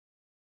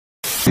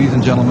Ladies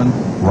and gentlemen,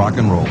 rock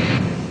and roll. Do you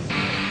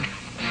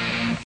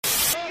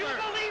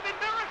believe in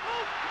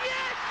miracles?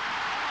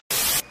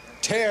 Yes!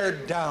 Tear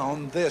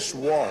down this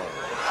wall.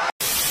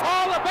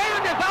 Oh, the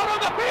band is out on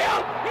the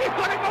field! He's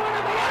gonna go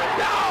into the end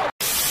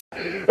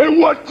zone!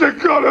 And what you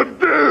gonna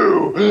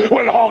do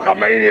with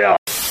Hulkamania?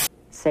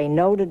 Say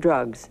no to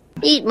drugs.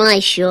 Eat my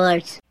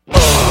shorts.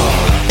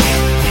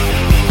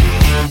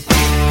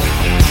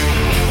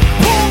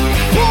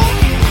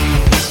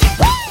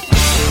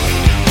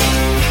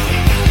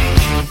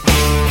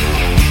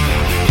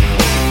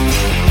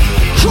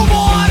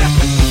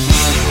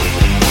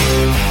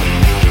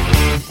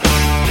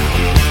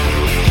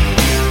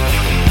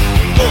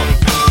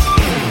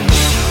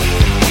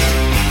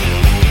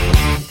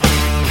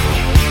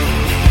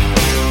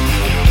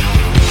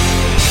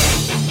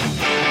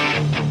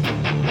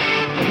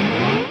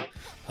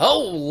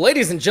 Oh,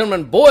 ladies and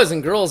gentlemen, boys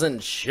and girls and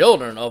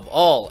children of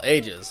all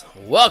ages,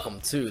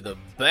 welcome to the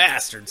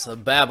Bastards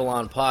of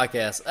Babylon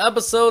podcast,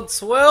 episode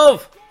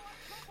 12.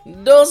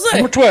 Doze.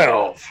 Number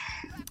 12.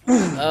 Bring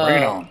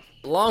it on.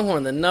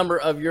 Longhorn, the number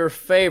of your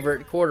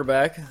favorite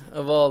quarterback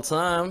of all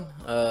time,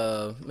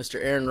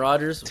 Mr. Aaron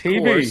Rodgers, of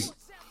TB. course.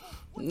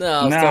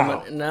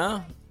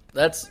 No.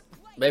 That's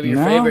maybe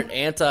your favorite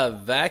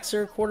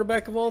anti-vaxxer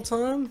quarterback of all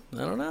time? I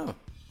don't know.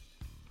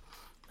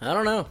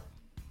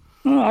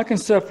 Well, I can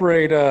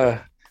separate,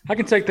 I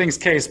can take things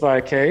case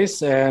by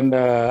case, and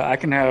I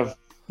can have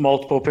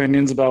multiple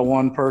opinions about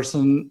one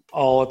person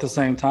all at the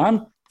same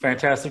time.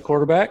 Fantastic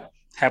quarterback.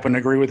 Happen to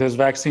agree with his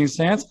vaccine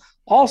stance.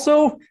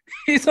 Also,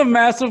 he's a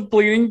massive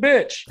bleeding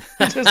bitch.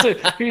 He's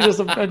just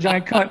a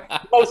giant cunt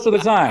most of the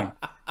time.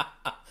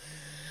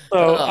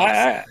 So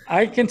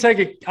I can take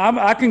it.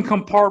 I can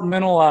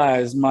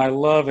compartmentalize my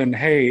love and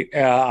hate.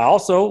 I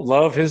also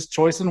love his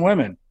choice in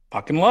women.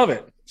 Fucking love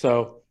it.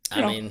 So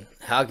I mean,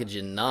 how could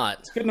you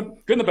not? good and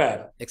the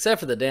bad.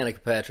 Except for the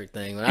Danica Patrick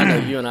thing. I know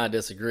you and I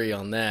disagree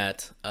on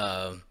that.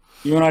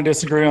 You and I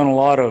disagree on a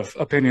lot of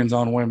opinions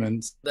on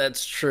women.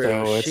 That's true.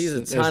 So She's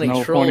a there's tiny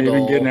no troll point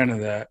even doll, getting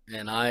into that.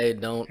 and I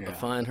don't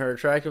find her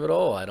attractive at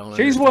all. I don't.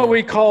 She's what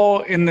we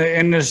call in the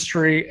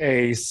industry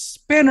a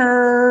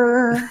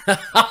spinner.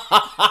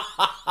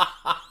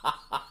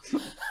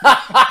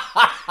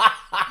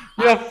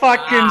 You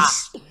fucking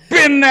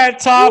spin that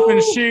top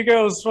and she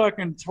goes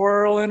fucking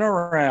twirling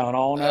around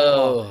all night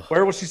long.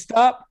 Where will she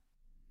stop?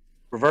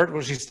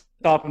 Will she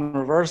stop in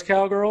reverse,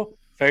 cowgirl?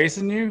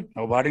 Facing you?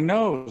 Nobody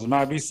knows. It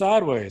might be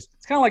sideways.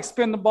 It's kind of like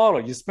spin the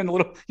bottle. You spin a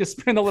little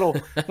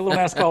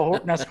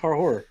NASCAR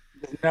horror.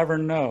 You never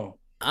know.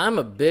 I'm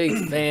a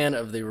big fan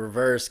of the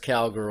reverse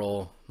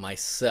cowgirl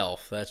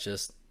myself.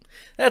 That's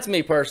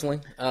me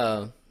personally.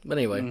 But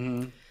anyway.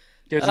 Mm-hmm.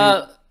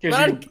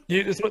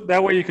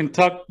 That way you can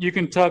tuck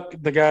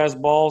the guy's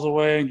balls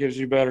away and gives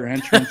you better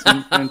entrance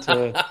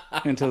into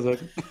the.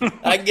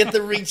 I get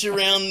the reach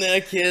around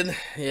there, kid.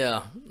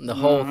 Yeah, the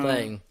whole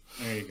thing.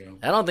 There you go.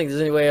 I don't think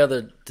there's any way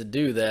other to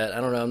do that. I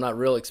don't know. I'm not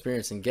real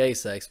experienced in gay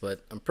sex, but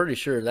I'm pretty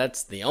sure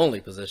that's the only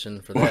position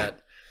for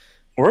that.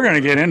 We're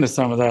gonna get into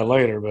some of that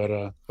later,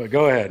 but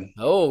go ahead.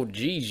 Oh,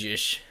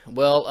 Jesus.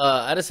 Well,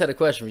 I just had a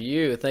question for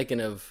you. You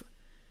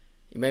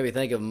made me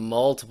think of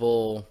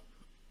multiple,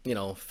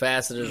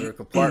 faceted or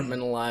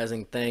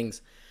compartmentalizing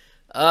things.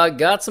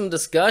 Got some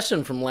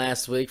discussion from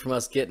last week from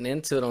us getting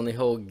into it on the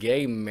whole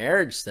gay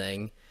marriage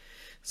thing.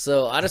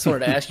 So I just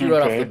wanted to ask you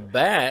right off the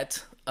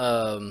bat,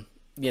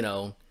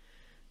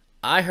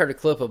 I heard a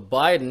clip of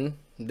Biden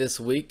this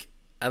week.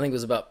 I think it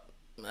was about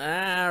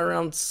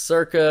around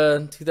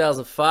circa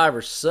 2005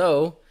 or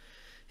so.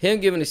 Him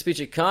giving a speech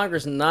at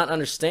Congress and not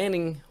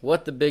understanding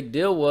what the big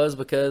deal was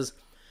because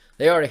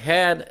they already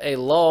had a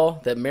law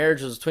that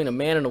marriage was between a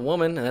man and a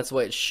woman, and that's the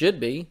way it should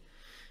be.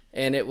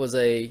 And it was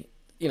a,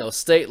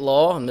 state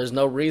law, and there's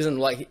no reason,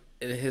 like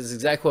his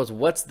exact quotes,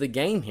 what's the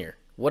game here?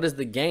 What is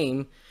the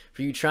game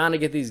for you trying to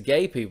get these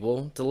gay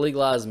people to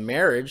legalize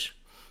marriage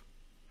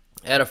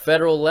at a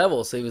federal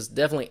level? So he was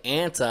definitely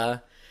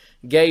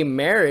anti-gay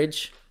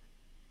marriage,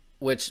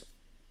 which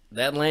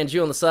that lands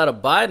you on the side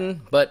of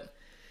Biden. But,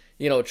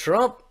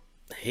 Trump,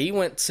 he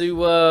went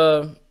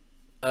to...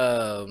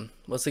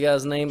 what's the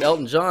guy's name?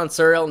 Elton John,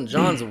 Sir Elton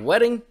John's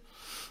wedding.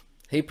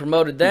 He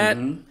promoted that.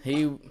 Mm-hmm.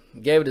 He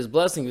gave it his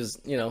blessing. He was,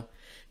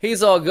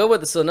 he's all good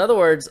with it. So in other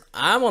words,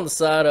 I'm on the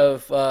side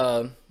of,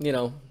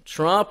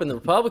 Trump and the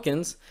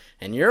Republicans,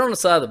 and you're on the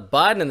side of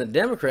Biden and the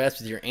Democrats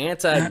with your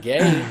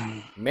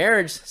anti-gay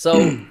marriage.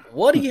 So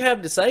what do you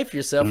have to say for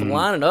yourself for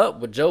lining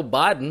up with Joe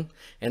Biden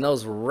and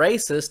those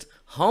racist,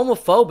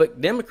 homophobic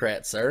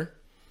Democrats, sir?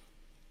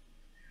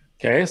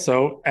 Okay,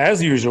 so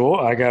as usual,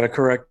 I got to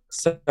correct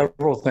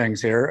several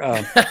things here.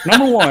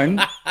 Number one,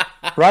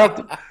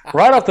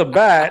 right off the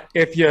bat,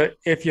 if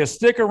you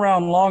stick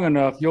around long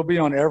enough, you'll be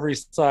on every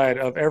side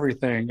of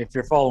everything. If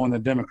you're following the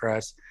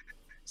Democrats,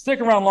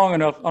 stick around long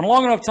enough. On a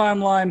long enough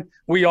timeline,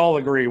 we all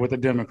agree with the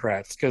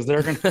Democrats because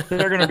they're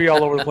gonna be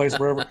all over the place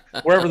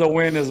wherever the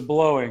wind is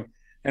blowing.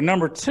 And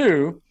number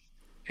two,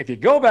 if you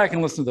go back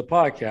and listen to the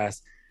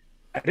podcast,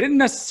 I didn't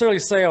necessarily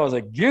say I was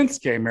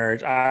against gay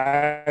marriage.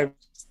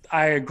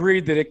 I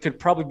agreed that it could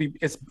probably be,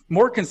 it's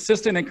more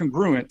consistent and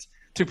congruent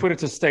to put it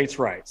to states'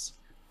 rights.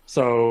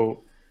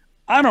 So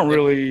I don't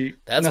really.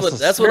 That's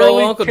what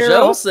old Uncle care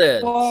Joe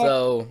said. what-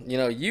 So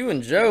you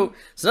and Joe.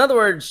 So in other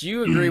words,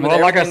 you agree with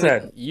Well, like I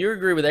everything. said, You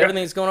agree with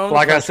everything that's going on. In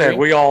like the I said, country.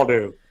 we all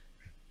do.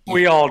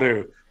 We all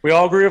do. We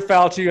all agree with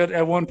Fauci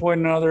at one point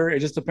or another. It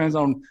just depends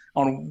on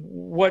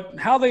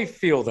how they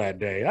feel that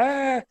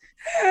day.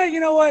 You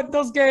know what?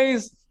 Those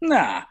gays,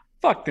 nah,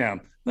 fuck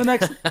them. The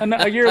next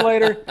a year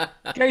later,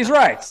 gays'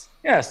 rights.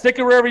 Yeah, stick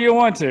it wherever you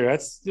want to.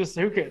 That's just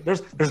who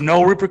cares. There's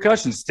no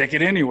repercussions. Stick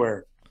it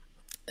anywhere.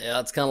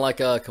 Yeah, it's kind of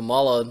like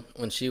Kamala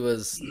when she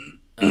was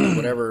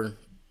whatever.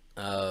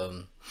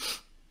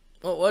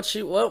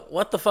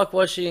 What the fuck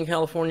was she in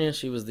California?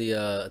 She was the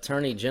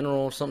attorney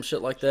general or some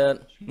shit like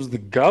that. She was the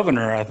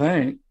governor, I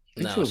think.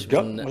 No, she was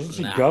wasn't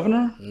she nah.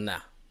 governor? Nah.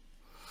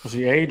 Was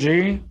she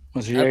AG?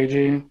 Was she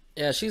AG?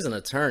 Yeah, she's an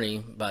attorney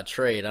by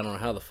trade. I don't know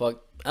how the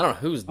fuck. I don't know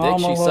whose dick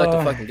she sucked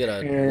to fucking get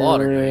a law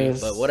degree,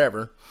 but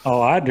whatever.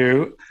 Oh, I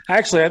do.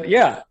 Actually,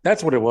 yeah,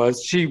 that's what it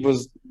was. She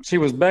was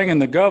banging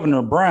the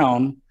governor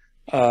Brown.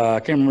 I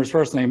can't remember his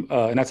first name,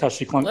 and that's how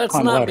she climbed. Let's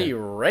climbed not the be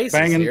ladder. racist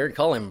Banging- here and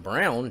call him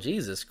Brown.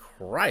 Jesus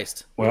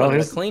Christ. Well, We're on a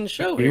his clean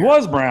show He here.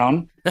 was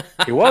brown.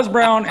 He was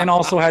brown, and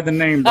also had the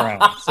name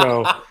Brown.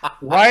 So,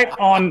 right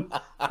on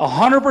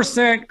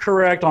 100%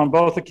 correct on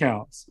both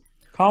accounts.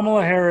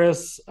 Kamala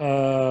Harris.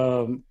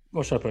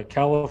 What should I put?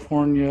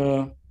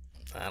 California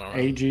I don't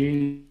know.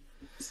 AG.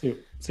 See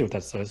what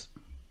that says.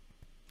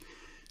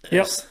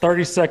 Yep,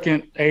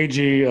 32nd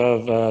AG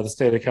of the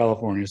state of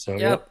California. So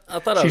Yep, I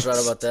thought I was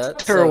right about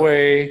that.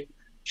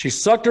 She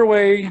sucked her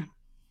way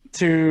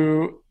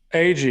to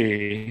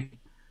AG.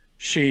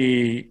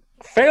 She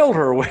failed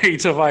her way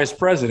to vice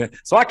president.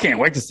 So I can't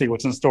wait to see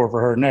what's in store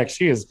for her next.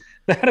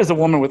 That is a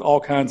woman with all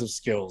kinds of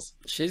skills.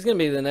 She's going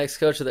to be the next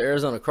coach of the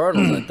Arizona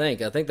Cardinals, I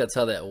think. I think that's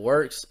how that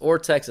works. Or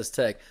Texas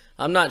Tech.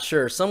 I'm not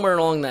sure. Somewhere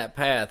along that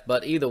path.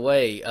 But either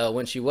way,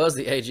 when she was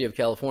the AG of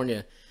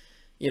California,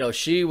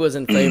 she was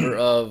in favor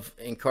of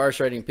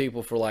incarcerating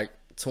people for like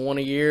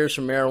 20 years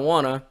for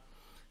marijuana.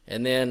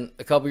 And then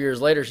a couple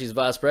years later, she's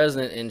vice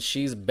president, and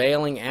she's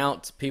bailing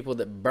out people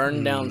that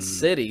burn down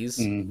cities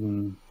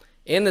in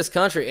this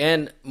country.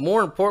 And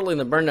more importantly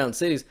than burn down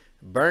cities,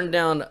 burn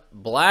down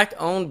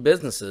black-owned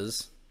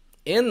businesses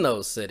in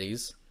those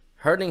cities,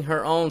 hurting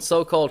her own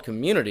so-called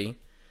community.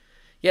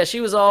 Yeah,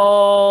 she was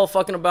all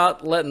fucking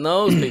about letting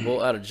those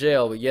people out of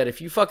jail, but yet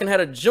if you fucking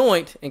had a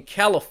joint in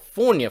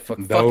California, for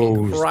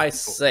fucking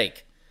Christ's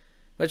sake.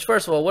 Which,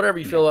 first of all, whatever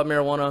you feel about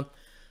marijuana,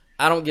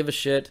 I don't give a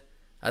shit.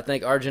 I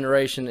think our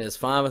generation is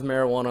fine with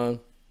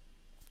marijuana.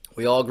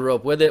 We all grew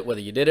up with it,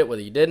 whether you did it,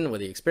 whether you didn't,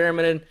 whether you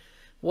experimented,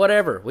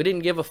 whatever. We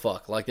didn't give a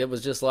fuck. Like, it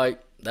was just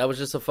like, that was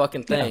just a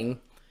fucking thing. Yeah.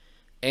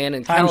 And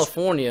in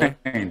California,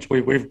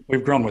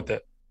 we've grown with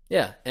it.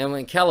 Yeah, and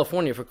in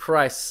California, for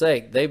Christ's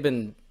sake, they've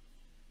been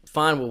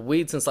fine with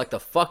weed since like the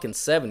fucking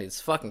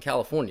 70s, fucking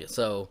California.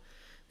 So,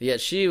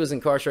 yet she was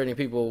incarcerating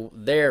people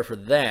there for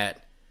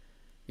that.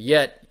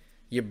 Yet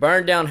you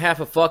burned down half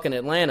of fucking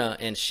Atlanta,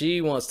 and she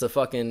wants to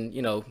fucking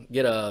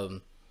get a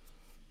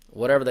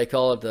whatever they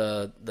call it,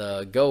 the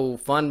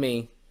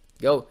GoFundMe,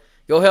 go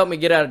help me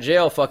get out of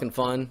jail fucking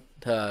fund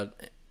to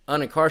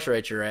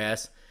unincarcerate your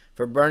ass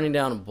for burning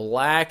down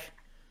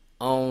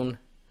black-owned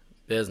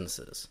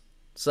businesses.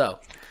 So,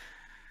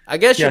 I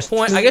guess your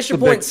point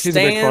stands. She's a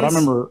big fraud. I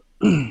remember.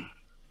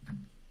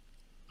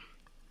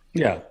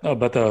 Yeah,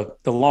 but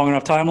the long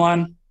enough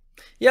timeline.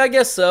 Yeah, I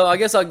guess so. I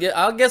guess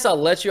I'll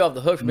let you off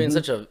the hook for being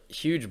such a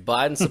huge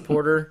Biden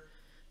supporter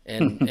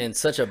and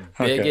such a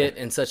bigot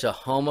and such a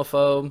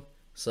homophobe.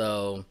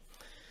 So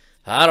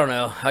I don't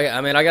know.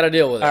 I mean, I got to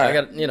deal with it. Right. I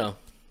got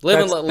live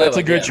and let live. That's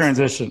a good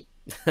transition.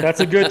 That's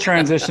a good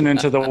transition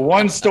into the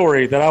one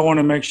story that I want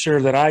to make sure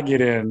that I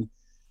get in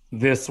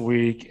this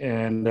week.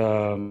 And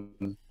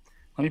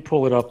let me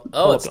pull it up.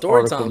 Oh, it's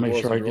story time. Make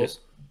sure I get.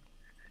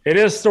 It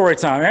is story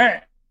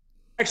time.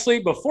 Actually,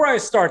 before I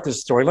start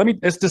this story,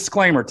 it's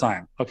disclaimer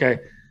time, okay?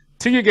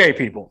 To you gay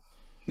people,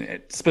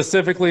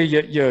 specifically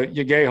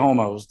you gay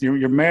homos,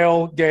 your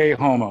male gay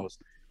homos.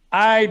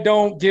 I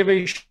don't give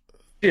a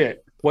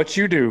shit what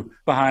you do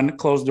behind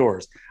closed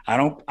doors. I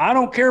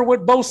don't care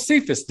what Bo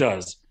Cephas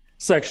does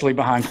sexually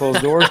behind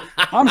closed doors.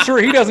 I'm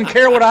sure he doesn't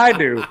care what I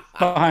do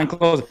behind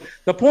closed.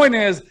 The point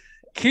is,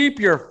 keep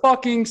your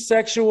fucking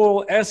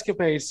sexual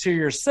escapades to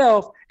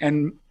yourself.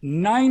 And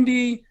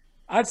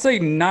I'd say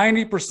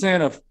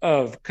 90%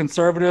 of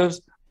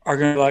conservatives are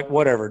going to be like,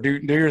 whatever, do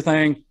your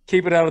thing.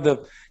 Keep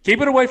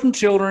it away from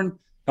children.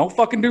 Don't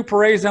fucking do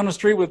parades down the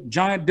street with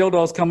giant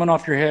dildos coming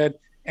off your head,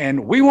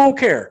 and we won't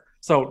care.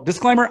 So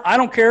disclaimer, I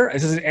don't care.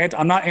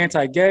 I'm not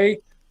anti-gay.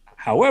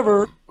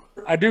 However,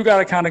 I do got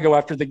to kind of go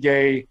after the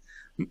gay,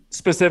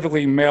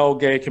 specifically male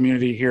gay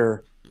community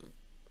here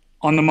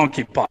on the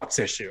monkeypox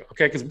issue.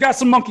 Okay. Cause we've got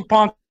some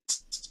monkeypox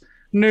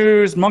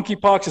news.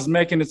 Monkeypox is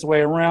making its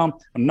way around.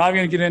 I'm not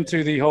going to get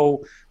into the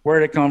whole where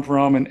did it come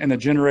from and the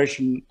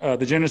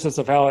genesis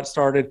of how it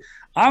started.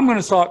 I'm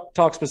going to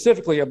talk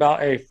specifically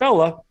about a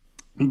fella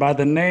by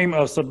the name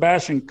of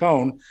Sebastian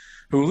Cohn,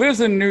 who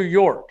lives in New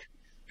York.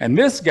 And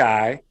this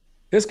guy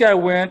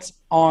went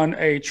on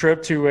a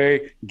trip to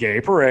a gay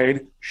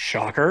parade.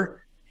 Shocker.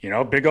 You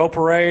know, big old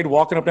parade,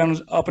 walking up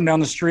and down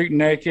the street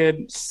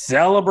naked,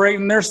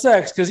 celebrating their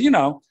sex. Because, you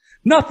know,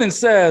 nothing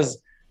says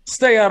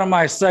stay out of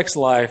my sex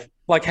life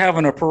like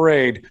having a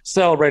parade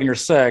celebrating your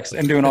sex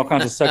and doing all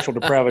kinds of sexual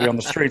depravity on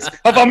the streets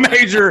of a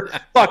major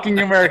fucking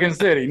American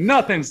city.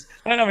 Nothing's,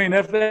 I mean,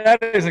 if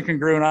that isn't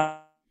congruent,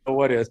 I don't know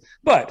what is.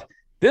 But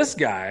this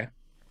guy,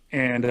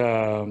 and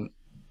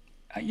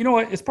you know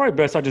what? It's probably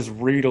best I just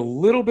read a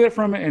little bit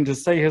from it and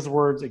just say his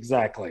words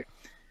exactly.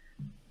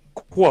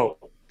 Quote,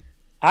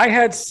 I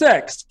had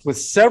sex with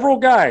several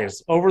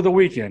guys over the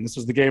weekend. This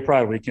was the Gay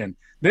Pride weekend.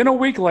 Then a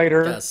week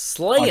later, on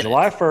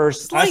July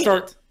 1st, I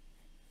start.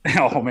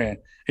 Oh, man.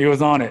 He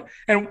was on it.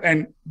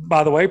 And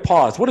by the way,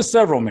 pause. What does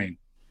several mean?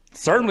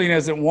 Certainly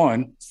isn't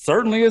one.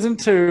 Certainly isn't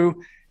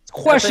two. It's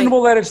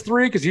questionable that it's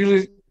three because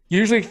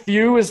usually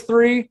few is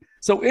three.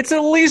 So it's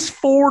at least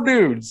 4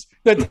 dudes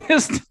that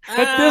this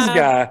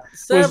guy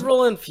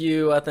several and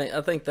few. I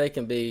think they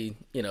can be,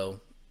 you know,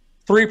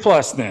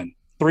 3+ then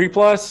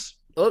 3+.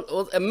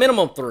 Well, a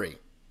minimum 3.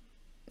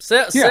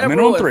 Several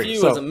minimum 3.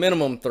 Few is a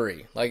minimum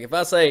 3. Like if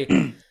I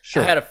say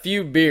sure. I had a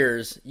few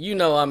beers, you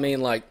know, I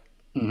mean like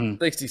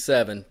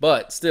 67,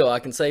 but still I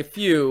can say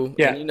few.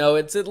 Yeah. And, you know,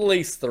 it's at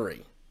least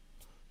 3.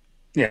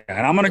 Yeah,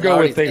 and I'm going to go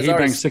with that. He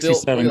banged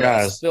 67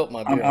 guys. Spilt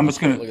my beer. I'm just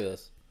going to look at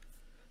this.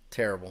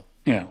 Terrible.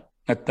 Yeah,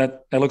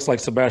 that looks like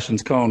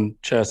Sebastian's cone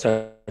chest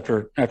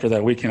after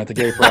that weekend at the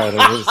Gay Pride.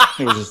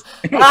 It was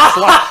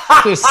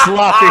just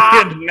sloppy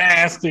and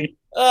nasty.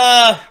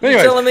 Anyways,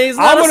 you're telling me he's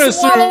not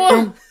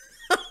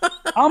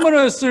I'm going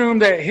to assume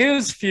that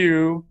his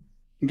few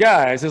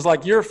guys is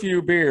like your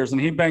few beers,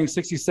 and he banged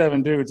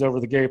 67 dudes over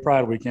the Gay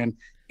Pride weekend.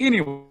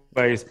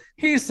 Anyways,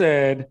 he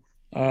said,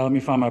 let me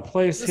find my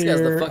place this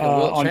here.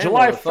 On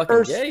July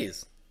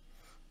 1st,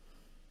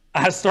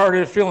 I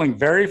started feeling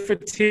very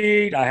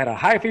fatigued. I had a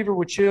high fever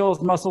with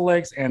chills, muscle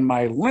aches, and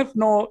my lymph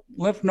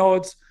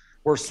nodes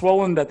were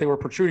swollen that they were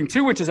protruding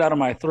 2 inches out of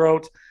my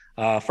throat.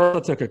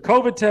 First, I took a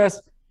COVID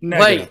test.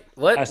 Negative. Wait,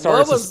 what? I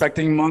started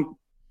suspecting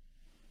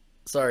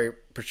Sorry,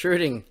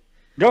 protruding.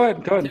 Go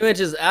ahead. 2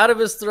 inches out of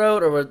his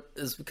throat, or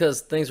is because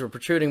things were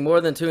protruding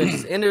more than 2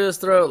 inches into his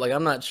throat? Like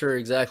I'm not sure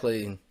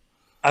exactly.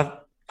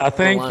 I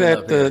think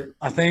that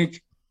I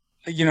think,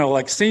 you know,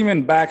 like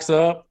semen backs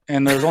up,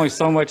 and there's only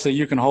so much that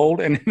you can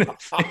hold, and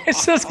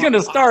it's just going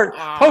to start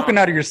poking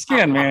out of your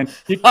skin, man.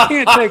 You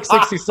can't take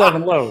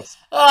 67 loads.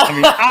 I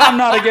mean, I'm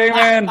not a gay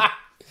man.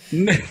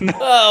 No.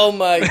 Oh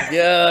my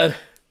God.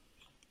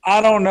 I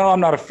don't know.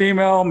 I'm not a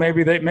female.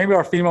 Maybe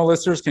our female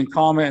listeners can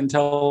comment and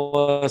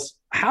tell us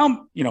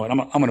how. You know, and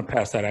I'm going to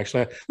pass that.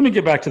 Actually, let me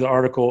get back to the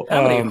article.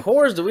 How many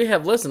whores do we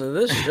have listening to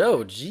this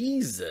show?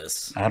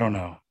 Jesus. I don't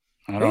know.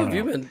 Who have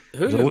you been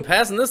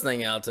passing this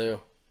thing out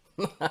to?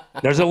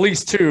 There's at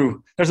least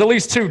 2. There's at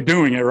least 2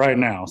 doing it right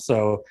now.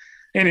 So,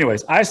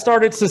 anyways, I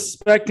started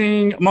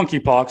suspecting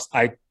monkeypox.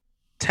 I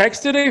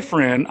texted a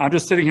friend. I'm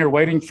just sitting here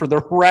waiting for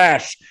the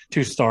rash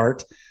to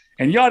start.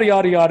 And yada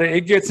yada yada.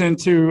 It gets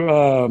into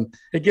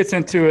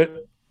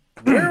it.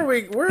 Where are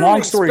we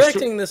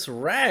expecting this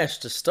rash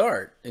to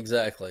start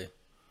exactly?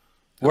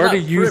 Where do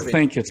you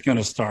think it's going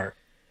to start?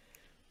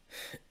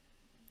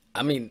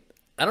 I mean,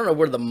 I don't know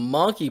where the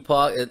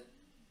monkeypox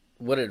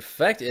would it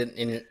affect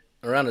it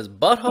around his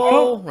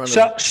butthole.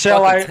 Well,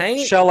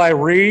 shall I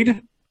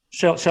read?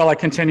 Shall I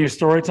continue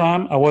story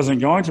time? I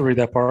wasn't going to read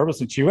that part, but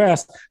since you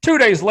asked, 2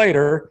 days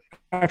later,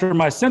 after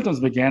my symptoms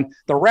began,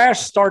 the rash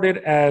started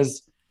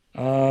as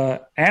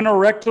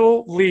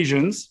anorectal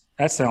lesions.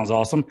 That sounds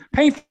awesome.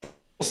 Painful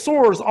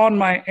sores on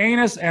my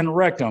anus and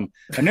rectum.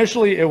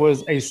 Initially, it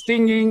was a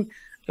stinging,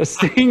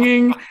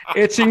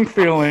 itching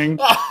feeling.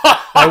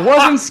 I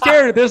wasn't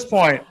scared at this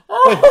point.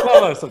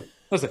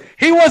 Listen.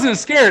 He wasn't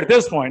scared at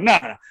this point. No.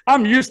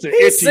 I'm used to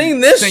itchy, he's seen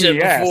this shit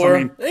before. I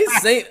mean, he's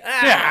seen.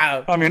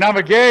 Yeah. I mean, I'm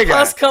a gay guy.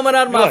 Pus coming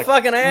out of my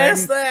fucking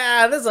ass.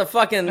 This is a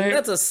fucking.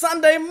 That's a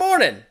Sunday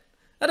morning.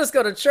 I just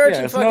go to church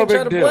and fucking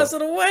try to bless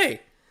it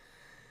away.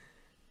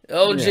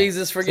 Oh, yeah.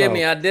 Jesus, forgive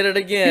me. I did it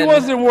again.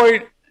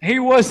 He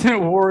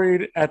wasn't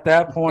worried at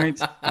that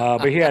point,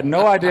 but he had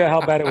no idea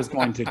how bad it was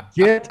going to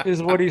get,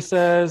 is what he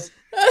says.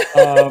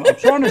 I'm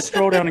trying to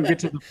scroll down and get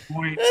to the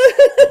point.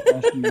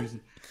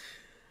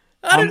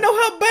 I didn't know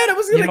how bad it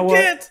was going to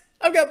get.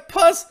 I've got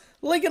pus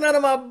leaking out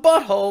of my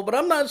butthole, but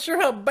I'm not sure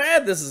how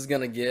bad this is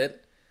going to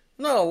get.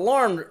 I'm not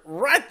alarmed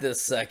right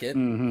this second.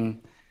 Mm-hmm.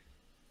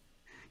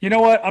 You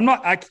know what?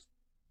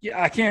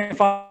 I can't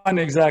find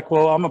the exact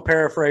quote. I'm going to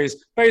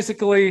paraphrase.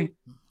 Basically,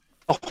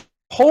 the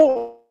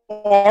whole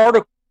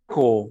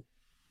article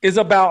is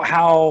about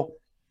how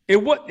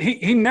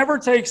he never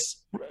takes,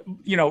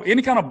 you know,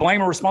 any kind of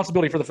blame or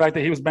responsibility for the fact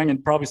that he was banging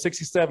probably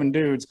 67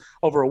 dudes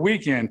over a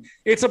weekend.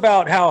 It's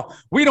about how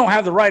we don't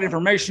have the right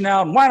information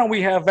out, and why don't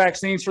we have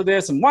vaccines for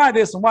this, and why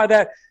this and why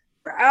that.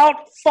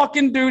 Out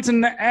fucking dudes in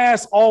the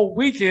ass all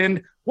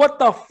weekend. What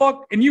the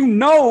fuck? And you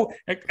know,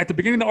 at the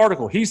beginning of the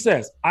article, he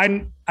says, I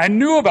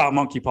knew about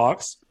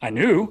monkeypox. I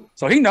knew.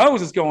 So he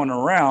knows it's going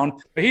around,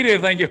 but he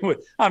didn't think it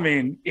would. I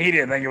mean, he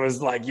didn't think it was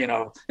like, it's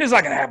not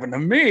going to happen to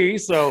me.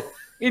 So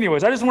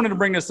anyways, I just wanted to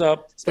bring this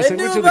up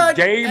specifically to the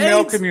gay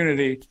male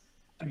community.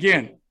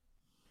 Again,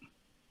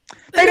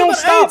 they don't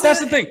stop. That's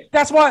the thing.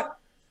 That's why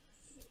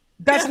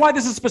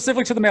this is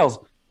specific to the males.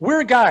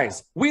 We're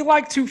guys. We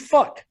like to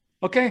fuck.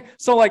 Okay?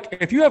 So, like,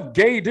 if you have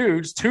gay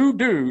dudes, 2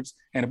 dudes,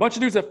 and a bunch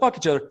of dudes that fuck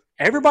each other,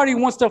 everybody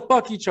wants to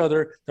fuck each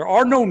other. There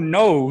are no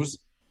no's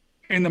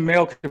in the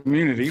male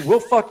community.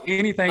 We'll fuck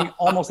anything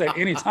almost at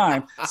any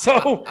time.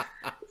 So,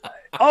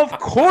 of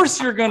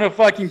course you're going to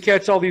fucking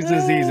catch all these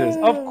diseases.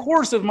 Of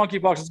course, if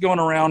monkeypox is going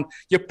around,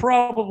 you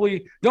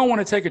probably don't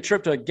want to take a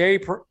trip to a gay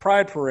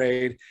pride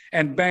parade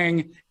and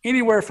bang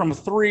anywhere from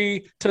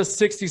 3 to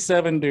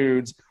 67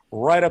 dudes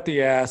right up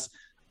the ass.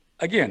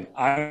 Again,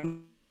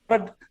 I'm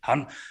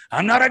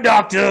not a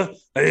doctor.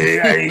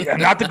 I'm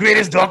not the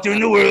greatest doctor in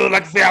the world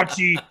like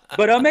Fauci.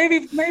 But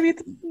maybe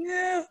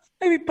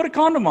put a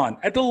condom on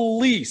at the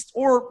least.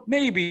 Or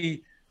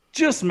maybe,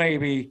 just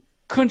maybe,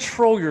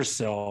 control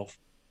yourself.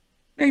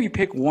 Maybe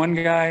pick one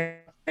guy.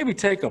 Maybe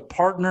take a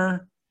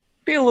partner.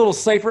 Be a little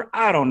safer.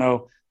 I don't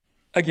know.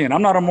 Again,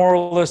 I'm not a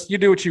moralist. You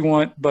do what you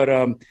want. But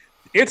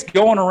it's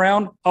going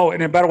around. Oh,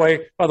 and then, by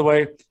the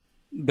way,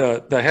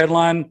 the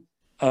headline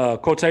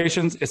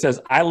quotations, it says,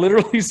 I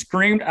literally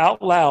screamed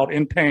out loud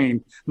in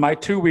pain my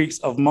 2 weeks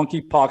of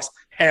monkeypox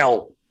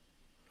hell.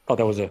 Thought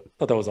that was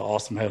an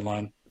awesome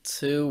headline.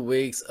 2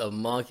 weeks of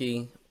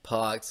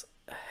monkeypox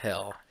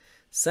hell.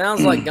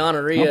 Sounds like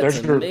gonorrhea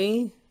to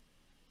me.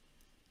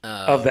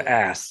 Of the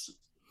ass.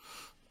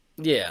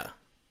 Yeah.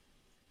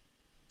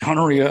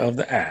 Gonorrhea of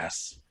the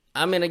ass.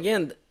 I mean,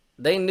 again,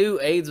 they knew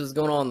AIDS was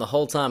going on the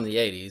whole time in the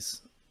 80s,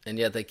 and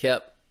yet they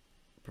kept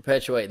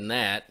perpetuating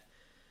that.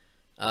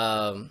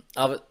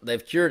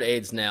 They've cured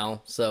AIDS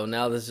now, so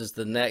now this is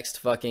the next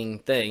fucking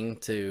thing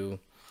to,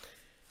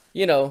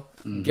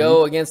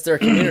 go against their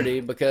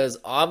community because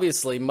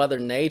obviously Mother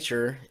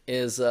Nature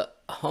is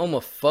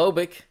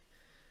homophobic.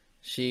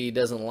 She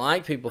doesn't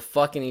like people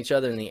fucking each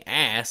other in the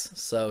ass,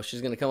 so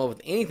she's going to come up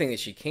with anything that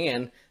she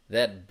can,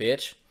 that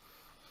bitch,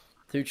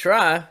 to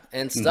try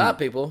and stop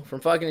people from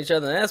fucking each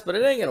other in the ass, but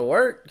it ain't going to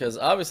work because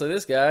obviously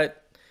this guy,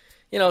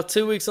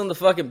 2 weeks on the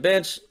fucking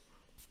bench,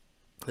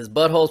 his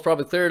butthole's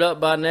probably cleared up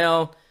by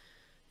now.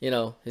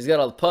 He's got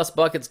all the pus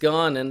buckets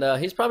gone, and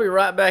he's probably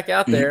right back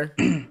out there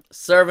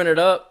serving it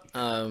up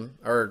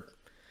or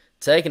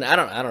taking it. I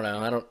don't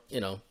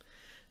know.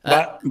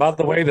 By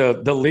the way,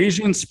 the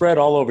lesions spread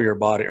all over your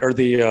body, or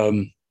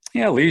the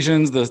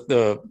lesions.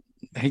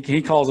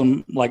 He calls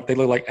them like they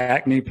look like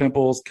acne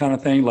pimples kind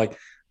of thing, like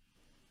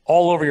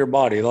all over your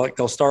body. Like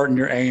they'll start in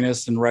your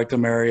anus and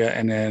rectum area,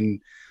 and then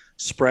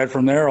spread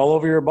from there all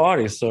over your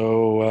body.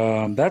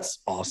 So that's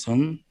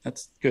awesome.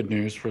 That's good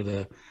news for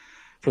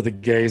the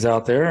gays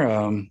out there.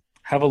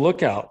 Have a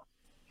look out.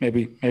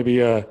 Maybe.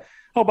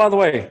 Oh, by the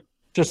way,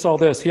 just saw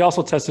this. He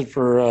also tested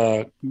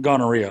for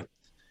gonorrhea.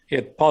 He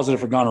had positive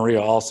for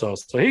gonorrhea also.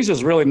 So he's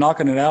just really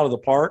knocking it out of the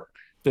park,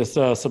 this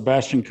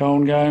Sebastian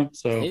Cohn guy.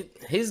 So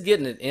he's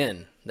getting it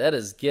in. That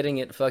is getting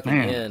it fucking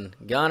in.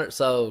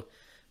 So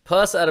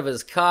pus out of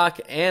his cock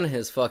and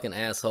his fucking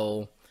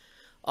asshole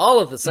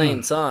all at the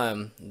same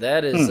time.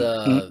 That is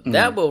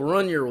that will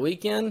run your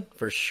weekend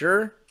for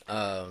sure.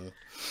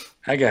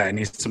 That guy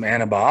needs some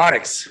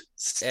antibiotics.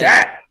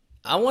 Stat.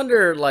 I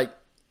wonder, like,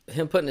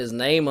 him putting his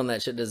name on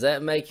that shit, does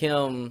that make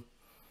him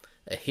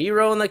a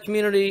hero in the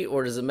community,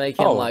 or does it make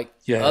him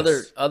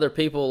other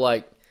people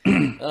like,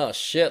 oh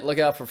shit, look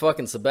out for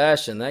fucking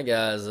Sebastian? That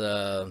guy's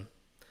no.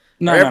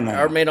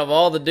 I mean, of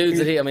all the dudes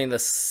the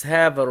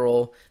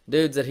several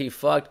dudes that he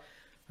fucked,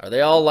 are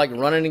they all like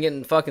running and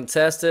getting fucking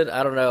tested?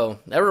 I don't know.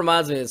 That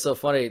reminds me, it's so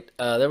funny.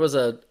 There was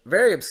a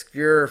very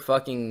obscure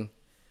fucking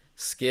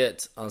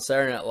skit on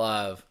Saturday Night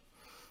Live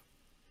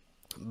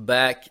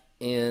back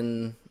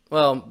in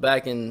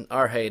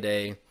our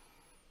heyday,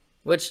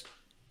 which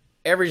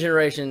every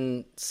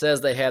generation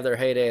says they have their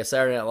heyday of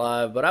Saturday Night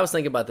Live, but I was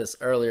thinking about this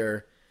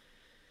earlier.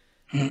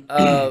 In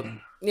the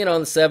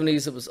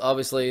 70s, it was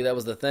obviously, that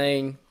was the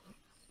thing.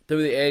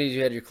 Through the 80s,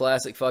 you had your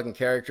classic fucking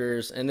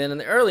characters. And then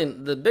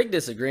in the big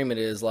disagreement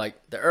is, like,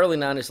 the early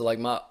 90s, so like,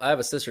 I have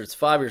a sister that's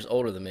 5 years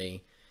older than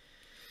me.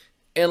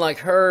 And, like,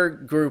 her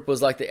group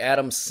was, like, the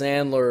Adam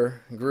Sandler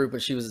group when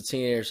she was a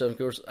teenager. So, of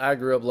course, I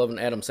grew up loving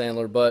Adam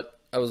Sandler, but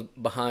I was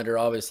behind her,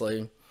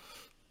 obviously.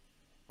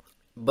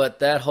 But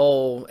that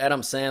whole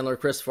Adam Sandler,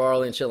 Chris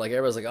Farley and shit, like,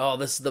 everybody's like, oh,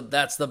 that's the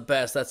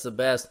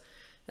best.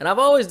 And I've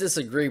always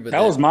disagreed with that.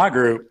 That was my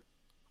group.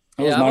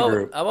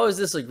 I've always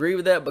disagreed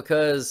with that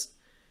because,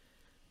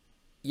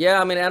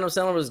 yeah, I mean, Adam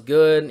Sandler was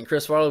good and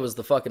Chris Farley was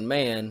the fucking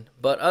man.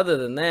 But other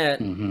than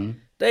that,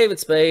 David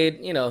Spade,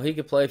 he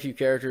could play a few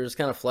characters,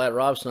 kind of flat.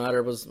 Rob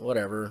Schneider was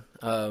whatever.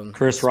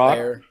 Chris Rock?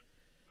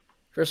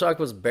 Chris Rock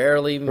was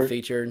barely even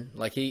featured.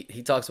 Like,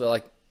 he talks about,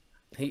 like,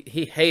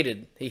 he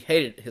hated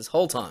his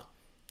whole time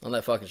on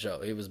that fucking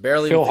show. He was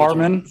barely Phil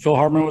Hartman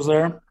was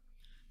there.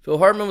 Phil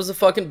Hartman was a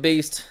fucking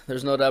beast.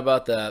 There's no doubt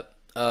about that.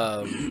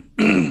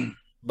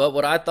 But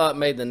what I thought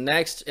made the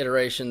next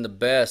iteration the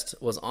best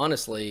was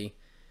honestly,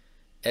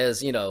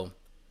 as you know,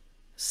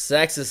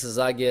 sexist as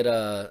I get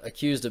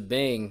accused of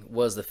being,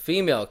 was the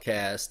female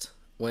cast.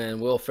 When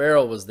Will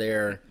Ferrell was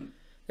there,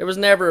 there was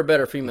never a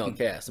better female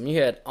cast. I mean,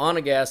 you had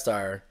Anna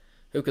Gasteyer,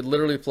 who could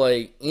literally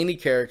play any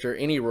character,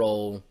 any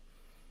role.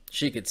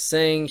 She could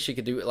sing. She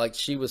could do it. Like,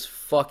 she was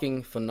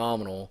fucking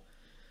phenomenal.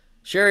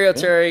 Sherry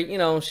O'Terry, you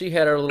know, she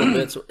had her little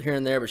bits here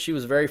and there, but she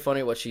was very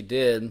funny at what she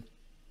did.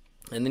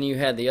 And then you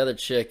had the other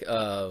chick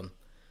that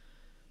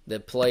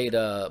played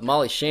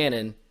Molly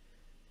Shannon.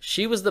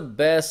 She was the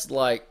best,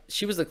 like,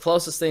 she was the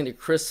closest thing to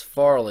Chris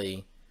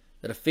Farley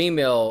that a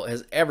female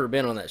has ever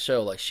been on that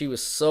show. Like, she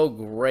was so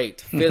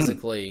great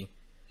physically,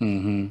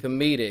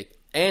 comedic,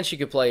 and she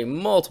could play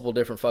multiple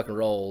different fucking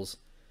roles.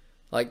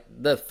 Like,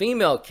 the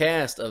female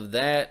cast of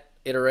that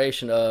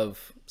iteration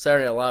of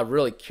Saturday Night Live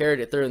really carried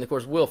it through. And, of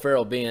course, Will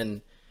Ferrell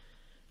being...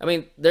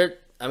 there's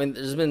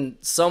been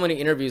so many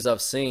interviews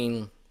I've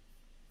seen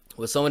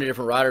with so many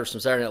different writers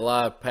from Saturday Night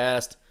Live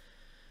past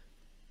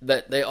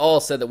that they all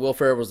said that Will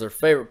Ferrell was their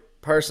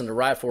favorite person to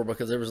write for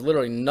because there was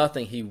literally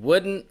nothing he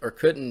wouldn't or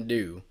couldn't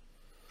do.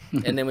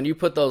 And then when you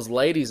put those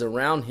ladies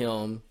around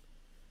him,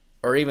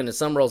 or even in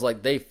some roles,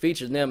 like, they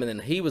featured them and then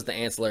he was the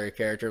ancillary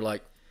character,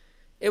 like,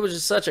 it was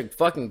just such a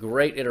fucking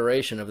great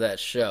iteration of that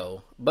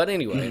show. But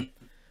anyway,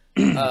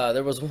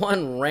 there was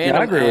one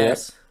random I agree with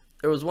ass.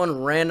 There was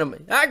one random.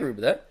 I agree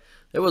with that.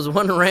 There was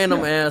one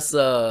random ass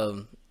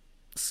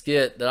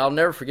skit that I'll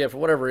never forget for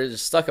whatever it is,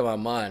 just stuck in my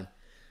mind.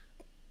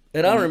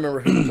 And I don't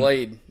remember who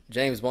played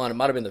James Bond. It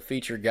might have been the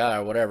featured guy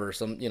or whatever.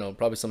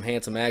 Probably some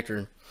handsome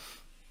actor.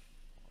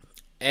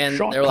 And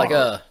Sean they were like,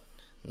 Connery.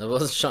 it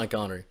wasn't Sean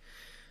Connery.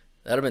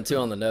 That'd have been too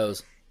on the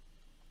nose.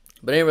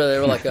 But anyway, they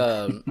were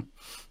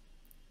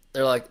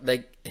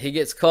like, he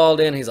gets called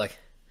in. He's like,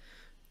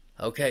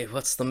 okay,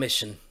 what's the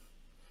mission?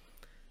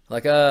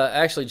 Like,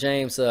 actually,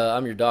 James,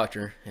 I'm your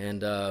doctor,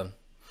 and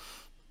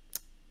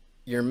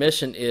your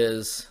mission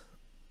is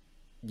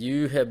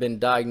you have been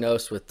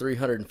diagnosed with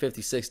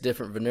 356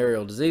 different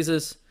venereal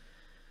diseases,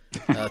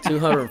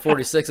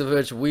 246 of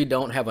which we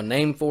don't have a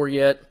name for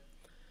yet.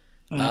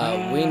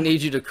 We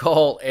need you to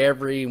call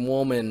every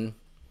woman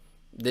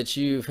that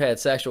you've had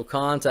sexual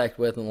contact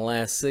with in the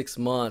last 6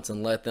 months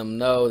and let them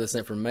know this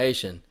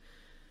information.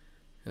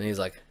 And he's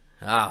like,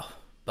 oh,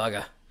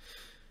 bugger.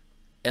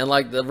 And,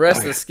 like, the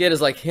rest of the skit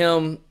is, like,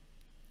 him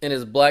in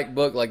his black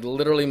book, like,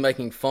 literally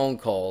making phone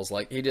calls.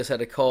 Like, he just had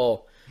to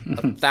call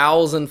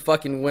 1,000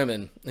 fucking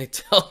women. They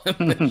tell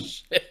him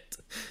this shit.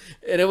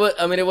 And it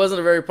wasn't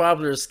a very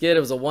popular skit.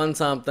 It was a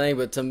one-time thing,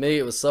 but to me,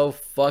 it was so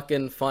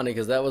fucking funny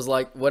because that was,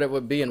 like, what it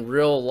would be in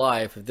real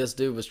life if this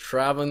dude was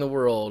traveling the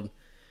world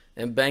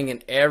and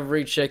banging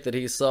every chick that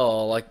he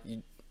saw, like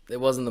it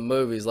was in the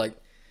movies. Like,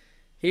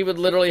 he would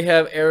literally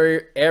have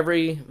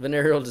every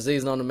venereal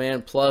disease known to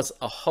man plus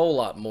a whole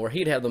lot more.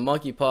 He'd have the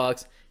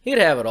monkeypox. He'd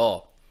have it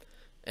all.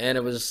 And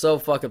it was just so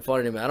fucking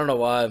funny to me. I don't know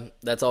why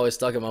that's always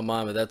stuck in my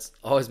mind, but that's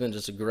always been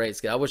just a great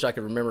skit. I wish I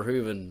could remember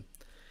who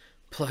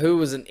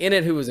was in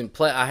it, who was in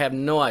play. I have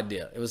no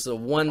idea. It was a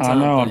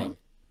one-time thing.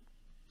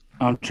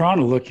 I'm trying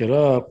to look it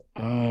up.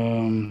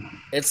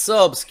 It's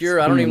so obscure.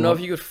 I don't even know if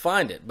you could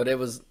find it, but it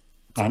was...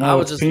 I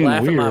was just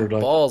laughing my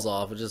balls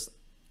off. It just,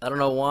 I don't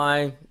know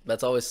why.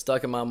 That's always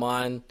stuck in my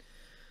mind.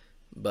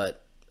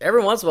 But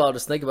every once in a while, I'll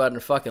just think about it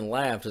and fucking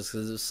laugh just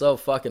because it was so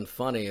fucking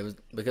funny.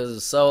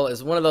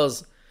 It's one of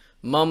those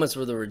moments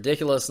where the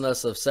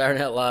ridiculousness of Saturday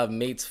Night Live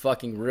meets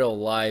fucking real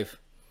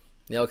life.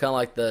 You know, kind of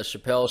like the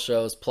Chappelle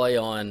shows play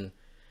on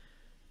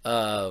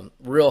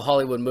real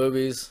Hollywood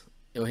movies.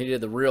 You know, he did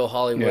the real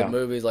Hollywood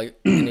movies, like,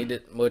 and he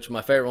did, which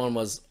my favorite one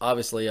was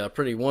obviously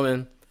Pretty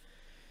Woman.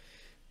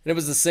 And it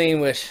was the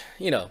scene which,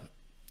 you know,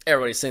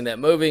 everybody's seen that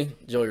movie.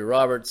 Julia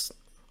Roberts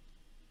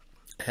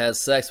has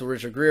sex with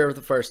Richard Gere for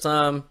the first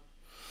time.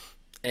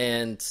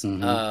 And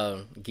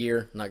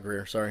Gere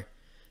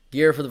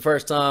for the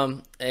first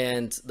time.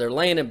 And they're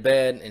laying in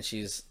bed, and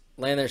she's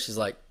laying there. She's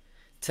like,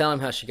 telling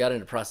him how she got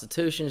into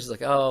prostitution. She's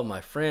like, oh,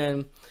 my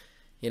friend,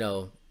 you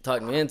know,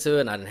 talked me into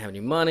it, and I didn't have any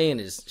money. And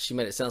she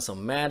made it sound so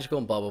magical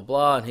and blah, blah,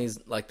 blah. And he's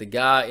like, the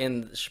guy in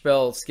the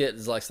Chappelle skit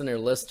is like sitting there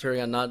listening to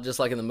her, not just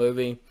like in the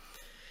movie.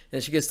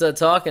 And she gets done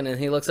talking, and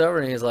he looks over,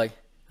 and he's like,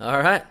 all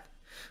right,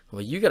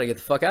 well, you got to get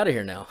the fuck out of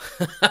here now.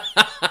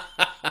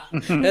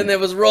 And there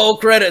was roll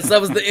credits. That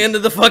was the end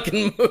of the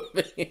fucking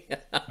movie.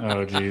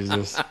 Oh,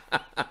 Jesus.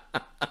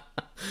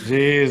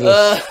 Jesus.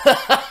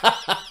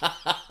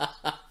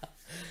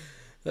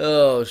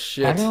 Oh,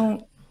 shit. I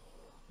don't...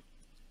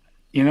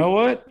 You know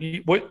what?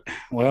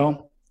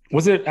 Well,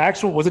 was it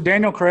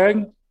Daniel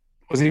Craig?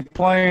 Was he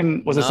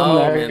playing... Was it someone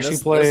that actually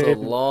played... This was a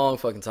long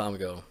fucking time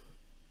ago.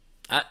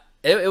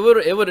 It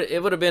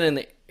would have been in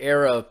the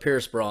era of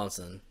Pierce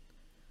Bronson,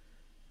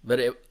 but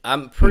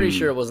I'm pretty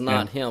sure it was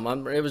not him.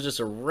 It was just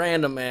a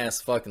random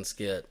ass fucking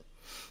skit.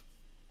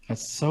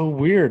 That's so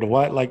weird.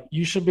 Why? Like,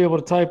 you should be able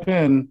to type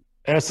in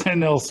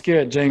SNL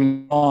skit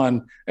James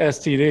Bond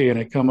STD and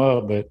it come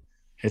up, but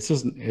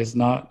it's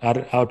not.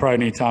 I would probably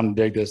need time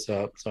to dig this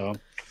up. So,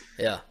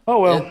 Yeah. oh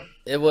well.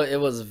 It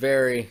was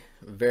very,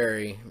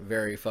 very,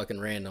 very fucking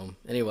random.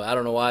 Anyway, I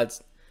don't know why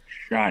it's.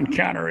 Sean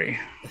Connery.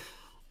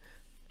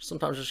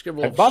 Sometimes just give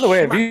a little. By the way,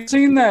 have you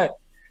seen that?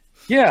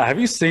 Yeah, have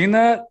you seen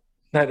that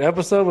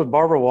episode with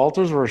Barbara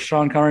Walters where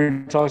Sean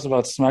Connery talks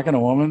about smacking a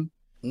woman?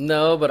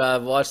 No, but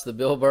I've watched the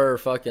Bill Burr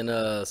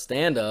fucking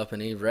stand up,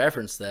 and he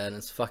referenced that, and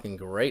it's fucking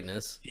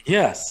greatness.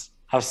 Yes,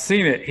 I've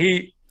seen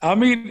it. I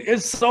mean,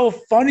 it's so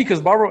funny because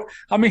Barbara.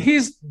 I mean,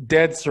 he's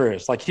dead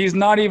serious. Like he's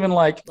not even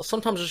like.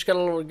 Sometimes you just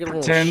gotta get a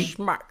little Pretend-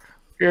 smack.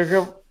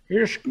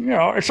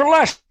 It's a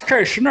last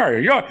case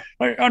scenario.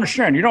 I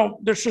understand. You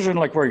don't. This isn't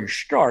like where you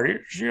start.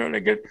 They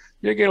get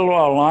a little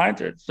out of line.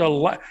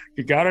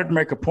 You got to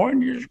make a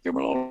point. You just give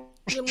them a little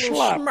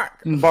slap.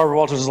 Smack. And Barbara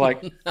Walters is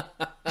like,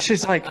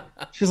 she's like,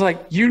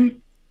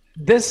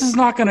 this is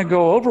not going to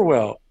go over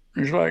well.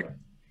 He's like,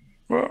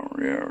 well,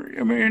 yeah.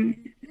 I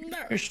mean,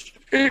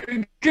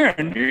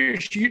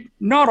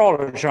 not all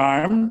the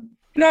time.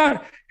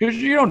 Not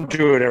you don't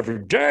do it every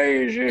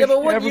day. Yeah,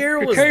 but what year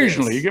was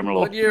occasionally this? you give him a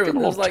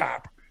little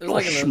tap. It was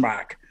like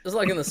smack. It was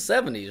like in the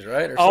 70s,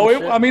 right?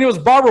 Or I mean, it was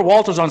Barbara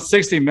Walters on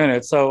 60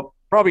 Minutes, so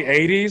probably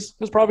 80s. It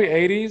was probably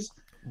 80s.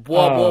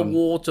 Barbara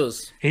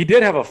Walters. He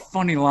did have a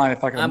funny line.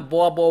 If I can, I'm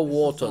Barbara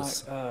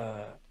Walters.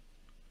 God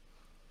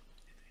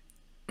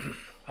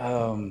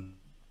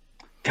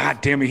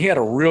damn it, he had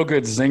a real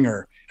good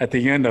zinger at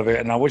the end of it,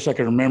 and I wish I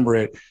could remember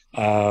it.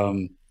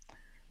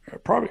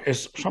 Probably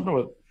it's something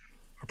with.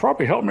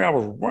 Probably helped me out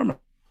with women,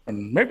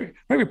 and maybe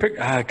pick.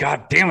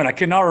 God damn it, I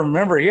cannot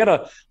remember. He had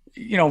a.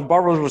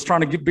 Barbara was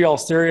trying to be all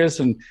serious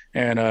and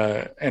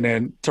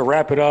then to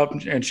wrap it up,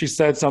 and she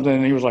said something,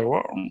 and he was like,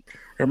 "Well,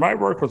 it might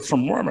work with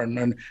some women."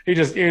 And he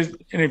did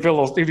that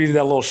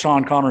little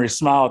Sean Connery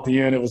smile at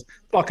the end. It was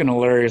fucking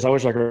hilarious. I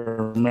wish I could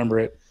remember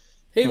it.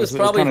 He was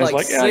probably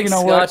like yeah, six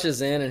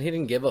scotches in, and he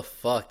didn't give a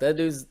fuck. That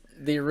dude's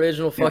the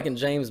original fucking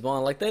James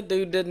Bond. Like that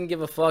dude didn't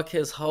give a fuck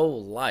his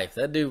whole life.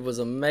 That dude was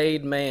a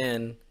made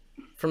man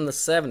from the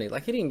 70s.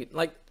 Like he didn't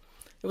like.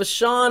 It was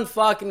Sean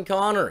fucking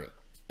Connery.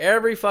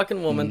 Every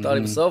fucking woman thought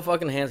he was so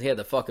fucking handsome. He had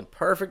the fucking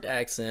perfect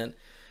accent.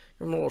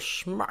 Give him a little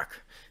schmuck.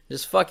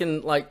 Just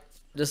fucking like,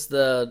 just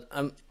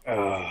the.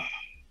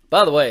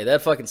 By the way,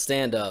 that fucking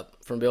stand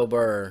up from Bill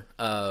Burr,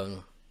 I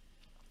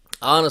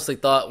honestly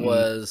thought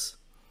was.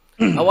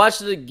 I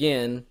watched it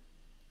again,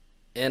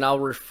 and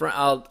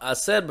I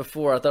said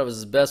before I thought it was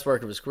his best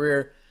work of his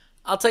career.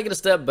 I'll take it a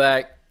step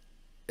back.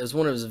 It was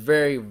one of his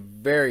very,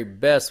 very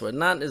best.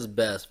 Not his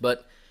best,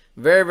 but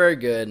very, very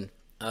good.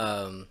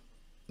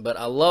 But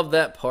I love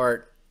that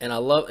part, and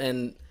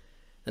and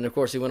of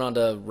course he went on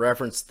to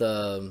reference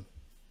the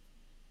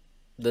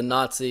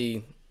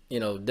Nazi,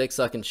 dick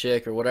sucking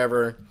chick or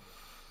whatever,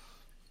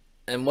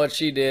 and what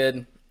she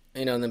did,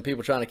 and then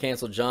people trying to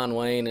cancel John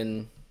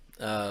Wayne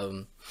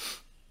and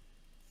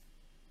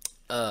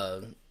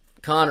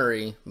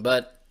Connery.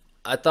 But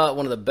I thought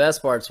one of the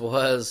best parts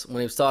was when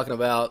he was talking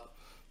about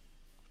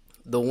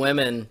the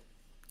women,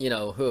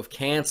 who have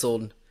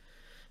canceled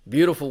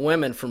beautiful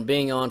women from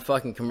being on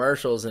fucking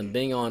commercials and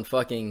being on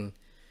fucking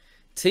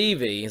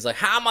TV. He's like,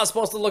 how am I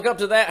supposed to look up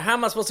to that? How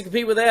am I supposed to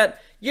compete with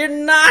that? You're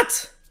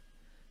not!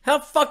 How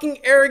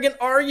fucking arrogant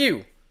are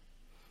you?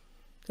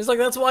 He's like,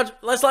 that's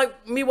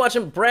like me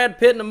watching Brad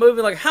Pitt in a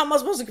movie. Like, how am I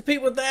supposed to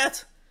compete with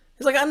that?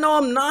 He's like, I know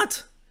I'm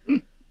not.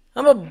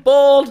 I'm a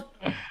bald,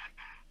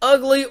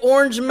 ugly,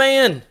 orange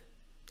man.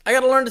 I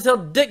gotta learn to tell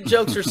dick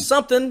jokes or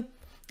something.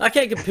 I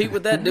can't compete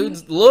with that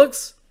dude's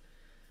looks.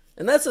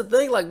 And that's the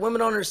thing, like, women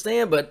don't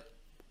understand, but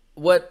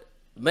what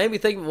made me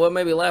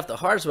laugh the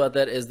hardest about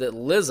that is that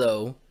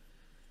Lizzo,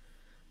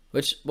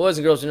 which, boys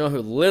and girls, you know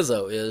who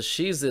Lizzo is.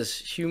 She's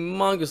this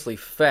humongously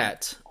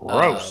fat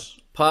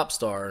pop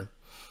star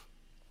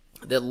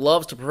that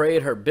loves to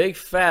parade her big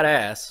fat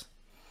ass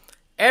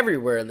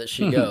everywhere that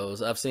she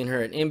goes. I've seen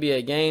her at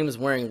NBA games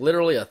wearing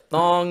literally a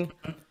thong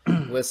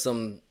with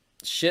some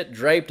shit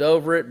draped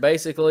over it,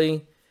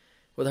 basically,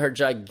 with her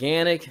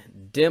gigantic,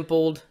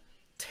 dimpled,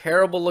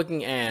 terrible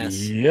looking ass.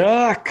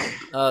 Yuck.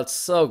 It's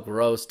so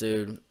gross,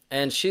 dude.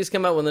 And she's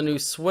come out with a new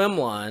swim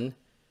line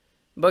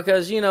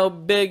because,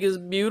 big is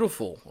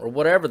beautiful, or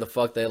whatever the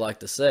fuck they like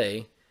to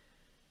say.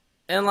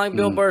 And like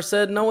Bill Burr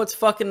said, no, it's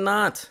fucking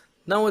not.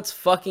 No, it's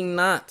fucking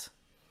not.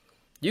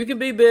 You can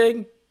be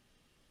big,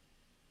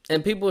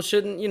 and people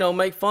shouldn't,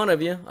 make fun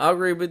of you. I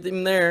agree with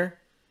him there.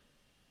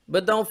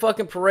 But don't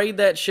fucking parade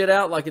that shit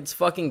out like it's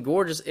fucking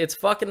gorgeous. It's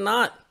fucking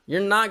not.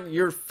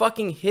 You're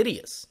fucking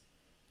hideous.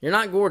 You're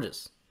not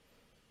gorgeous.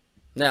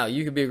 Now,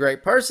 you could be a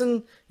great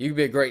person. You could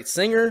be a great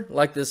singer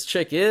like this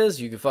chick is.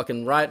 You could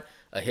fucking write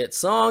a hit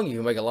song. You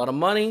can make a lot of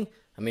money.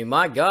 I mean,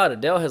 my God,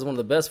 Adele has one of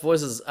the best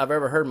voices I've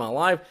ever heard in my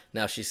life.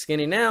 Now, she's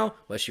skinny now,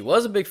 but she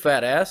was a big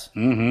fat ass.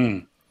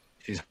 Mm-hmm.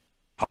 She's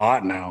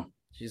hot now.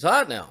 She's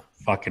hot now.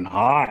 Fucking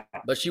hot.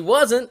 But she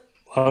wasn't.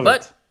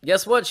 But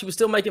guess what? She was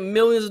still making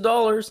millions of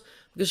dollars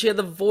because she had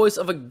the voice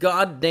of a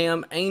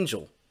goddamn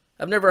angel.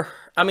 Other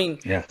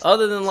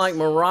than like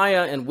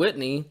Mariah and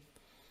Whitney,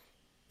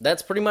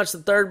 that's pretty much the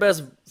third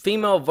best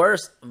female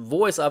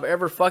voice I've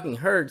ever fucking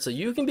heard. So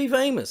you can be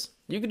famous.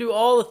 You can do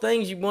all the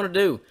things you want to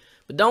do.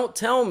 But don't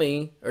tell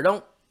me or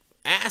don't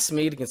ask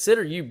me to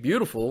consider you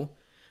beautiful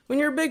when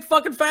you're a big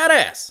fucking fat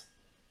ass.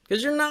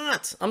 Because you're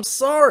not. I'm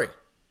sorry.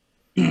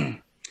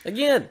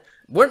 Again,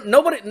 we're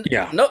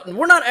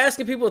not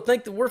asking people to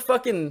think that we're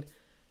fucking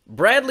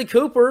Bradley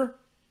Cooper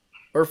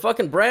or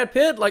fucking Brad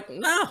Pitt. Like,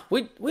 no,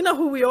 we know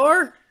who we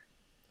are.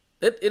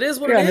 It is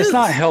what it is. And it's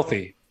not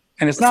healthy.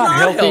 And it's not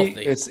healthy.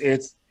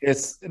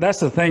 It's that's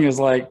the thing is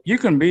like you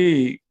can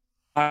be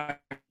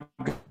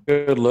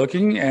good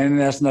looking and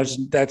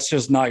that's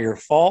just not your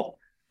fault.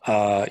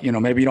 Maybe you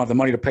don't have the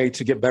money to pay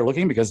to get better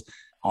looking because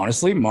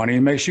honestly, money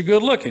makes you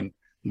good looking.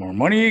 The more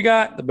money you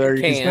got, the better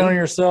you can spend on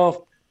yourself,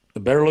 the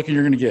better looking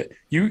you're going to get.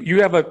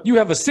 You have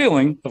a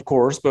ceiling, of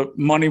course, but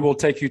money will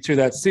take you to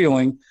that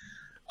ceiling.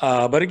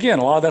 But again,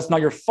 a lot of that's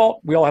not your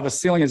fault. We all have a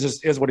ceiling. It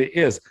just is what it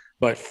is.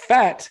 But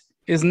fat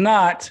is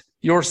not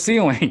your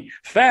ceiling.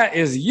 Fat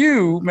is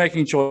you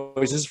making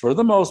choices for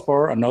the most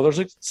part. I know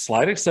there's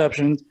slight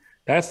exceptions.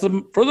 That's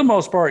for the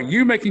most part,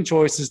 you making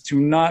choices to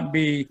not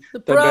be the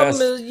best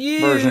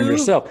version of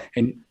yourself.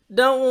 And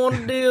don't want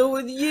to deal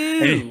with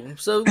you.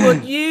 So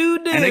what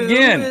you do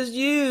is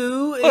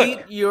you eat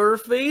your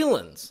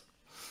feelings.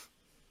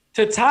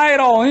 To tie it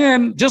all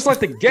in, just like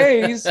the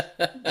gays,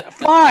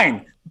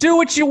 fine. Do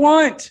what you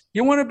want.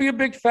 You want to be a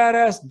big fat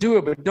ass, do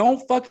it. But don't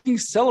fucking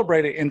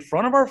celebrate it in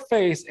front of our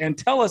face and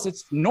tell us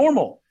it's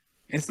normal.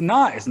 It's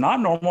not. It's not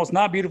normal. It's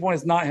not beautiful. And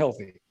it's not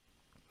healthy.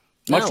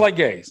 Much like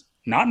gays.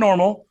 Not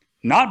normal,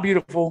 not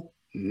beautiful,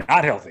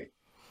 not healthy.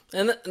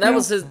 And that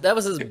was his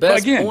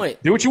best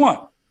point. Do what you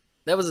want.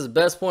 That was his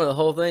best point of the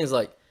whole thing. Is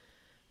like,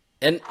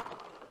 and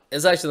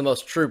it's actually the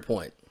most true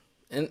point.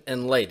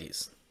 And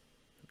ladies,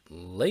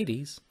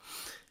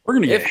 we're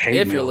gonna get hate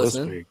if you're mail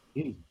listening. This week.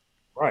 Jesus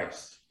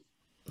Christ.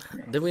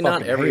 Did we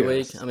not every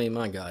week? I mean,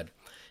 my God.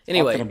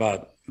 Anyway, talking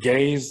about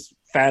gays,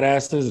 fat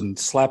asses, and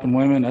slapping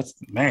women. That's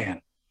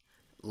man.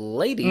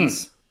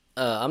 Ladies,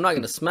 I'm not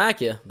going to smack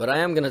you, but I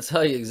am going to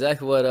tell you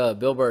exactly what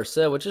Bill Burr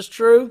said, which is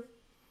true.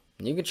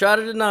 You can try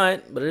to deny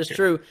it, but it is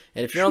true.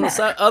 And if you're on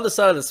the other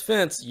side of this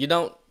fence,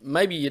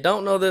 maybe you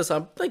don't know this. I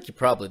think you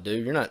probably do.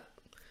 You're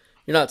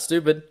not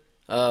stupid.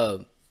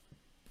 But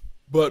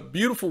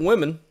beautiful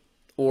women,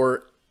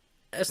 or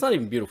it's not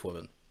even beautiful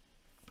women.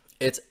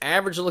 It's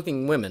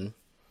average-looking women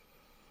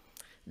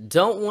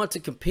don't want to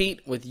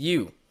compete with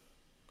you.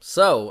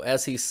 So,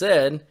 as he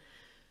said,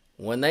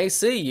 when they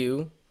see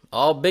you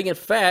all big and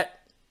fat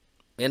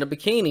in a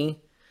bikini,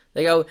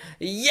 they go,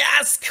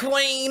 "Yes,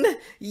 queen!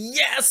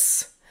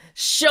 Yes!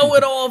 Show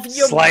it off!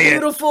 You're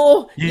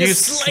beautiful! You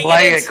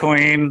slay it,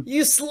 queen!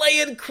 You slay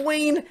it,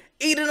 queen!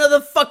 Eat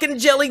another fucking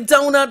jelly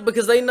donut,"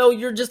 because they know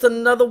you're just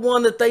another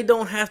one that they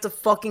don't have to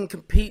fucking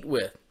compete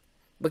with.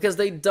 Because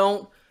they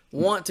don't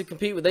want to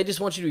compete with. They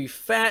just want you to be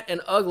fat and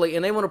ugly,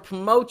 and they want to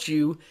promote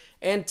you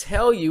and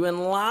tell you and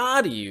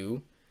lie to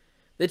you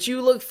that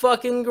you look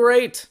fucking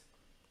great.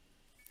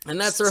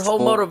 And that's their whole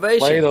motivation.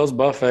 Slay those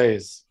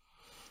buffets.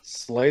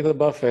 Slay the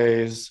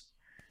buffets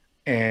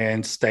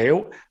and stay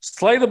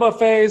the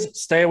buffets.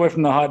 Stay away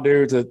from the hot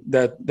dudes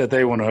that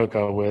they want to hook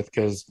up with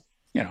because,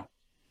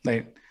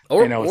 they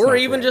know or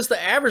even just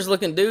the average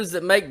looking dudes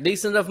that make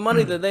decent enough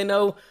money that they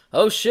know,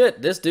 oh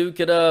shit, this dude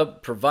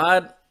could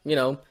provide,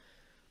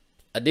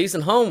 a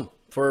decent home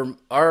for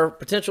our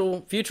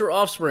potential future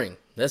offspring.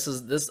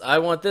 I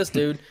want this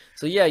dude.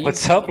 So yeah.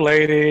 What's up,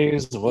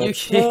 ladies?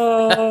 What's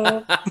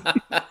up?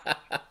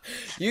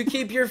 You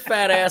keep your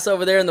fat ass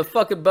over there in the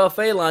fucking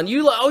buffet line.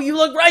 You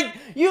look great.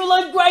 You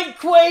look great,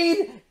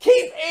 queen.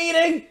 Keep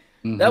eating.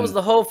 Mm-hmm. That was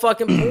the whole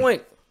fucking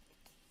point.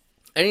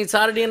 And he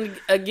tied it in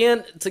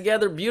again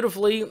together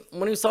beautifully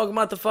when he was talking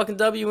about the fucking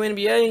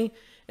WNBA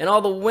and all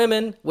the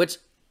women, which,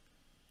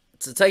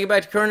 to take it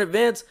back to current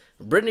events,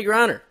 Brittany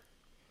Griner.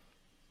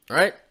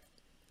 Right?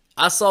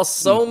 I saw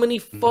so many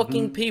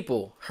fucking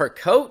people, her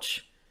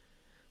coach,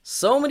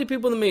 so many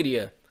people in the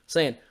media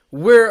saying,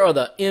 where are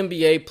the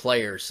NBA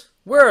players?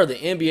 Where are the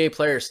NBA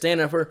players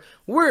standing up for?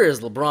 Where is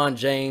LeBron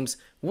James?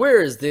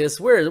 Where is this?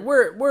 Where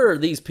are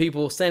these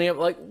people standing up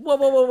like,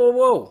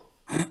 whoa.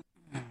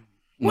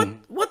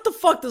 What the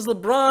fuck does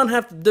LeBron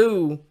have to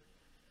do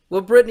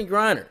with Brittany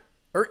Griner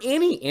or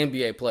any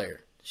NBA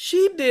player?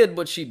 She did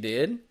what she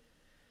did.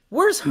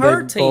 Where's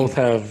her team?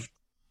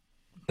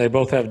 They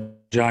both have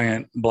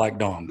giant black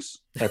dongs.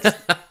 Is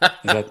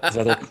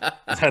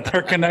that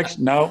their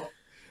connection? No,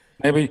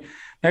 maybe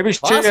she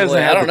hasn't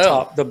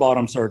had the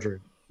bottom surgery.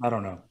 I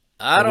don't know.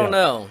 I don't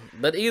know,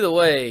 but either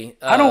way,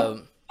 I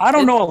don't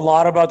know a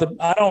lot about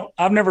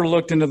I've never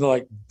looked into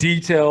the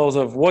details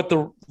of what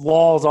the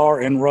laws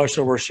are in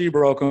Russia where she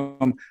broke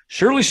them.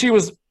 Surely she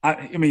was.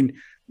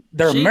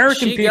 They're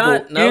American people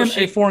in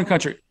a foreign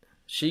country.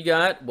 She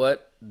got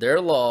what their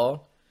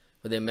law.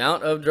 For the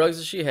amount of drugs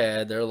that she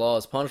had, their law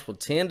is punishable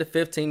 10 to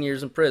 15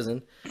 years in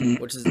prison,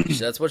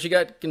 that's what she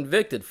got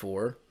convicted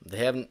for. They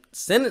haven't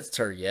sentenced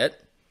her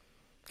yet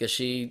because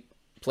she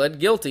pled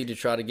guilty to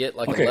try to get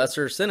a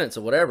lesser sentence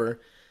or whatever.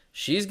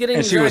 She's getting.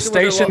 And she was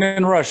stationed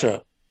in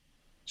Russia.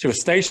 She was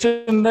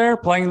stationed there,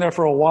 playing there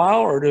for a while,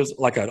 or it was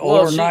like an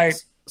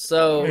overnight?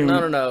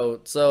 No.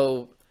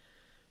 So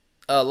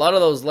a lot of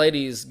those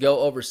ladies go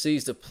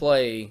overseas to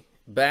play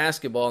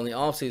basketball in the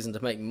off season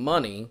to make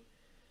money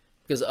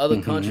because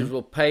other countries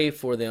will pay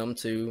for them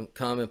to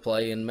come and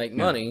play and make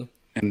money.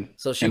 And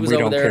so she and was we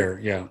over don't there. care.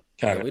 Yeah,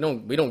 got it.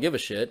 We don't give a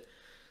shit.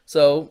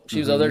 So she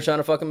was over there trying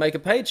to fucking make a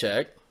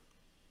paycheck,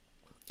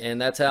 and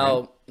that's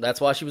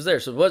why she was there.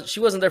 So she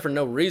wasn't there for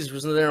no reason. She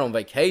wasn't there on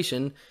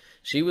vacation.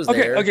 She was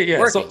there. Okay, yeah.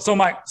 Working. So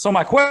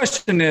my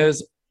question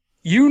is,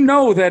 you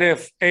know that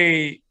if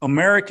a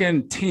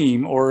American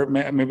team, or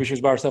maybe she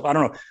was by herself, I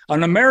don't know,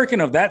 an American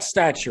of that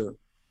stature,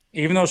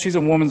 even though she's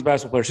a women's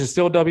basketball player, she's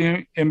still a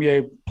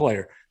WNBA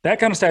player. That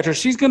kind of stature,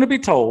 she's going to be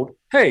told,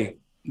 "Hey,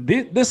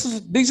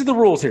 these are the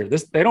rules here.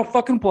 They don't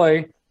fucking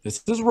play.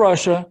 This is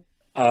Russia.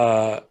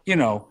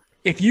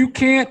 If you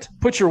can't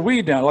put your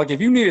weed down, like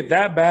if you need it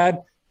that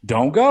bad,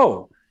 don't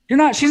go.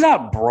 She's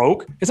not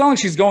broke. It's not like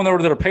she's going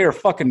over there to pay her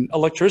fucking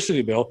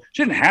electricity bill.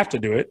 She didn't have to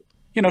do it.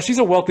 She's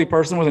a wealthy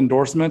person with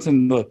endorsements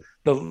and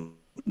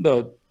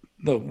the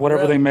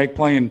whatever they make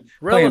playing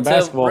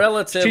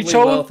basketball. She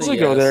chose to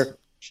go there.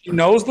 She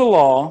knows the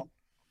law.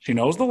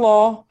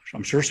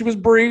 I'm sure she was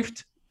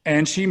briefed,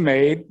 and she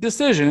made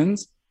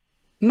decisions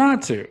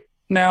not to.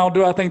 Now,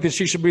 do I think that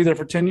she should be there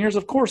for 10 years?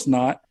 Of course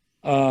not.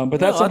 But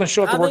that's something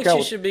she'll have to work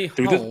out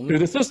through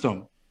the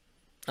system.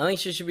 I think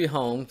she should be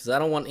home because I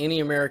don't want any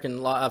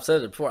American. I've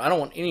said it before. I don't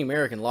want any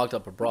American locked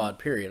up abroad.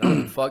 Period. I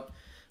don't give a fuck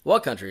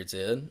what country it's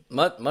in.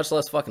 Much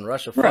less fucking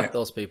Russia. Fuck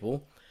those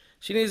people.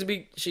 She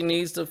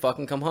needs to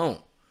fucking come home.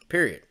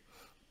 Period.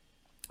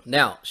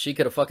 Now she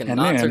could have fucking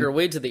took her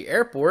weed to the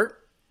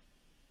airport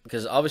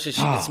because obviously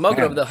she could smoke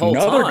it over the whole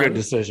time. Another good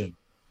decision.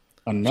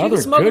 She could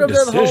smoke it over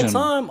there the whole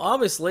time.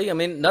 Obviously, I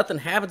mean nothing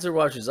happens to her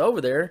while she's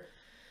over there.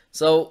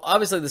 So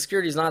obviously the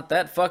security's not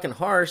that fucking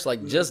harsh.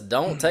 Like just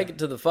don't take it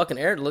to the fucking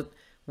air.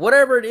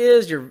 Whatever it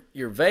is, your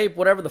vape,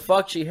 whatever the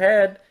fuck she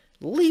had,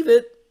 leave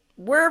it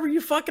wherever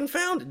you fucking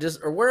found it,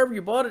 or wherever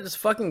you bought it. Just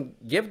fucking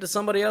give it to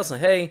somebody else.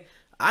 And hey,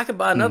 I could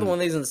buy another one of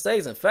these in the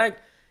States. In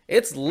fact,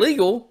 it's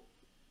legal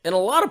in a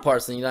lot of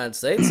parts of the United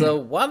States. So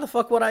why the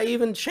fuck would I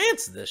even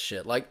chance this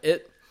shit? Like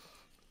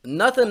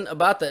nothing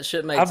about that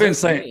shit makes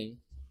sense to me.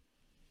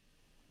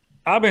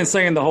 I've been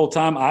saying the whole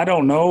time. I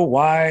don't know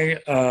why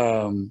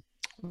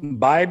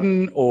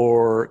Biden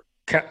or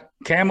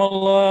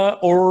Kamala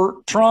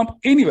or Trump,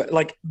 anybody,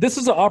 like this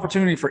is an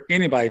opportunity for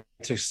anybody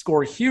to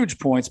score huge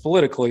points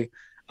politically,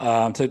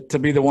 to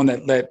be the one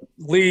that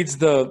leads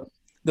the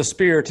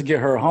spear to get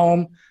her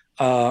home.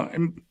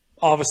 And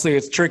obviously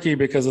it's tricky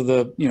because of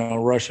the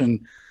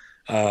Russian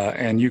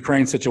and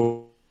Ukraine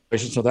situation,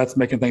 so that's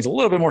making things a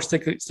little bit more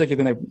sticky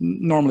than they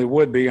normally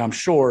would be, I'm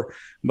sure.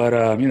 But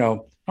I'm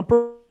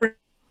pretty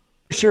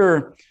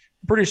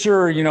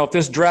sure if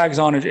this drags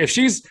on, if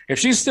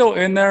she's still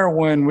in there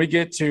when we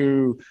get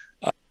to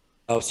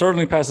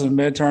certainly past the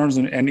midterms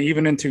and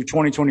even into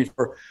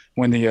 2024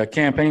 when the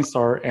campaigns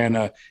start,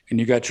 and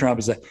you got Trump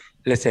is like,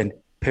 listen,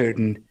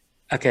 Putin,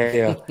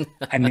 okay,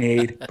 I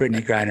need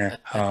Brittany Griner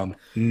home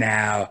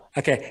now.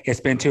 Okay, it's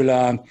been too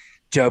long.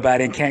 Joe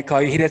Biden can't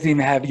call you. He doesn't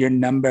even have your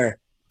number.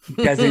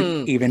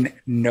 Doesn't even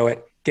know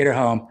it. Get her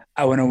home.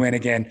 I want to win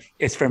again.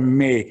 It's for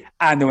me.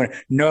 I'm the winner.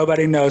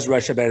 Nobody knows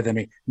Russia better than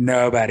me.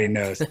 Nobody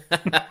knows.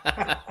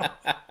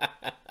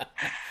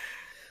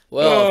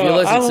 Well, if you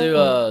listen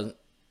to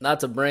not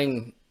to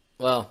bring,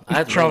 I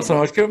have to Trump so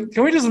much.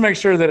 Can we just make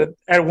sure that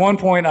at one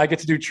point I get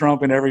to do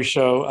Trump in every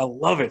show? I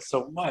love it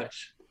so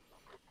much.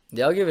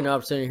 Yeah, I'll give you an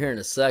opportunity here in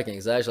a second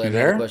because I actually have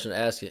another question to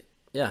ask you.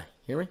 Yeah,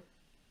 hear me?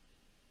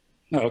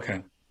 Oh,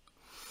 okay.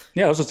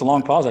 Yeah, it was just a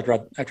long pause after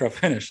I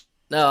finished.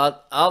 No,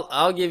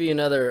 I'll give you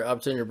another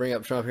opportunity to bring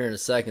up Trump here in a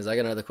second. I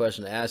got another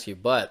question to ask you,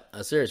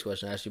 a serious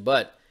question to ask you.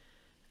 But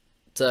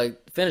to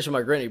finish with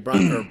my Brittany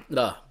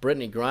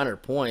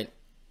Griner point,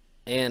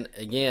 and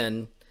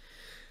again,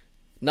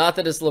 not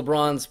that it's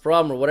LeBron's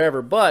problem or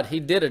whatever, but he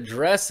did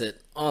address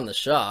it on The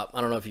Shop.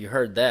 I don't know if you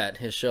heard that,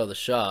 his show, The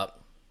Shop.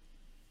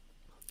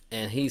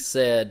 And he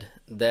said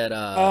that...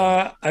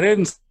 I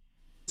didn't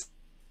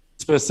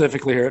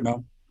specifically hear it,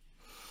 no.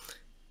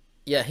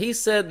 Yeah, he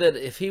said that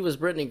if he was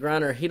Brittany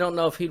Griner, he don't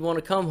know if he'd want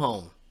to come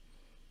home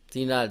to the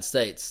United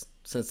States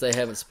since they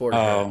haven't supported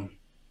her.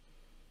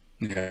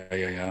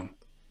 Yeah.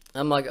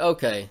 I'm like,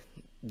 okay,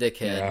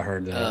 dickhead. Yeah, I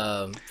heard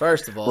that.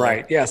 First of all,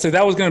 right? Yeah. So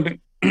that was going to be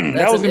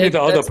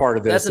the other part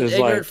of this. That's an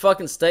ignorant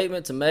fucking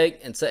statement to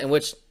make, and say in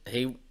which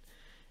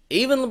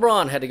even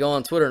LeBron had to go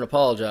on Twitter and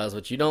apologize,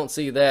 which you don't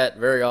see that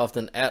very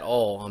often at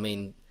all. I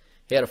mean,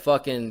 he had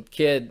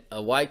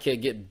a white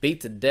kid, get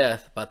beat to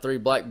death by 3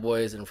 black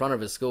boys in front of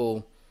his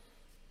school.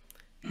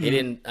 He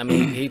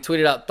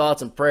tweeted out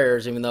thoughts and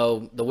prayers, even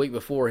though the week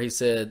before he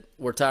said,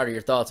 we're tired of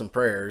your thoughts and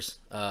prayers,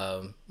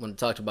 when he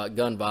talked about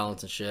gun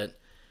violence and shit.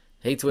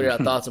 He tweeted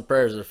out thoughts and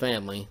prayers of the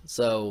family.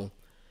 So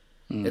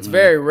it's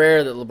very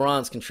rare that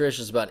LeBron's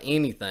contritious about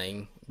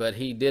anything, but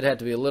he did have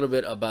to be a little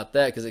bit about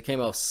that because it came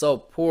off so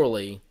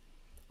poorly.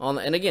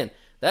 And again,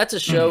 that's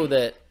a show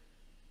that,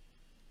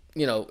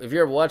 if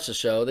you ever watch the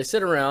show, they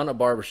sit around a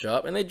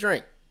barbershop and they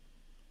drink.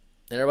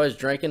 and everybody's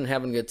drinking and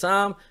having a good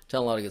time,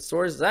 telling a lot of good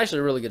stories. It's actually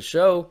a really good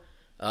show.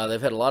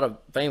 They've had a lot of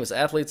famous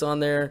athletes on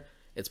there.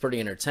 It's pretty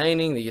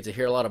entertaining. You get to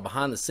hear a lot of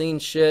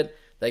behind-the-scenes shit.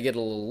 They get a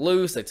little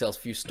loose. They tell a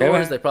few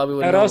stories. They probably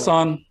wouldn't had us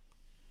on.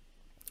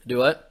 Do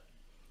what?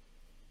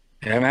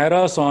 They haven't had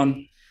us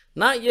on.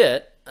 Not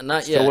yet.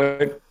 Not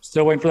yet.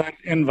 Still waiting for that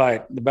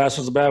invite. The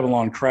Bastards of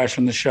Babylon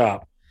crashing the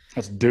shop.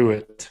 Let's do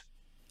it.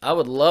 I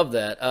would love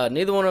that.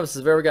 Neither one of us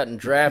has ever gotten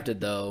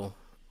drafted, though,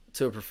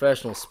 to a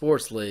professional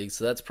sports league.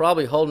 So that's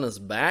probably holding us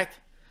back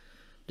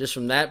just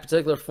from that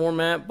particular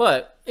format.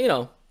 But, you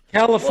know.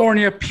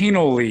 California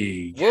Penal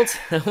League.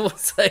 We'll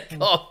take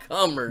all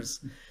comers.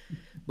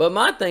 But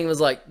my thing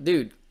was like,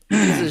 dude,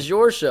 this is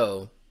your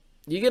show.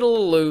 You get a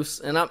little loose,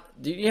 and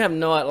we have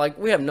no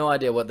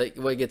idea what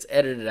gets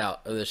edited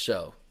out of this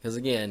show. Because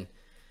again,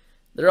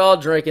 they're all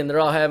drinking, they're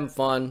all having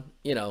fun,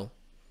 you know.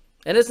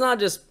 And it's not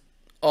just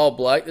all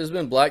black. There's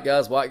been black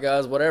guys, white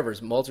guys, whatever.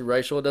 It's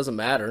multiracial. It doesn't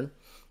matter.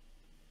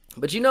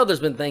 But you know, there's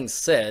been things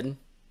said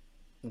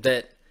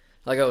that,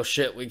 like, oh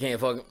shit, we can't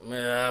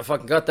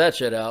fucking cut that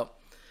shit out.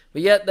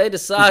 But yet they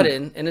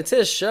decided, and it's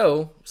his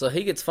show, so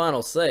he gets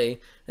final say.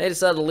 They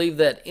decided to leave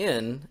that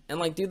in, and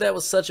like, dude, that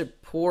was such a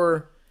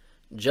poor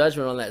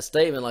judgment on that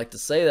statement. Like, to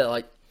say that,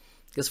 like,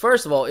 because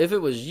first of all, if it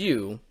was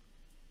you,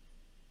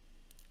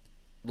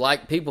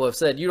 like people have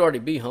said, you'd already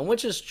be home,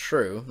 which is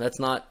true. That's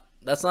not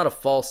a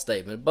false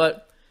statement.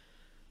 But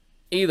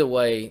either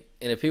way,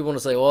 and if people want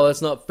to say, well,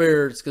 that's not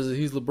fair, it's because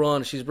he's LeBron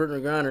and she's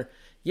Brittany Griner.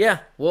 Yeah,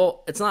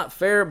 well, it's not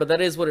fair, but that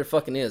is what it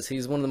fucking is.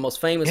 He's one of the most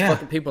famous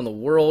fucking people in the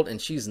world,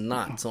 and she's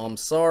not. So I'm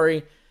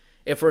sorry.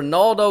 If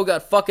Ronaldo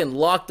got fucking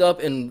locked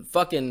up in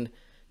fucking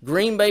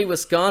Green Bay,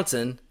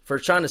 Wisconsin for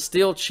trying to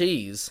steal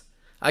cheese,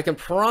 I can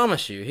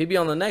promise you he'd be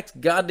on the next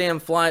goddamn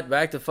flight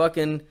back to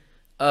fucking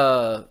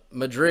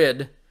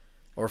Madrid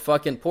or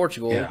fucking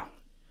Portugal. Yeah.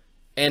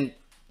 And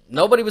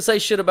nobody would say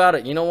shit about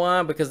it. You know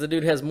why? Because the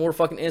dude has more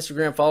fucking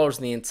Instagram followers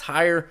than the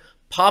entire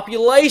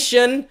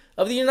population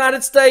of the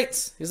United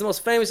States. He's the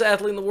most famous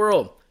athlete in the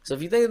world. So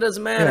if you think it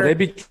doesn't matter, they'd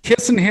be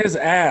kissing his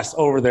ass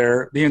over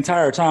there the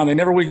entire time. They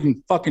never would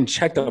even fucking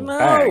check the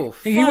bag.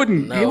 He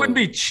wouldn't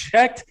be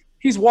checked.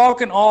 He's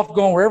walking off,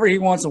 going wherever he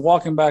wants, and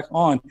walking back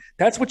on.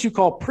 That's what you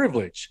call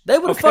privilege. They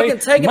would have fucking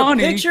taken a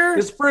picture.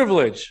 It's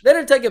privilege. They'd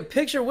have taken a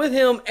picture with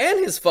him and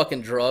his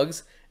fucking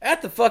drugs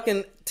at the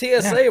fucking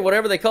TSA or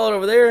whatever they call it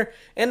over there,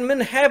 and been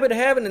happy to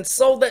have it and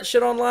sold that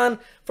shit online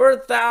for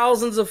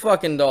thousands of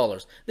fucking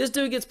dollars. This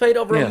dude gets paid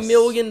over $1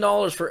 million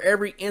for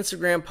every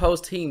Instagram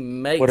post he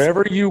makes.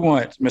 Whatever you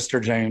want,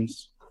 Mr.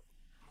 James.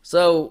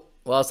 So,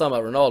 well, I was talking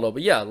about Ronaldo,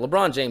 but yeah,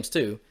 LeBron James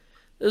too.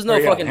 There's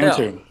no fucking doubt.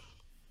 Too.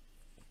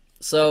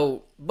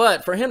 So,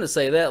 but for him to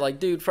say that, like,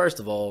 dude, first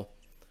of all,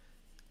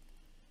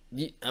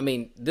 I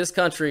mean, this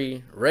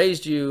country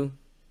raised you.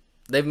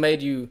 They've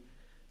made you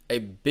a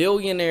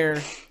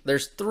billionaire.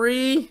 There's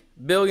 3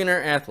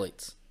 billionaire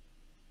athletes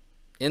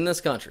in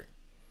this country.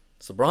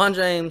 It's LeBron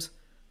James,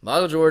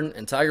 Michael Jordan,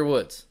 and Tiger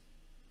Woods.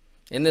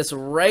 In this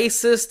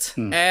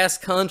racist-ass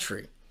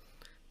country,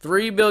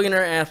 3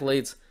 billionaire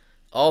athletes,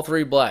 all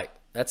 3 black.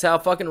 That's how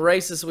fucking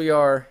racist we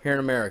are here in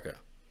America.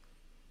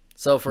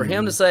 So for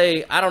him to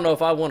say, I don't know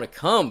if I want to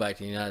come back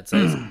to the United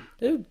States,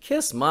 dude,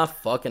 kiss my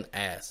fucking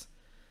ass.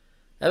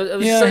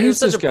 It was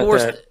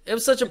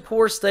such a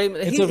poor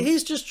statement.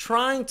 He's just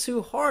trying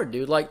too hard,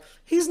 dude. Like,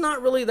 he's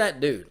not really that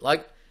dude.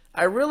 Like,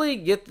 I really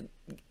get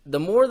the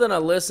more that I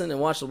listen and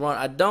watch LeBron,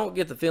 I don't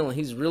get the feeling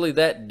he's really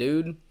that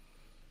dude.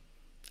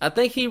 I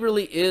think he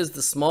really is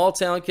the small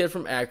town kid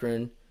from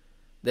Akron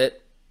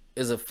that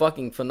is a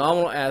fucking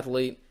phenomenal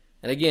athlete.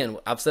 And again,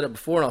 I've said it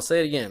before and I'll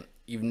say it again.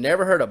 You've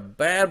never heard a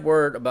bad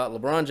word about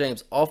LeBron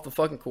James off the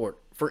fucking court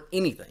for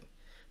anything.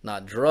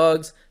 Not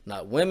drugs,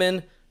 not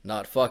women,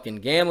 not fucking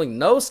gambling,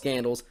 no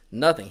scandals,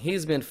 nothing.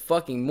 He's been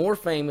fucking more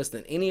famous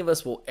than any of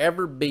us will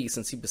ever be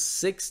since he was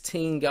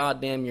 16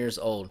 goddamn years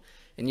old.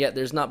 And yet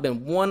there's not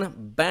been one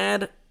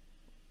bad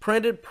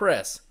printed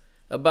press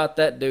about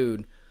that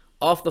dude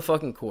off the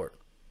fucking court.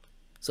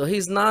 So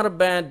he's not a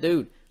bad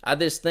dude. I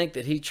just think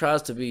that he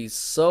tries to be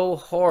so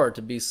hard,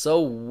 to be so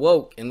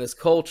woke in this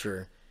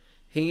culture.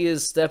 He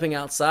is stepping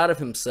outside of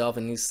himself,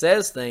 and he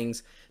says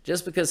things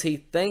just because he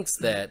thinks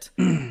that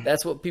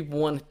that's what people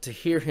want to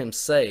hear him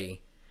say.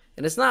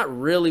 And it's not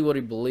really what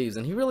he believes.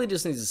 And he really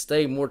just needs to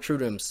stay more true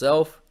to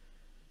himself.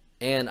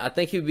 And I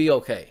think he'd be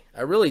okay.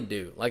 I really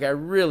do. Like, I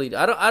really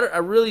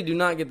do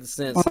not get the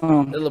sense that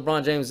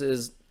LeBron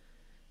James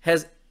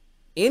has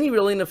any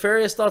really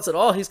nefarious thoughts at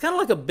all. He's kind of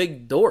like a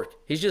big dork.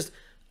 He's just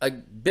a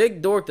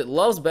big dork that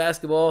loves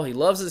basketball. He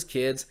loves his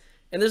kids.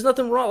 And there's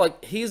nothing wrong.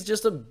 Like, he's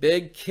just a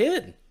big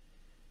kid.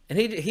 And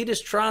he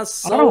just tries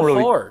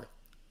so hard.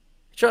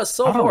 He tries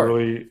so hard.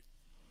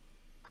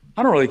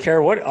 I don't really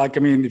care what, like, I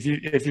mean,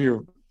 if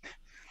you're,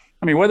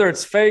 I mean, whether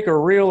it's fake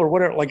or real or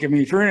whatever, like, I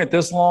mean, if you're in it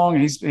this long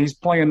and he's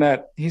playing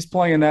that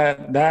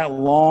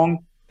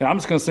long, then I'm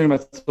just going to assume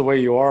that's the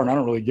way you are. And I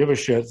don't really give a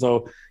shit.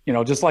 So, you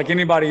know, just like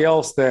anybody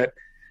else that,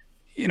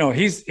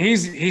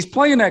 he's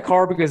playing that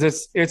card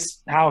because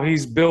it's how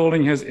he's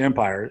building his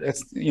empire.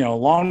 It's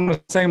along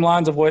the same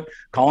lines of what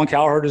Colin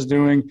Cowherd is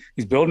doing.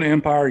 He's building an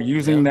empire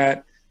using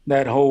that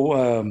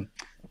whole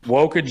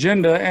woke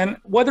agenda, and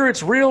whether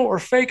it's real or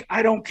fake,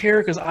 I don't care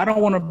because I don't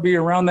want to be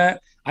around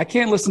that. I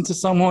can't listen to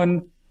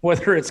someone,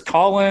 whether it's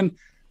Colin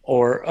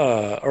or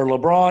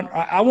LeBron.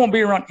 I won't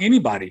be around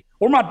anybody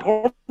or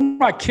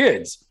my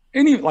kids.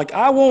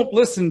 I won't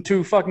listen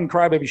to fucking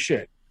crybaby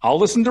shit. I'll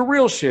listen to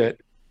real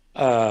shit,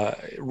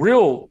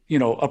 real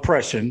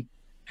oppression,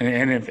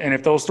 and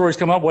if those stories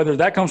come up, whether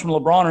that comes from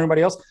LeBron or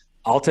anybody else,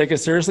 I'll take it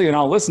seriously and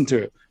I'll listen to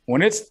it.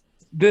 When it's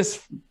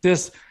this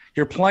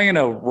you're playing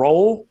a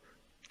role.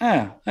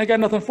 I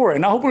got nothing for it.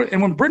 And I hope,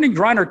 and when Brittany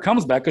Griner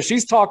comes back, because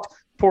she's talked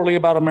poorly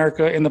about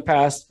America in the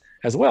past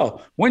as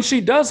well, when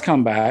she does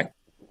come back,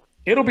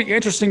 it'll be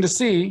interesting to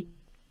see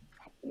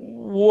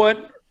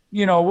what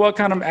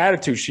kind of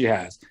attitude she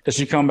has. Does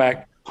she come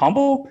back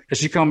humble? Does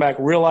she come back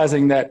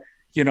realizing that,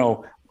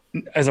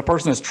 as a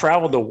person that's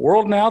traveled the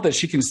world now, that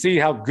she can see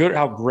how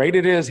great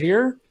it is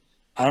here?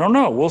 I don't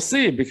know. We'll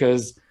see,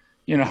 because,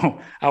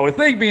 I would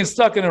think being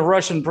stuck in a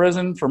Russian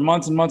prison for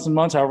months and months and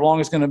months, however long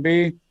it's going to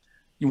be,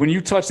 when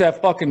you touch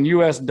that fucking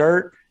U.S.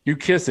 dirt, you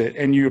kiss it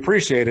and you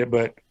appreciate it.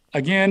 But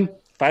again,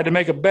 if I had to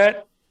make a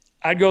bet,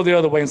 I'd go the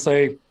other way and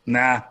say,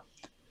 nah,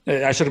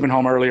 I should have been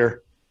home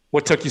earlier.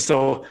 What took you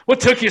so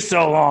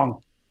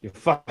long? You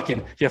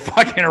fucking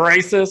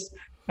racist.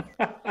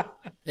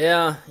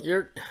 Yeah,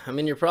 you're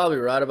probably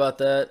right about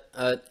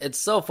that. It's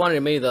so funny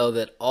to me though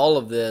that all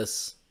of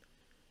this,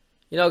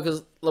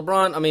 because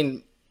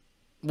LeBron,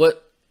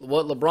 what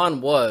LeBron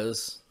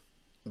was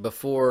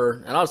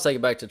before, and I'll just take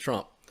it back to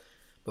Trump.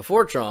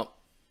 Before Trump,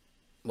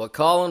 what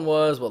Colin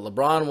was, what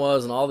LeBron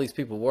was, and all these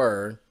people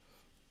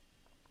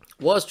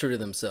was true to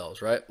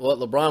themselves, right? What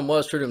LeBron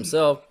was true to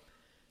himself,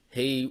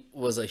 he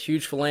was a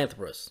huge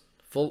philanthropist,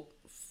 full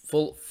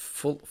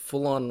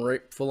on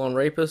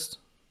rapist,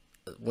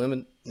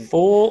 women,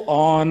 full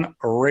on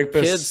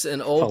rapist, kids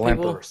and old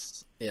people.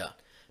 Yeah,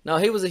 no,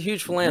 he was a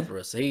huge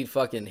philanthropist. He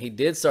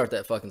did start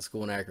that fucking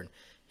school in Akron.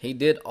 He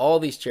did all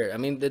these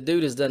charities. The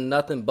dude has done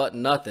nothing but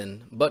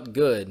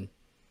good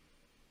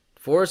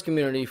for his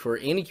community, for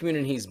any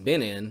community he's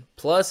been in,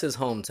 plus his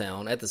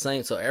hometown at the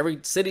same. So every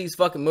city he's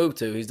fucking moved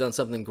to, he's done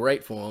something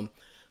great for him,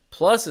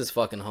 plus his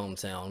fucking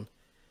hometown.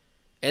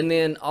 And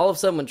then all of a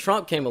sudden when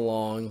Trump came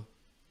along,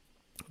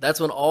 that's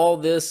when all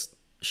this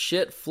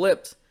shit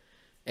flipped.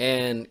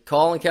 And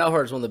Colin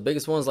Cowherd is one of the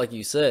biggest ones, like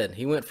you said.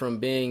 He went from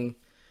being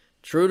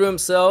true to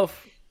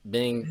himself,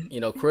 being,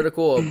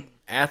 critical of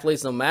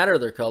athletes no matter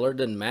their color,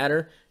 didn't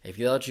matter. If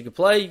you thought you could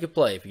play, you could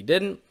play. If you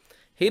didn't,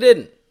 he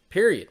didn't.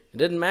 Period. It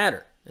didn't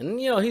matter. And,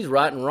 he's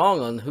right and wrong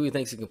on who he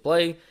thinks he can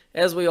play,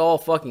 as we all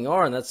fucking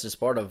are, and that's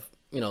just part of,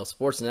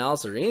 sports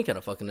analysis or any kind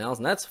of fucking analysis,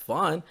 and that's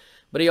fine.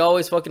 But he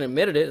always fucking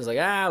admitted it. It's like,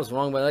 I was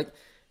wrong about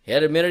he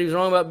had admitted he was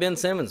wrong about Ben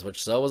Simmons,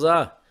 which so was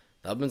I.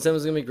 Thought Ben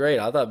Simmons was going to be great.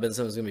 I thought Ben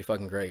Simmons was going to be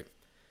fucking great.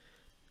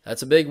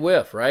 That's a big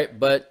whiff, right?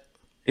 But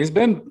he's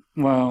been,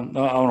 well,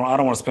 I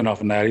don't want to spin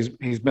off on that.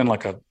 He's been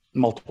like a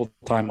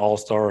multiple-time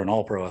All-Star and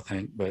All-Pro, I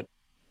think, but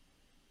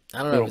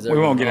I don't know if he's ever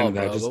we won't get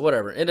into All-Pro, that. But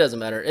whatever. It doesn't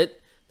matter.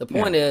 The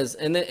point is,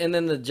 and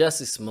then the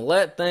Jussie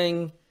Smollett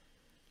thing,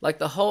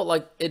 the whole,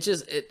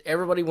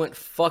 everybody went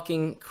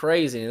fucking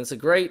crazy. And it's a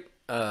great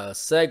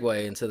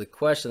segue into the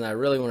question that I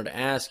really wanted to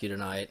ask you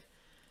tonight.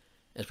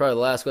 It's probably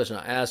the last question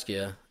I'll ask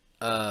you.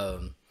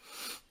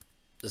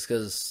 Just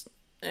because,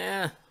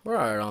 we're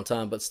all right on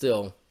time, but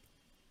still.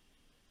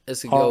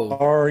 This could go.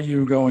 Are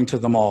you going to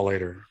the mall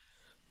later?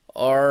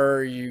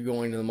 Are you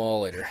going to the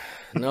mall later?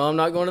 No, I'm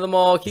not going to the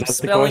mall. Keep That's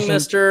the spelling, question?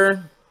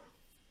 mister.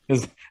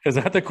 Is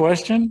that the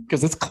question?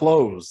 Because it's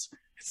closed.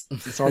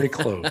 It's already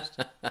closed.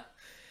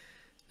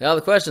 Now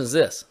the question is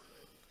this.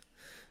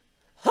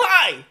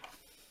 Hi!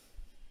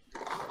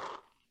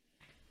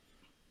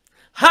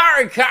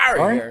 Harry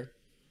Carey here.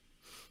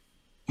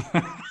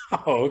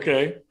 Oh,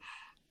 okay.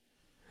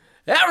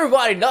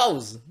 Everybody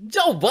knows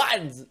Joe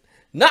Biden's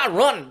not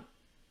running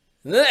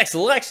in the next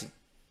election.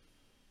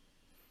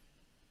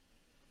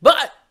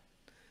 But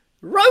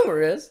the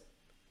rumor is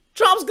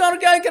Trump's gonna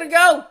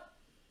go.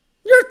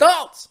 Your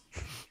thoughts?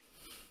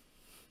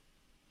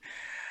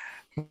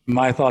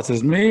 My thoughts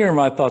is me, or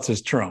my thoughts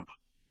is Trump?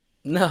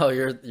 No,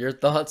 your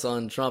thoughts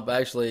on Trump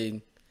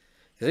actually,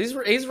 because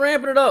he's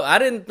ramping it up. I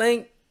didn't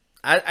think.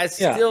 I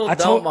still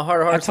don't. My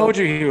heart of hearts. I told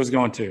you he was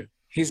going to.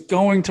 He's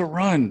going to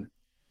run.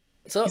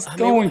 So he's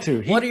going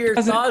to. What are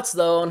your thoughts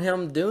though on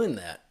him doing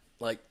that?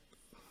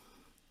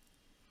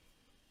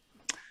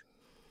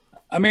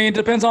 It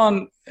depends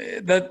on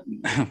that.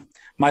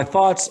 My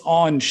thoughts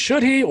on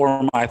should he,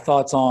 or my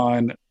thoughts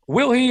on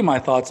will he? My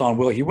thoughts on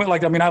will he?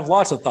 I have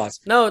lots of thoughts.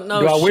 No.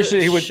 Do I wish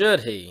that he would?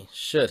 Should he?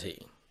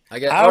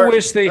 I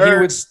wish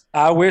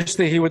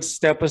that he would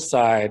step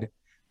aside,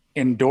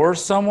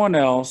 endorse someone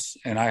else,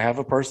 and I have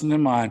a person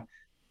in mind,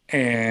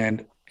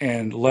 and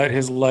let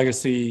his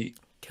legacy,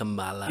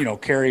 Kamala,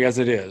 carry as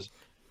it is.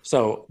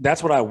 So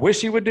that's what I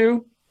wish he would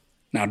do.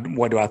 Now,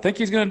 what do I think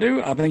he's going to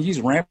do? I think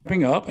he's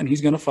ramping up and he's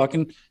going to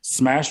fucking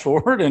smash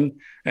forward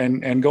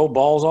and go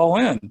balls all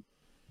in.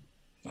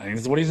 I think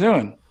that's what he's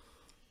doing.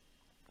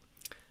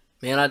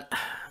 Man,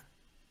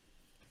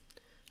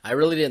 I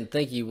really didn't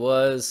think he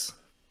was,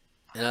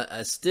 and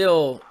I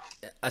still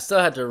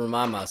have to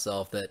remind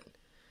myself that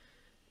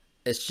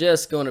it's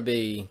just going to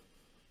be,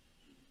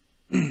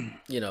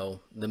 the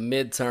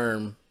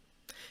midterm.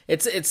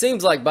 It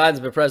seems like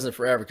Biden's been president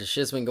forever because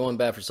shit's been going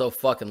bad for so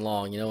fucking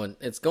long, and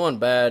it's going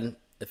bad.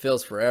 It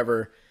feels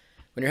forever.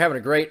 When you're having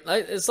a great,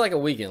 it's like a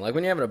weekend. Like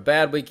when you're having a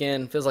bad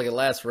weekend, it feels like it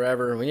lasts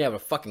forever. When you have a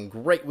fucking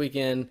great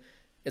weekend,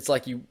 it's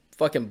like you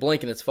fucking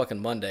blink and it's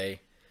fucking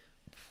Monday.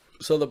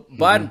 So the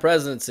Biden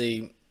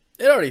presidency,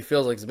 it already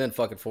feels like it's been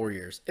fucking 4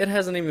 years. It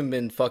hasn't even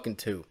been fucking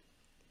 2.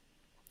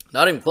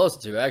 Not even close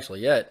to 2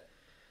 actually yet.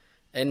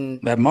 And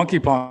that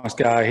monkeypox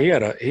guy, he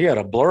had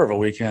a blur of a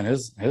weekend.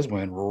 His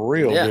went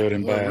real good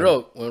and bad.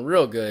 Went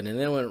real good, and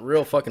then went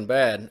real fucking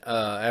bad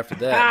after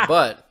that.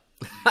 But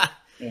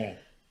yeah.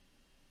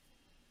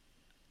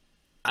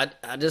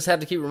 I just have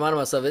to keep reminding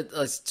myself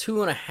it's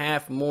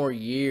 2.5 more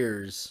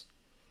years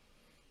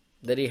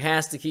that he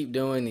has to keep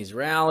doing these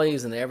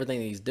rallies and everything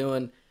that he's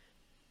doing.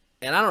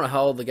 And I don't know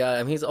how old the guy.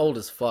 I mean, he's old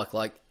as fuck.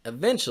 Like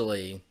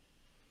eventually,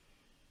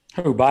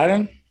 who,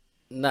 Biden?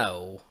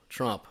 No,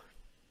 Trump.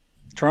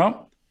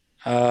 Trump?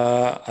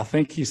 I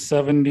think he's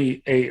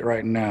 78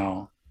 right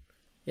now.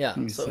 Yeah,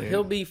 so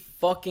he'll be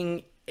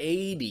fucking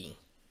 80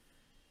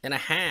 and a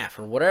half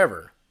or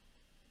whatever.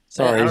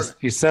 Sorry,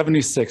 he's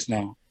 76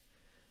 now.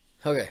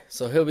 Okay,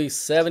 so he'll be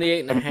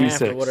 78 and a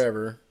half or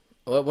whatever.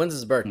 Well, when's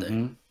his birthday?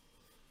 Mm-hmm.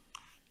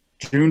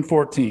 June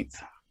 14th.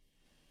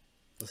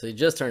 So he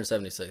just turned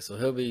 76. So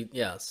he'll be,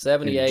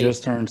 78. He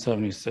just turned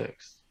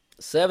 76.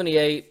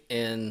 78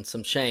 and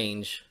some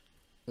change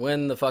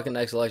when the fucking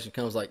next election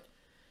comes. Like,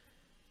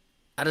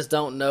 I just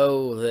don't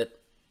know that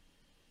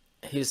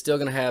he's still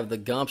going to have the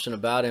gumption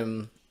about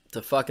him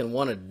to fucking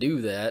want to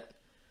do that.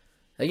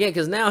 Again,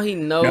 because now he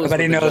knows.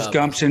 Nobody knows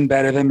gumption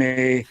better than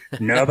me.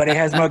 Nobody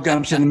has more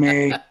gumption than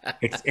me.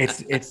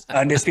 It's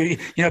undisputed.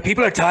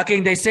 People are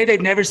talking. They say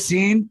they've never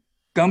seen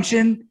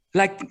gumption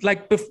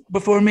like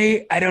before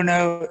me. I don't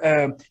know.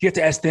 You have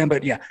to ask them.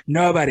 But yeah,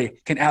 nobody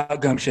can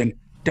out gumption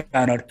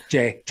Donald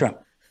J. Trump.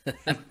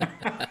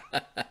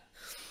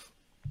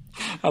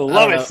 I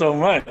love it so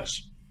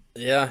much.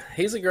 Yeah,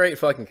 he's a great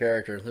fucking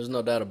character. There's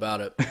no doubt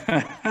about it.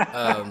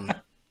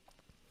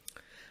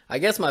 I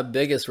guess my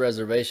biggest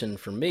reservation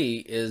for me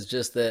is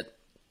just that,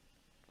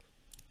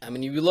 I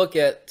mean, you look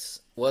at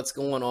what's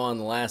going on in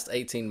the last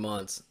 18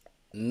 months,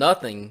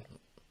 literally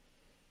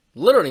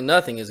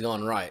nothing has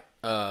gone right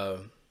for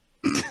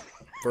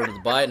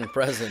the Biden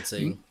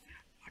presidency.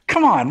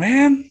 Come on,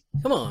 man.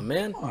 Come on,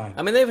 man.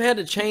 I mean, they've had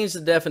to change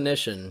the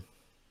definition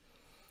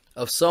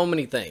of so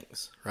many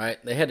things, right?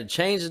 They had to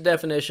change the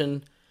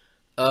definition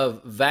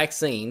of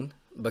vaccine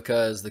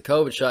because the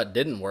COVID shot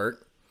didn't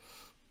work.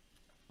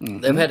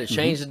 They've had to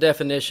change the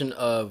definition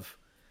of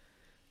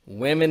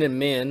women and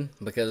men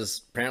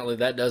because apparently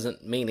that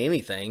doesn't mean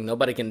anything.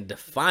 Nobody can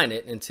define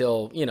it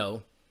until,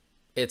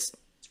 it's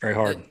very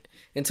hard.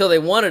 Until they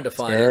want to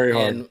define it.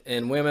 Hard.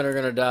 And women are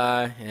going to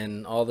die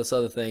and all this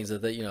other things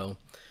that they,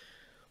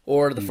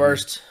 or the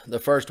first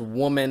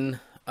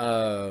woman,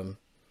 the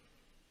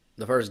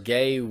first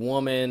gay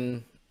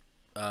woman,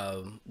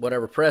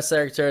 whatever, press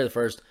secretary, the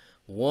first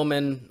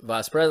woman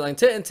vice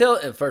president, until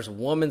first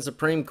woman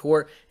Supreme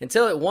Court,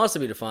 until it wants to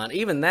be defined.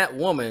 Even that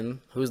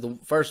woman, who's the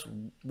first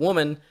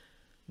woman,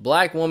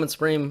 black woman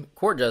Supreme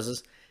Court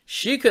justice,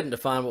 she couldn't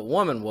define what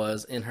woman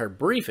was in her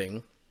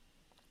briefing,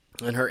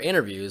 in her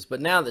interviews. But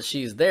now that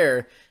she's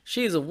there,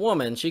 she's a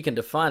woman, she can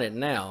define it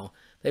now.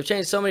 They've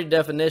changed so many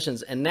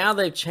definitions, and now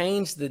they've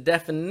changed the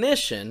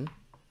definition,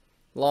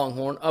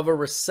 Longhorn, of a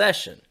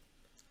recession.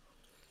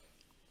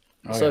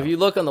 So if you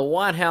look on the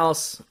White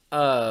House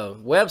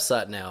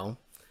website now,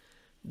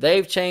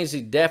 they've changed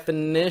the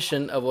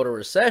definition of what a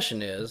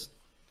recession is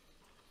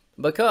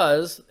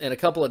because in a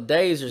couple of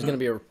days there's going to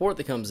be a report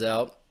that comes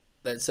out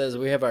that says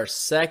we have our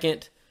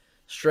second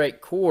straight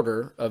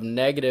quarter of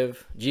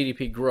negative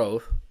GDP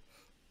growth,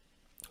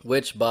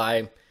 which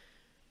by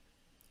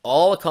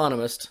all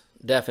economist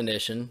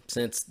definition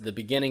since the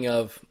beginning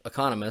of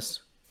economists,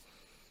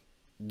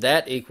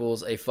 that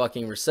equals a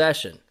fucking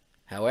recession.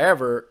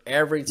 However,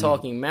 every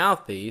talking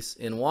mouthpiece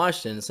in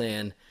Washington is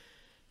saying,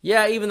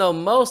 yeah, even though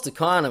most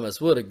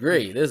economists would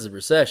agree this is a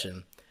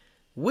recession,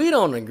 we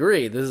don't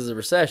agree this is a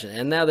recession.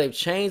 And now they've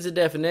changed the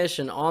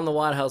definition on the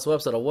White House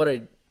website of what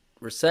a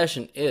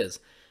recession is.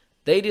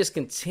 They just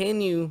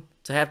continue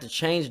to have to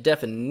change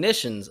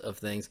definitions of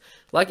things.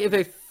 Like if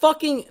a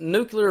fucking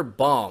nuclear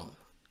bomb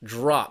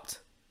dropped,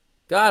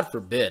 God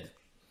forbid,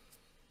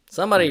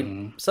 somebody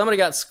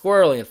got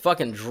squirrely and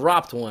fucking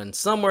dropped one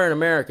somewhere in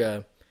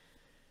America,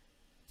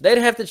 they'd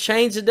have to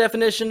change the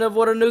definition of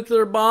what a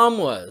nuclear bomb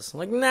was.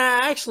 Like, nah,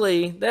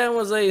 actually, that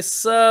was a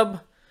subatomic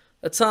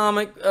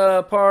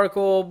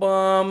particle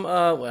bomb.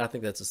 Well, I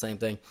think that's the same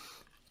thing.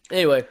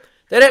 Anyway,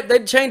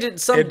 they'd change it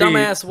some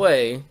dumbass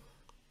way.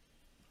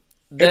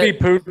 It'd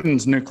be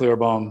Putin's nuclear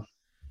bomb.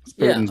 It's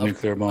Yeah, Putin's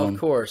nuclear bomb. of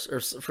course, or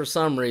for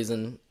some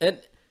reason,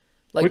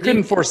 We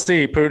couldn't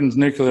foresee Putin's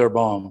nuclear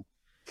bomb.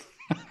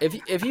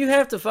 if you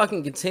have to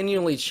fucking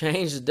continually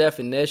change the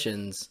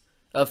definitions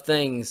of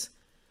things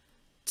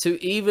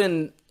to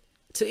even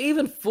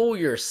fool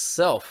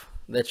yourself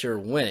that you're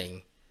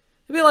winning,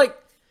 it'd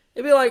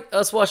be like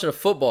us watching a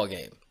football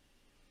game,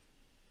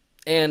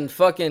 and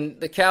fucking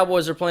the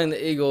Cowboys are playing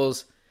the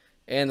Eagles,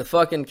 and the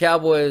fucking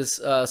Cowboys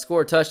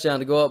score a touchdown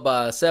to go up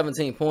by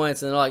 17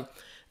 points, and they're like,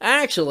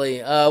 actually,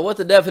 what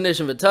the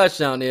definition of a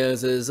touchdown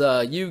is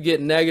you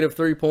get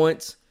 -3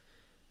 points.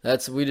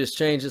 We just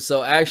changed it.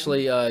 So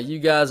actually, you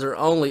guys are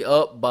only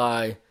up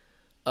by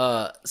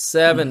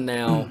 7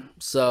 now.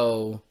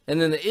 So,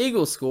 and then the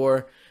Eagles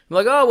score. I'm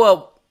like, oh,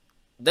 well,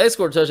 they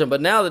scored a touchdown,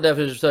 but now the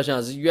definition of touchdown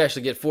is you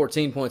actually get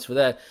 14 points for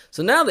that.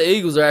 So now the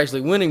Eagles are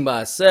actually winning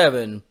by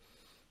 7,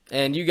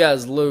 and you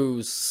guys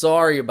lose.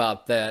 Sorry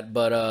about that,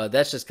 but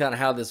that's just kind of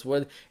how this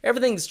works.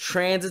 Everything's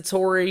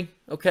transitory,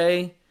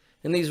 okay,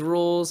 in these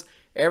rules.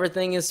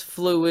 Everything is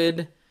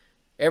fluid.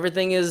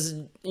 Everything is,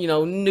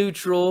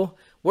 neutral.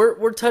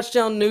 We're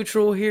touchdown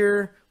neutral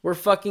here. We're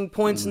fucking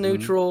points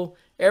neutral.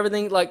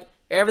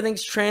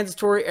 Everything's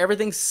transitory.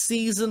 Everything's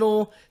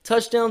seasonal.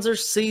 Touchdowns are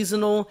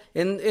seasonal.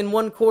 In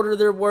one quarter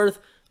they're worth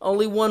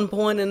only 1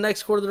 point. In the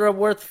next quarter they're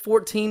worth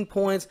 14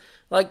 points.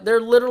 Like,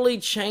 they're literally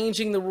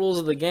changing the rules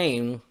of the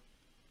game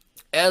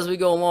as we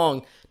go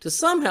along to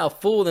somehow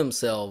fool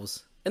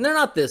themselves. And they're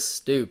not this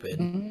stupid.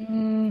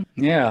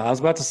 Yeah, I was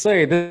about to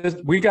say this.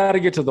 We got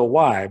to get to the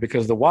why,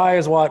 because the why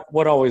is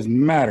what always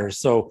matters.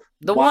 So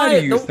why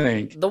do you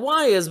think? The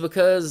why is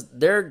because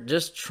they're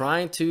just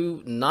trying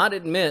to not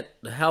admit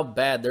how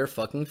bad they're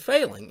fucking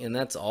failing, and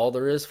that's all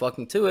there is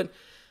fucking to it.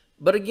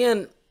 But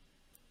again,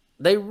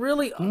 they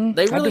really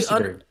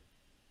disagree.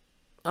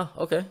 Oh,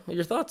 okay. What are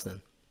your thoughts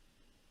then?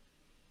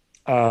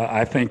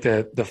 I think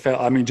that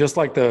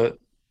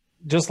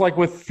just like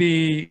with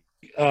the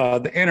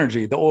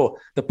energy, the oil,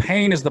 the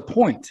pain is the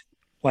point.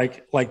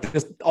 Like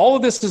this, all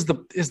of this is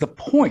the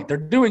point. They're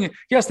doing it.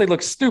 Yes, they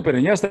look stupid,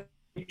 and yes, they're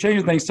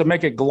changing things to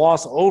make it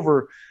gloss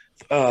over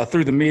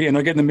through the media, and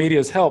they're getting the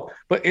media's help.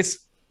 But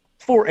it's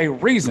for a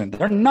reason.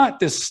 They're not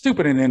this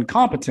stupid and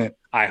incompetent,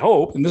 I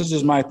hope, and this is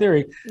just my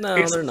theory. No,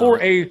 it's they're for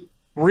not. a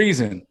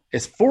reason.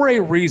 It's for a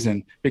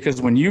reason,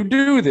 because when you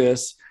do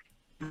this,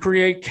 you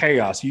create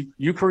chaos.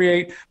 You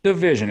create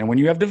division, and when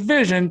you have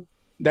division,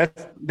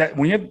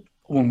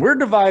 when we're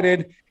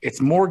divided, it's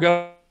more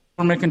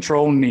government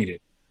control needed.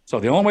 So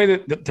the only way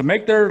to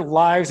make their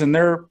lives and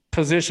their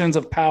positions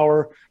of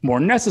power more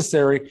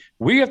necessary,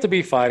 we have to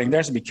be fighting. There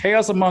has to be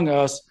chaos among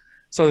us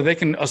so that they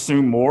can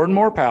assume more and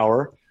more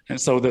power. And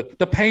so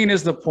the pain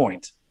is the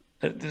point.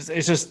 This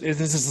is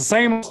the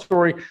same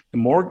story. The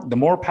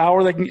more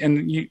power they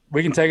can,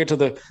 we can take it to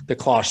the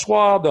Klaus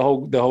Schwab, the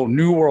whole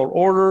New World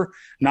Order.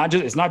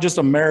 It's not just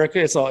America.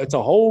 It's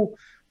a whole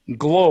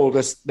globe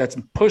that's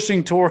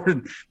pushing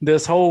toward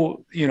this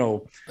whole A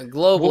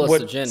globalist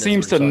what agenda.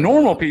 seems to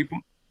normal people.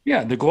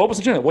 Yeah, the globalist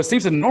agenda. What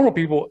seems to normal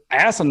people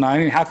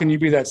asinine. How can you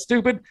be that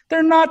stupid?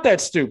 They're not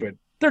that stupid.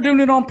 They're doing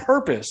it on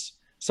purpose.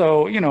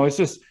 So it's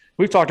just,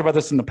 we've talked about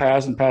this in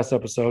past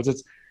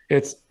episodes.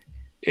 It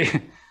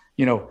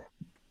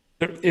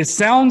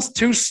sounds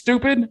too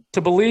stupid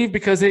to believe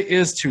because it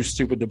is too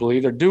stupid to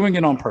believe. They're doing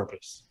it on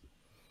purpose.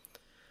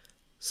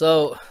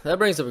 So that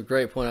brings up a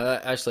great point. I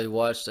actually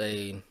watched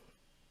a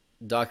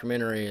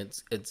documentary.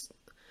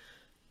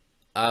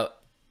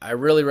 I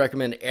really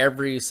recommend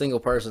every single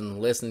person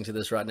listening to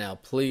this right now,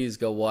 please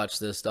go watch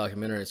this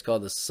documentary. It's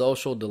called The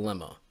Social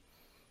Dilemma.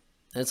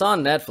 And it's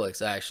on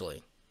Netflix,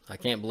 actually. I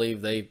can't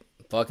believe they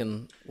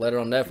fucking let it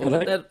on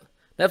Netflix.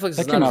 Netflix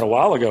That came out a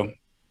while ago.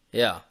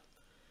 Yeah.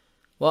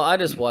 Well, I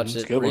just watched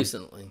it good one.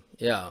 recently.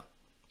 Yeah.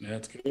 Yeah,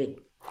 it's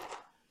good.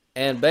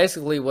 And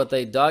basically what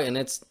they and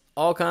it's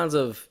all kinds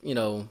of,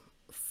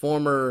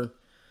 former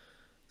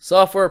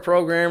software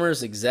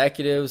programmers,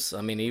 executives,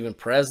 even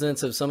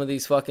presidents of some of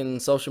these fucking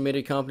social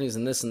media companies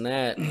and this and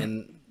that.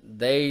 And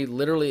they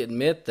literally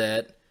admit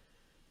that,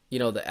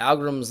 the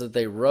algorithms that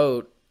they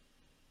wrote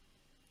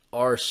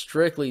are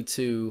strictly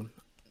to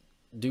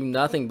do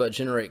nothing but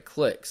generate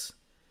clicks.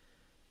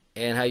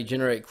 And how you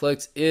generate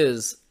clicks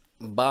is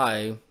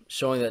by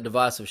showing that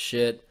divisive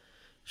shit,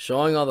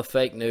 showing all the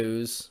fake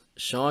news,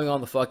 showing all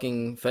the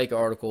fucking fake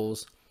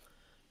articles.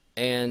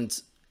 And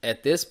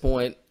at this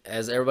point,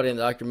 as everybody in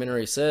the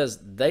documentary says,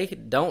 they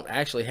don't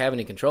actually have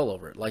any control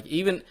over it. Like,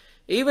 even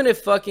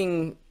if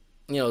fucking,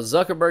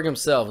 Zuckerberg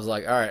himself is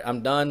like, all right,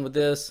 I'm done with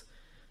this.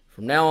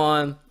 From now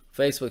on,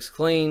 Facebook's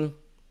clean.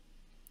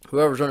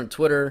 Whoever's running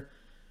Twitter,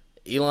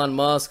 Elon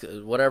Musk,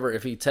 whatever,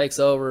 if he takes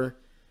over,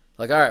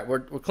 like, all right, we're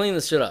cleaning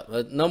this shit up.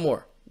 No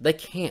more. They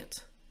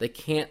can't. They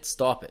can't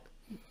stop it.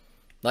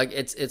 Like,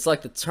 it's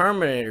like the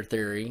Terminator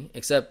theory,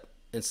 except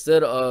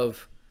instead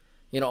of,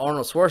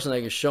 Arnold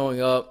Schwarzenegger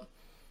showing up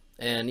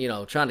and,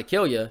 trying to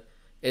kill you,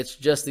 it's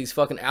just these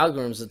fucking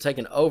algorithms that are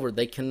taking over.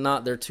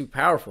 They're too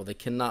powerful. They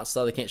cannot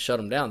stop. They can't shut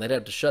them down. They'd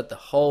have to shut the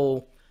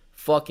whole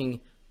fucking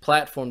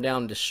platform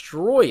down,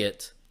 destroy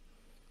it,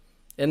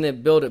 and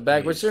then build it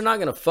back, which they're not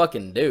going to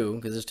fucking do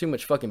because there's too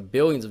much fucking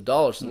billions of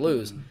dollars to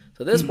lose.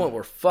 So at this point,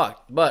 we're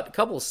fucked. But a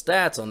couple of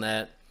stats on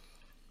that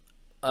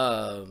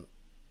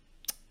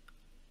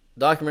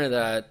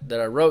documentary that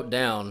I wrote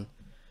down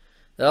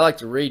that I like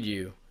to read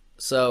you.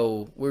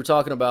 So we were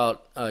talking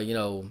about, you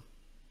know,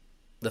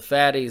 the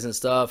fatties and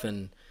stuff,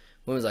 and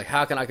women's like,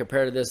 how can I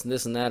compare to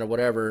this and that or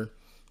whatever.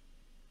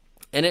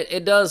 And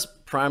it does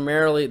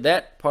primarily,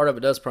 that part of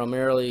it does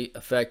primarily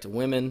affect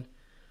women.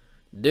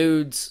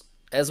 Dudes,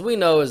 as we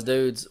know as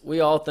dudes, we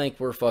all think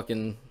we're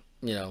fucking,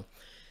 you know,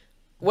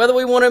 whether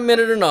we want to admit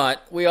it or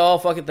not, we all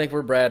fucking think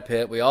we're Brad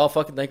Pitt. We all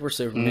fucking think we're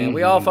Superman.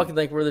 We all fucking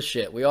think we're the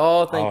shit. We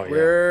all think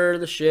we're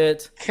the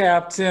shit.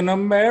 Captain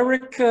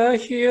America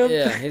here.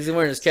 Yeah, he's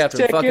wearing his Captain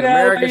Check fucking it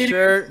out, America ladies.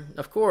 shirt.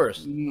 Of course.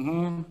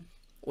 Mm-hmm.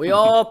 We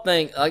all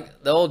think,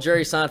 like the old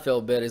Jerry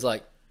Seinfeld bit, he's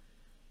like,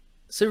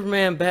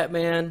 Superman,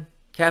 Batman,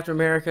 Captain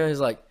America.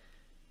 He's like,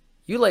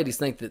 you ladies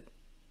think that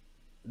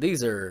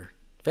these are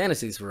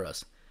fantasies for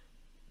us.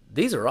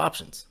 These are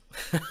options.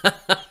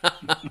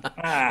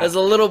 As a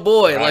little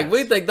boy, Right. like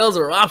we think those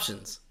are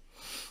options,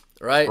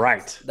 right?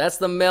 Right. That's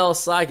the male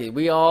psyche.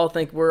 We all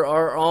think we're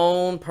our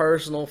own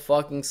personal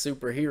fucking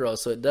superhero,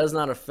 so it does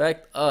not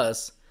affect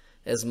us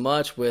as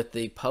much with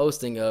the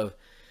posting of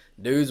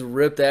dudes with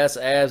ripped ass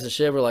abs and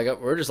shit.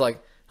 We're just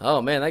like,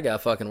 oh man, that guy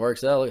fucking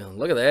works out.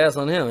 Look at the ass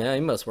on him. Yeah,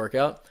 he must work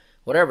out.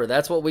 Whatever.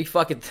 That's what we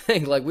fucking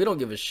think. Like, we don't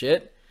give a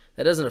shit.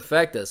 That doesn't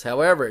affect us.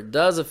 However, it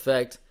does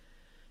affect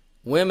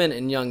women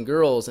and young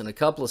girls, and a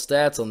couple of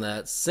stats on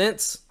that.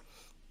 Since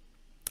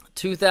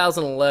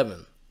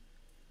 2011,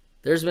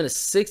 there's been a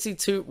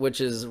 62,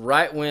 which is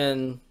right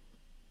when,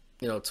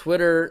 you know,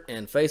 Twitter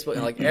and Facebook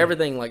and like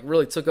everything like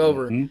really took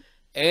over.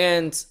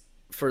 And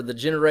for the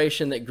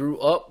generation that grew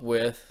up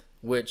with,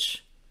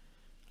 which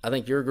I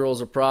think your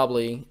girls are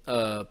probably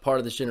part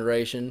of this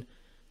generation,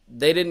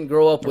 they didn't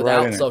grow up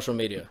without social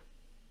media,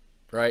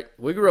 right?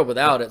 We grew up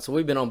without it, so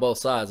we've been on both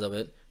sides of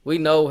it. We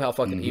know how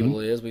fucking evil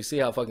it is. We see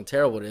how fucking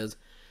terrible it is.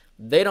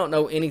 They don't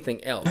know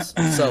anything else.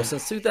 So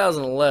since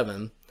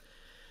 2011,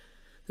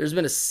 there's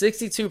been a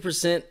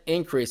 62%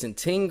 increase in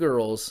teen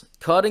girls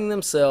cutting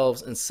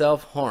themselves and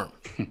self-harm.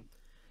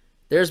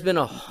 There's been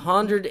a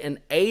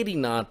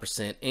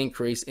 189%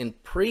 increase in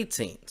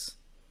preteens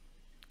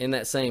in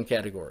that same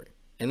category.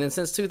 And then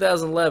since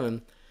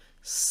 2011,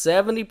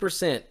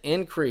 70%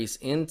 increase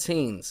in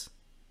teens,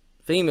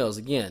 females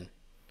again,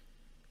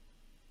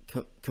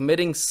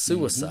 committing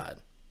suicide.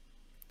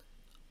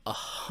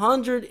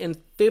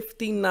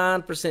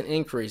 159%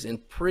 increase in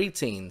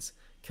preteens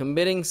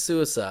committing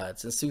suicide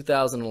since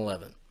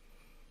 2011.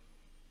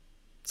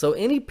 So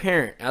any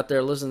parent out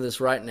there listening to this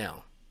right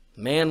now,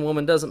 man,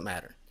 woman, doesn't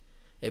matter.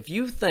 If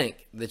you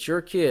think that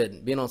your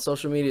kid being on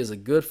social media is a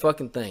good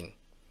fucking thing,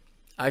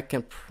 I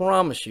can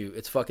promise you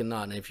it's fucking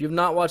not. And if you've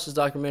not watched this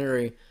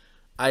documentary,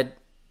 I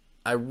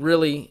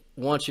really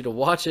want you to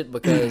watch it,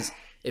 because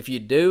if you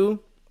do,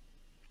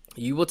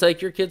 you will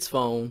take your kid's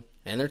phone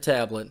and their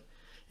tablet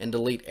and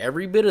delete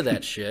every bit of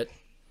that shit.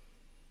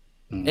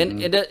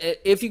 And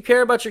if you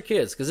care about your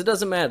kids, because it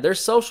doesn't matter, their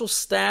social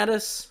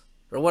status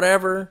or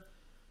whatever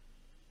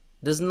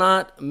does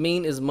not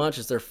mean as much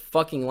as their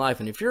fucking life.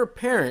 And if you're a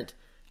parent,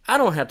 I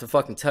don't have to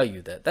fucking tell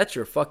you that. That's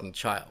your fucking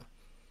child.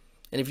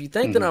 And if you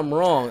think that I'm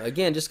wrong,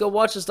 again, just go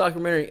watch this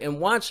documentary and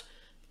watch.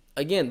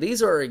 Again,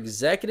 these are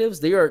executives.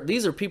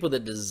 These are people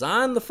that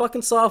design the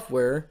fucking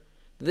software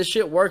that this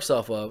shit works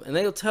off of, and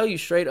they'll tell you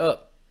straight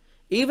up.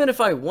 Even if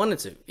I wanted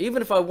to,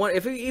 even if I went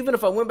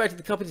back to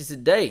the company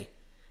today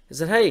and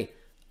said, "Hey,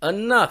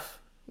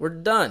 enough, we're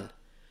done,"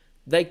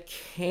 they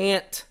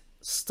can't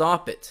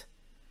stop it.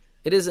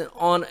 It isn't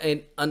on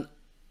an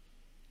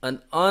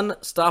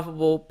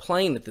unstoppable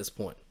plane at this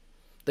point.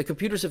 The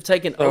computers have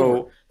taken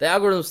over. The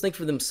algorithms think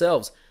for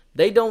themselves.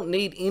 They don't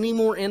need any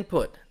more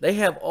input. They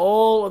have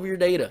all of your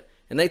data,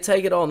 and they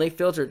take it all and they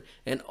filter it,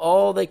 and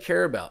all they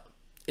care about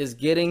is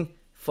getting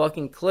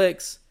fucking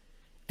clicks,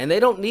 and they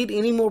don't need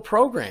any more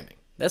programming.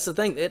 That's the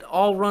thing. It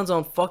all runs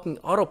on fucking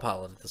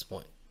autopilot at this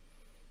point.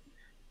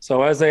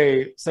 So as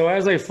a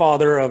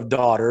father of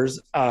daughters,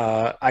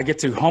 I get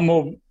to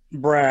humble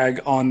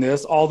brag on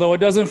this, although it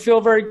doesn't feel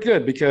very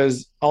good,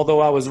 because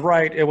although I was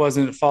right, it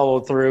wasn't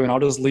followed through, and I'll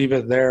just leave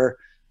it there.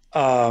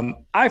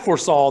 I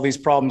foresaw these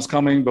problems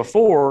coming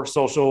before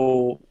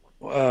social,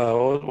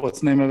 what's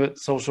the name of it?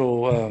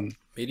 Social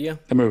media?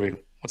 The movie.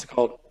 What's it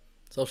called?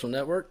 Social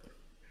Network?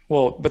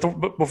 Well, but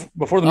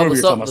before the movie,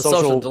 you're talking about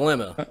social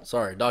Dilemma.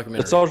 Sorry,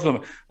 documentary. The Social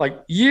Dilemma.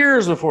 Like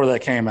years before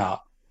that came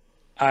out,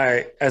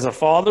 as a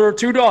father of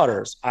two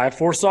daughters, I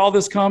foresaw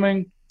this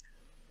coming,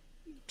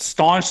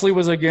 staunchly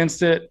was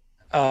against it.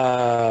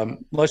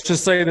 Let's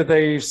just say that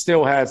they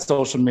still had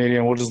social media,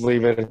 and we'll just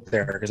leave it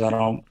there, because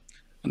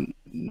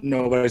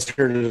nobody's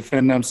here to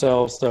defend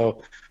themselves.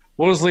 So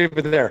we'll just leave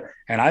it there.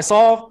 And I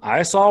saw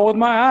with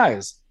my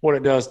eyes what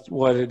it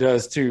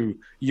does to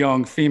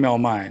young female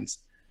minds.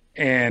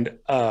 And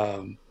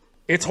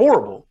it's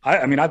horrible.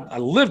 I mean, I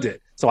lived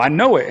it, so I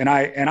know it. And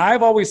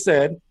I've always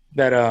said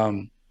that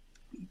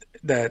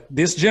that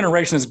this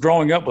generation is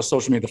growing up with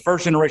social media. The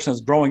first generation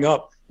is growing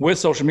up with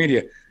social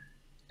media.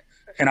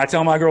 And I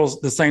tell my girls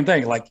the same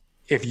thing. Like,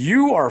 if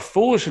you are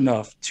foolish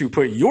enough to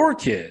put your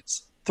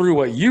kids through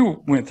what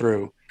you went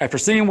through after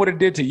seeing what it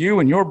did to you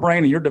and your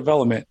brain and your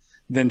development,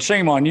 then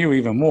shame on you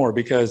even more.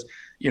 Because,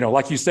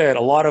 like you said,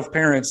 a lot of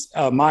parents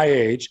my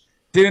age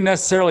didn't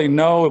necessarily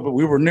know, but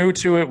we were new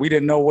to it. We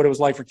didn't know what it was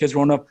like for kids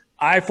growing up.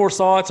 I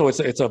foresaw it, so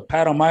it's a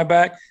pat on my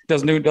back.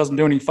 Doesn't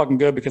do any fucking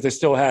good because they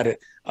still had it.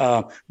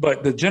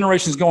 But the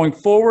generations going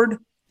forward,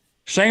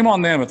 shame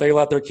on them if they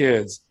let their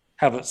kids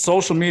have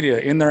social media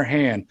in their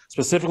hand,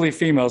 specifically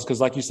females, because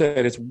like you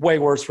said, it's way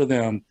worse for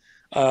them.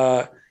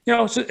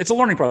 It's a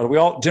learning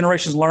process.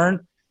 Generations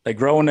learn, they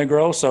grow and they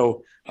grow.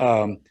 So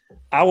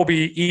I will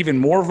be even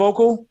more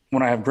vocal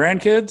when I have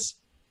grandkids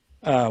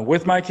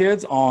with my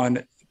kids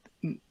on,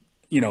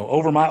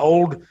 over my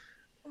old,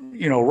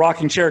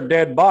 rocking chair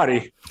dead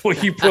body. When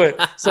you put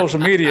social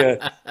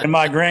media in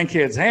my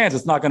grandkids' hands,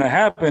 it's not going to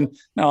happen.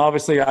 Now,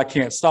 obviously, I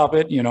can't stop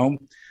it.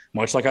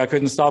 Much like I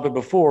couldn't stop it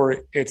before.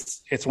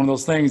 It's one of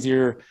those things.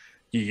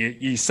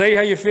 You say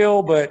how you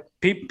feel, but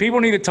people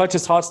need to touch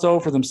this hot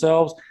stove for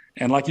themselves.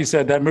 And like you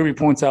said, that movie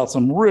points out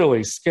some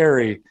really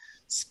scary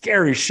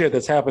shit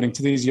that's happening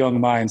to these young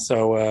minds.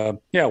 So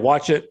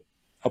watch it,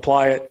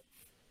 apply it,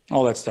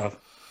 all that stuff.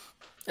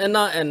 And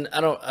I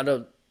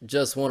don't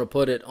just want to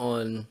put it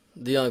on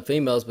the young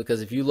females,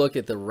 because if you look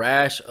at the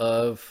rash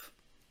of,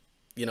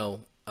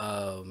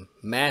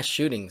 mass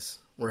shootings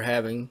we're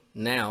having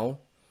now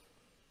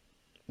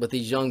with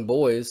these young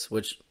boys,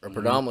 which are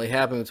predominantly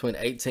happening between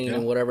 18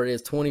 and whatever it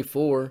is,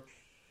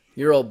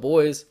 24-year-old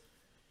boys,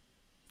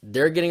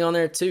 they're getting on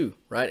there too,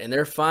 right? And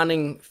they're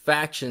finding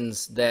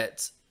factions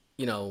that,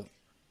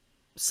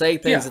 say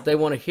things that they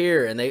want to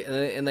hear, and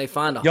they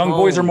find a young home.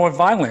 Boys are more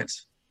violent.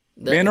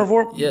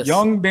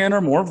 Young men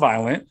are more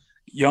violent.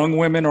 Young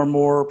women are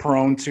more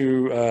prone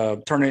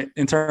to turn it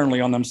internally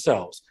on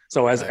themselves.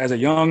 So as a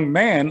young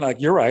man,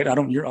 like you're right,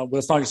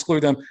 let's not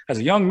exclude them. As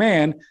a young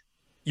man,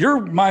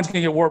 your mind's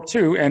gonna get warped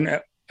too. And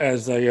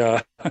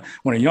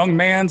when a young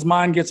man's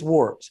mind gets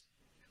warped,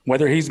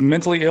 whether he's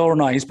mentally ill or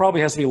not, he's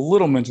probably has to be a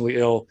little mentally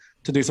ill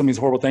to do some of these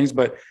horrible things.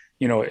 But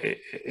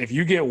if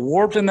you get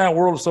warped in that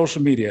world of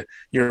social media,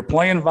 you're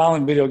playing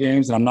violent video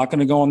games, and I'm not going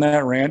to go on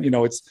that rant.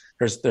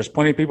 There's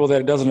plenty of people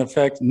that it doesn't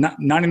affect.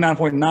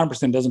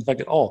 99.9% doesn't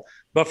affect at all.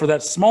 But for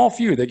that small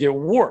few that get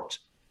warped,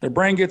 their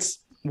brain gets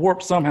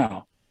warped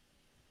somehow.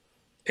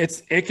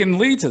 It can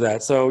lead to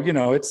that. So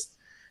it's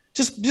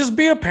just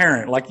be a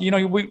parent. Like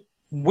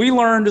we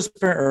learned as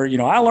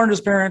I learned as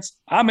parents.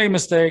 I made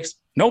mistakes.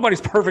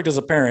 Nobody's perfect as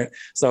a parent.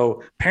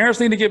 So parents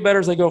need to get better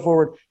as they go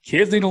forward.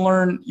 Kids need to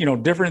learn,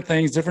 different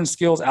things, different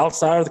skills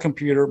outside of the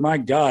computer. My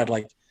God,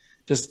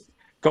 just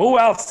go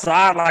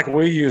outside like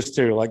we used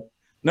to. Like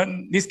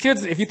these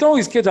kids, if you throw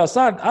these kids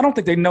outside, I don't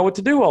think they know what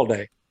to do all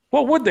day.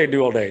 What would they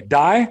do all day?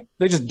 Die?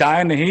 They just die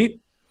in the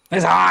heat?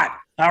 It's hot.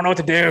 I don't know what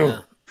to do.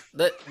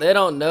 Yeah. They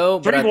don't know.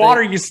 Drink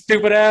water, you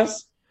stupid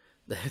ass.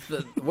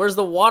 Where's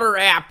the water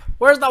app?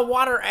 Where's the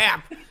water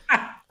app?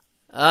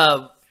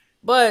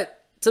 But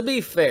to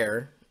be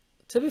fair,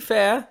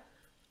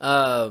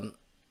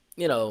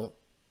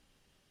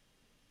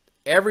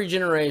 every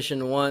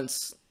generation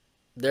wants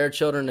their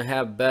children to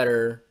have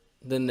better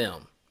than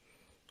them,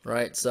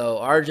 right? So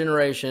our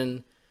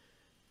generation,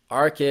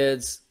 our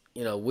kids,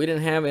 we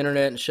didn't have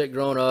internet and shit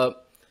growing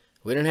up.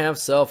 We didn't have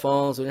cell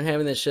phones. We didn't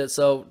have any of this shit.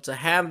 So to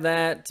have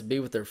that, to be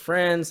with their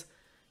friends,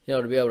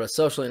 to be able to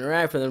socially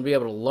interact with them, to be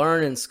able to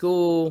learn in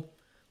school,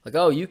 like,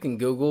 oh, you can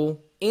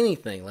Google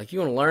anything. Like, you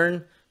want to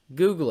learn,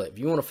 Google it. If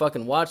you want to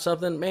fucking watch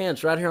something, man,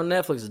 it's right here on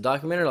Netflix. It's a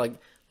documentary. Like,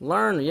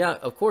 learn. Yeah,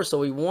 of course. So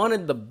we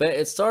wanted the best.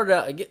 It started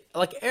out,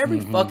 like every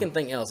fucking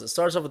thing else, it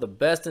starts off with the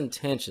best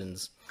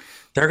intentions.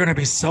 They're going to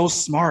be so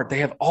smart. They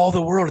have all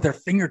the world at their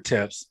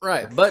fingertips.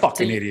 Right. They're But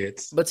fucking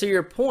idiots. But to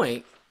your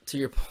point,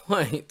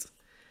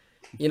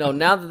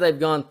 now that they've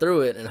gone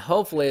through it, and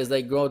hopefully as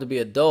they grow to be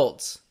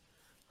adults,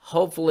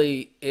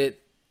 hopefully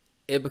it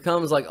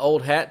becomes like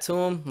old hat to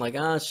them. Like,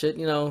 shit,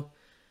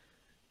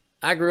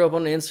 I grew up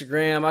on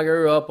Instagram. I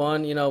grew up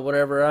on,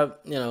 whatever. I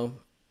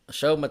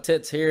showed my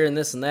tits here and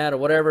this and that or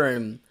whatever.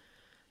 And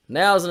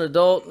now as an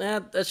adult,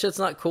 that shit's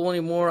not cool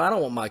anymore. I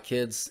don't want my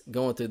kids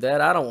going through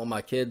that. I don't want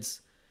my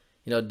kids,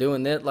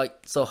 doing that. Like,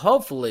 so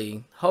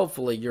hopefully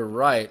you're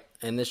right.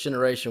 And this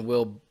generation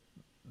will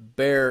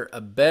bear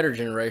a better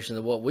generation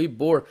than what we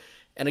bore.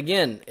 And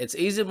again, it's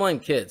easy to blame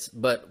kids,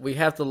 but we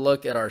have to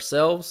look at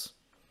ourselves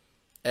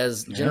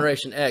as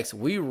Generation X.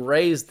 We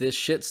raised this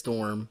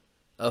shitstorm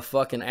of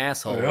fucking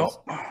assholes.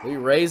 We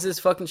raised this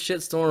fucking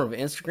shitstorm of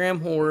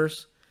Instagram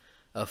whores,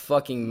 of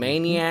fucking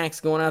maniacs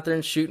going out there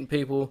and shooting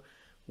people.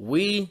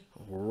 We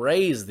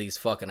raised these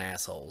fucking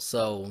assholes.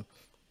 So,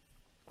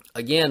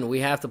 again, we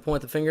have to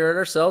point the finger at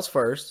ourselves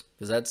first,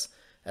 because that's,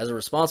 as a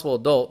responsible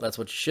adult, that's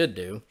what you should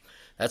do.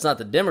 That's not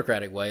the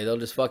Democratic way. They'll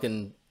just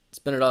fucking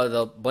spin it all,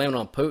 they'll blame it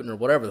on Putin or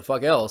whatever the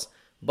fuck else.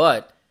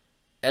 But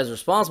as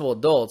responsible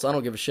adults, I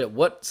don't give a shit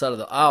what side of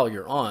the aisle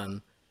you're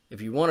on.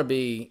 If you want to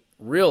be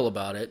real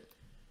about it,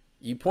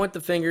 you point the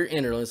finger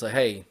inwardly and say,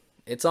 hey,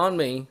 it's on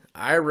me.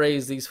 I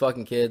raised these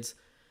fucking kids.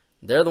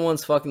 They're the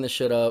ones fucking this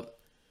shit up.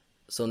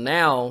 So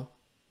now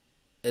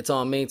it's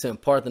on me to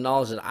impart the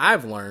knowledge that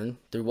I've learned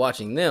through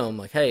watching them.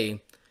 Like,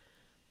 hey,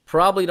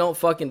 probably don't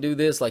fucking do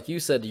this like you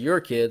said to your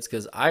kids,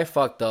 because I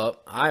fucked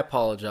up. I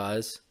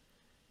apologize.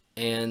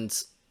 And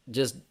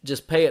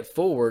just pay it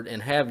forward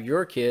and have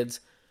your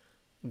kids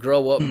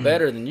grow up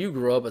better than you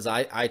grew up, as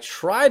I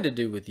tried to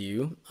do with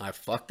you. I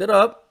fucked it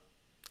up.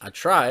 I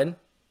tried.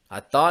 I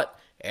thought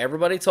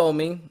everybody told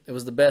me it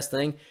was the best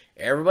thing.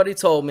 Everybody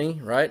told me,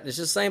 right? It's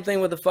just the same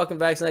thing with the fucking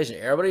vaccination.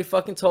 Everybody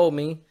fucking told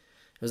me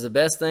it was the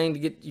best thing to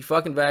get you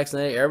fucking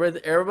vaccinated.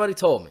 Everybody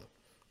told me.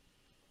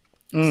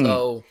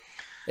 So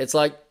it's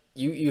like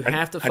you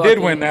have to fucking... I did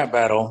win that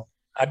battle.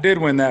 I did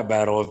win that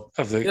battle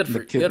of the kid.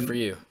 Good for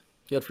you.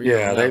 Good for you.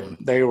 Yeah,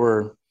 they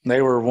were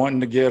wanting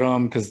to get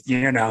them because,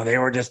 you know, they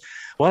were just,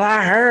 well,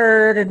 I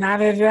heard and I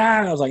did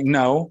that. I was like,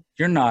 no,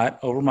 you're not.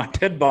 Over my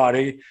dead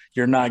body,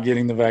 you're not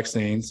getting the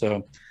vaccine.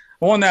 So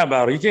I won that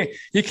battle.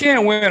 You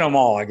can't win them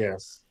all, I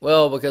guess.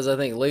 Well, because I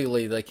think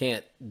legally they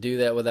can't do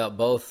that without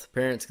both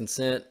parents'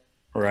 consent.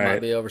 Right. I might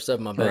be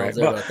overstepping my bounds Right.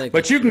 there, but I think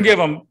but you can give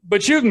them.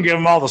 But you can give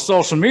them all the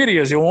social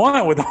medias you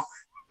want with them.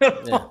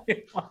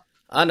 Yeah.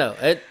 I know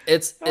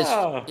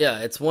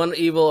it's one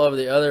evil over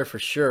the other for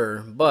sure.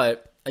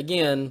 But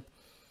again,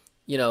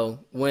 you know,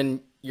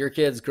 when your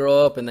kids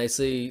grow up and they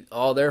see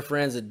all their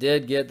friends that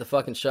did get the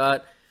fucking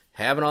shot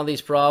having all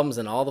these problems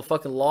and all the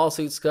fucking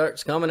lawsuits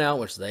starts coming out,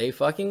 which they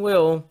fucking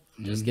will.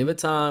 Just give it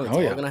time. It's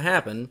all going to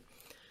happen.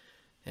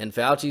 And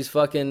Fauci's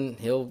fucking,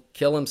 he'll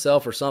kill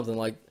himself or something.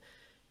 Like,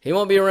 he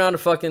won't be around to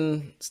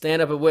fucking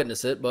stand up and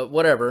witness it, but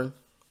whatever.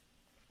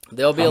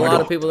 There'll be a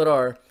lot of people that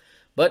are.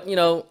 But, you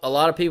know, a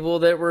lot of people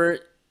that were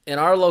in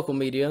our local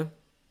media,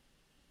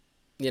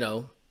 you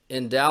know,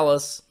 in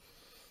Dallas,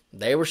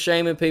 they were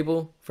shaming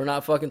people for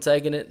not fucking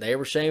taking it. They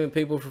were shaming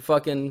people for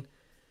fucking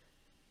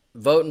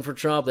voting for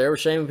Trump. They were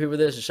shaming people for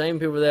this and shaming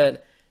people for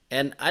that.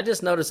 And I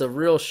just noticed a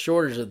real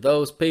shortage of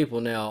those people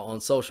now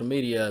on social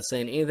media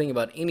saying anything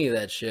about any of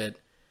that shit.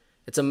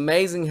 It's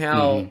amazing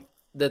how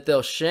that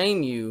they'll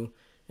shame you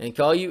and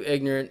call you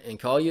ignorant and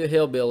call you a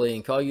hillbilly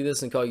and call you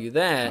this and call you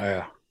that.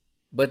 Yeah.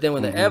 But then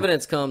when the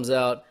evidence comes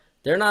out,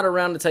 they're not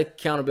around to take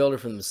accountability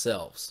for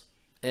themselves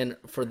and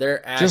for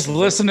their actions. Just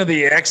listen to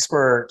the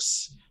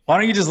experts. Why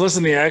don't you just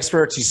listen to the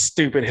experts, you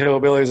stupid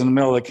hillbillies in the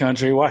middle of the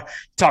country? Why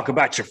talk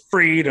about your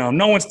freedom?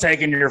 No one's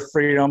taking your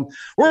freedom.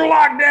 We're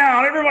locked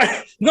down.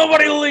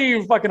 Nobody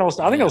leave. Fucking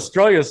I think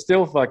Australia is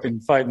still fucking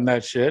fighting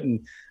that shit.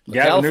 And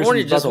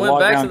California just went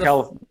back to the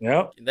California.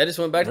 Yep. They just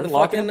went back to the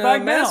fucking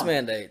mask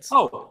mandates.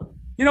 Oh,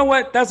 you know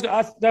what? That's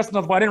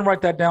another why I didn't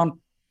write that down.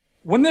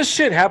 When this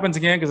shit happens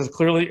again, because it's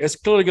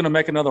clearly going to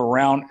make another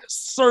round.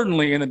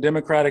 Certainly in the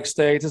Democratic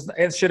states,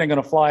 this shit ain't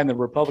going to fly in the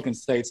Republican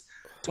states.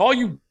 To all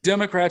you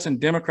Democrats in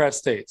Democrat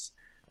states,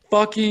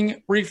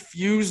 fucking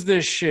refuse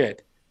this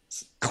shit.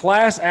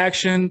 Class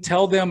action.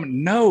 Tell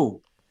them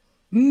no.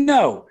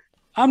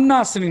 I'm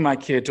not sending my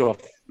kid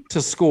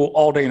to school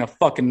all day in a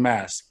fucking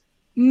mask.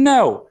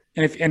 No.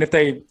 And if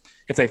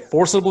they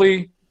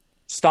forcibly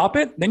stop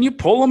it, then you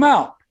pull them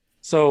out.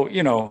 So,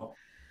 you know,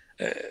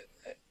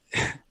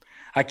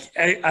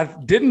 I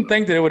didn't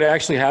think that it would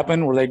actually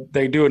happen where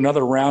they do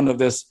another round of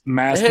this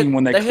masking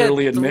when they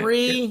clearly admit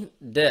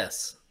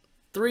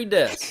three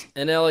deaths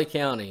in LA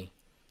County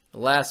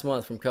last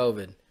month from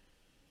COVID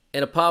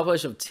in a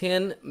population of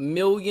 10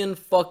 million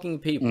fucking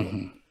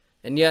people.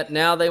 And yet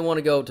now they want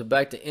to go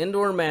back to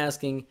indoor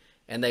masking,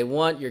 and they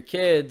want your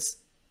kids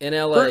in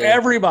LA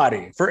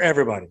for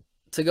everybody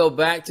to go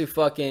back to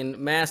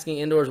fucking masking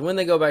indoors when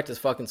they go back to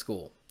fucking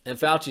school. And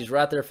Fauci's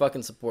right there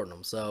fucking supporting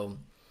them. So,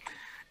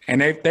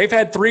 and they've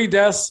had 3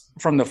 deaths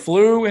from the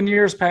flu in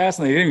years past,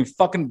 and they didn't even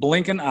fucking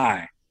blink an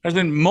eye. There's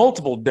been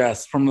multiple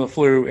deaths from the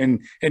flu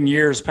in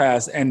years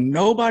past, and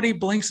nobody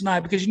blinks an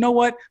eye because you know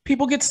what?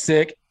 People get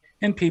sick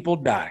and people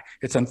die.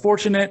 It's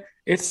unfortunate.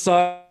 It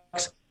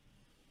sucks.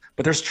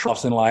 But there's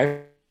troughs in life.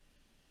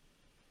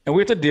 And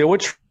we have to deal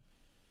with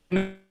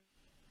in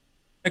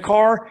a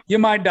car, you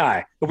might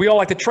die. But we all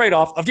like the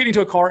trade-off of getting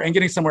to a car and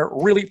getting somewhere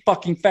really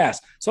fucking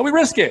fast. So we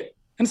risk it.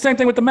 And the same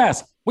thing with the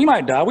mask. We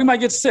might die. We might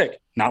get sick.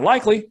 Not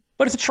likely,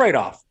 but it's a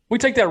trade-off. We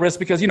take that risk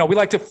because, you know, we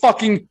like to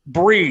fucking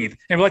breathe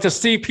and we like to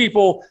see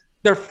people,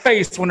 their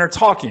face when they're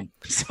talking.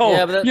 So,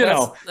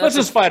 let's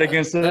just fight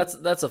against it.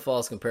 That's a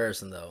false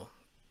comparison, though.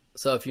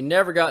 So if you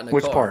never got in a car.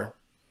 Which part?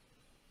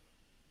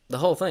 The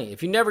whole thing.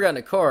 If you never got in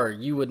a car,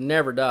 you would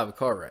never die of a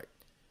car wreck.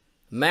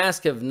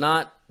 Masks have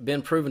not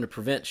been proven to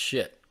prevent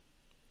shit.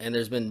 And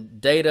there's been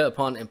data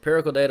upon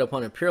empirical data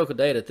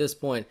at this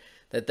point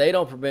that they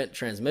don't prevent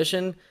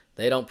transmission.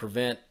 They don't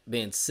prevent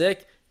being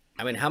sick.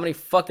 I mean, how many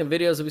fucking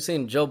videos have we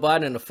seen Joe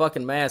Biden in a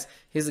fucking mask?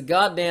 He's the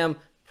goddamn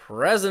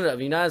president of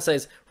the United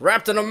States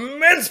wrapped in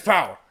immense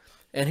power.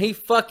 And he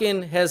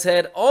fucking has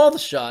had all the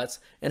shots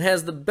and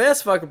has the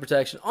best fucking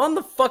protection on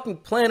the fucking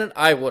planet,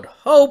 I would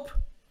hope.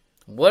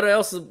 What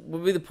else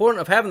would be the point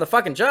of having the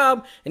fucking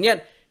job? And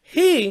yet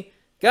he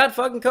got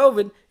fucking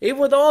COVID, even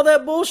with all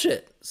that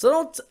bullshit. So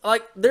don't,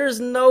 like, there's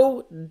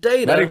no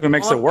data. That even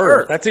makes it on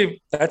worse. Earth.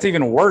 That's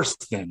even worse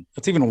then.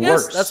 That's even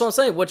Yes, worse. that's what I'm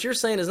saying. What you're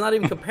saying is not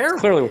even comparable.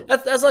 Clearly.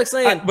 That's like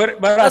saying, but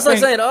that's I like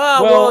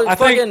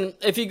think, saying,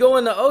 if you go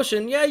in the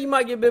ocean, yeah, you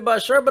might get bit by a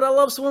shark, but I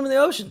love swimming in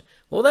the ocean.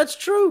 Well, that's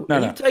true. No,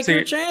 and no. you take See,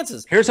 your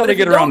chances. here's how But they if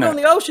you get around don't go that.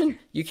 in the ocean,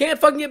 you can't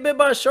fucking get bit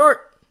by a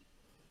shark.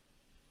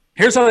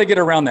 Here's how they get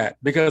around that,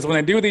 because when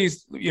they do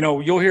these,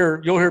 you'll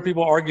hear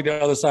people argue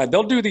the other side.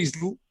 They'll do these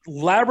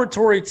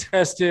laboratory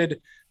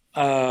tested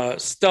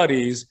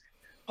studies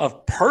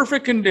of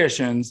perfect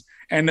conditions,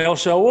 and they'll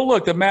show, well,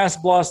 look, the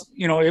mask blocks,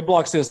 it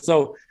blocks this,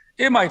 so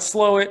it might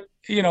slow it.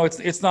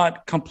 It's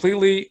not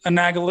completely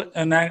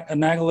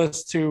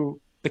analogous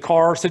to the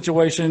car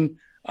situation,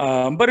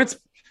 but it's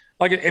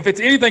like, if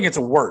it's anything, it's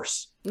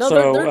worse. No,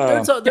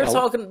 so,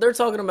 they're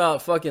talking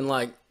about fucking,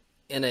 like,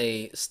 in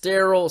a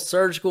sterile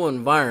surgical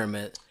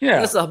environment. Yeah,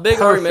 that's a big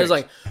argument. It's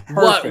like,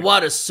 why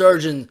does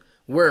surgeons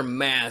wear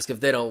masks if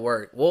they don't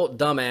work? Well,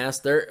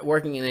 dumbass, they're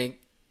working in a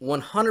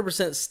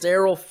 100%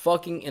 sterile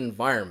fucking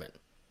environment.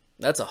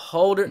 That's a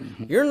whole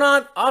You're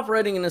not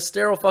operating in a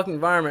sterile fucking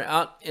environment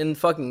out in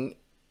fucking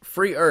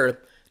free earth.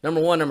 Number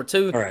one. Number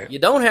two, you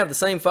don't have the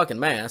same fucking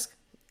mask,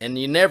 and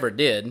you never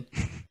did.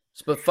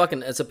 But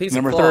fucking, it's a piece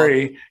Number of cloth.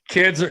 three,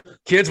 kids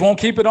won't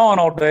keep it on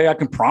all day. I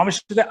can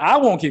promise you that. I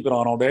won't keep it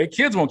on all day.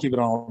 Kids won't keep it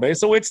on all day.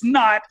 So it's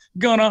not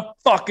gonna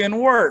fucking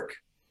work.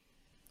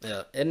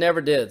 Yeah, it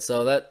never did.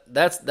 So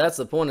that's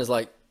the point. Is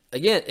like,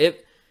 again,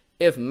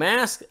 if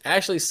masks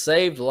actually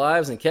saved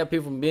lives and kept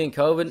people from being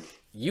COVID,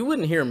 you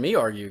wouldn't hear me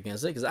argue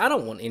against it, because I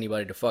don't want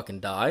anybody to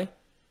fucking die,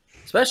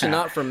 especially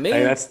not from me.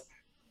 Hey,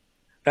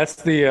 that's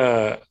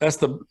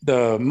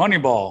the money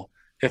ball.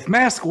 If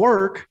masks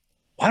work,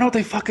 why don't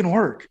they fucking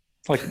work?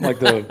 Like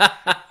the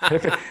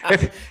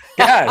if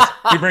guys,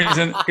 they're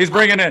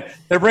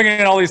bringing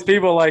in all these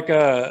people like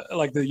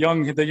the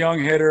young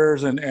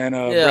hitters and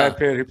Brad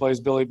Pitt, who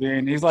plays Billy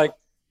Bean. He's like,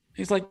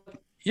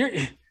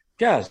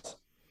 guys,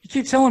 you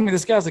keep telling me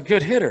this guy's a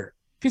good hitter.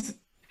 If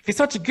he's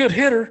such a good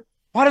hitter,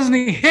 why doesn't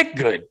he hit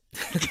good?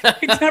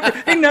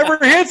 he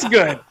never hits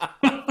good.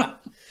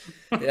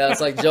 Yeah,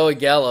 it's like Joey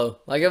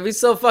Gallo. Like, if he's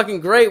so fucking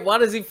great, why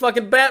does he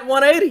fucking bat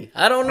 180?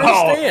 I don't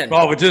understand.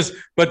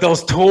 But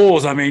those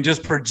tools,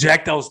 just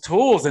project those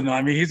tools, and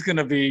he's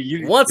gonna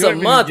be once a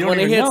month when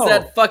he hits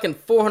that fucking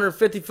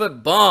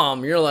 450-foot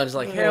bomb. You're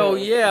like, hell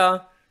yeah.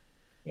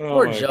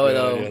 Poor Joey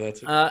though.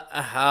 Yeah,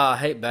 I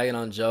hate bagging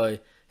on Joey.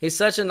 He's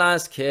such a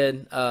nice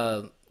kid.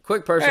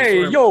 Quick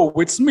personal story.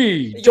 It's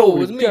me.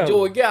 It's me,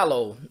 Joey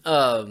Gallo.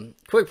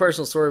 Quick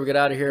personal story. We get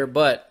out of here,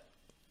 but.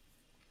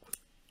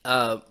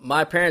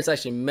 My parents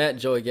actually met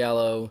Joey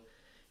Gallo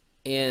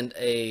in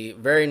a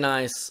very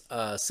nice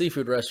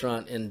seafood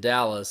restaurant in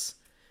Dallas,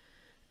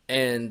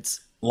 and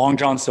Long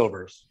John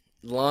Silver's.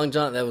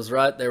 That was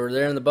right. They were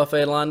there in the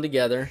buffet line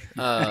together.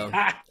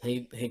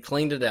 He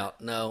cleaned it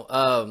out. No,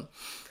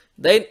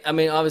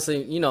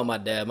 obviously, my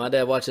dad. My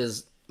dad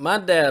watches.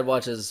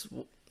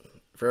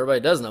 For everybody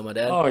who doesn't know my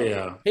dad. Oh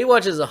yeah. He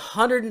watches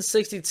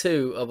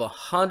 162 of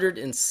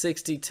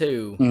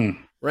 162.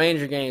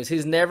 Ranger games.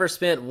 He's never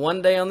spent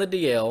one day on the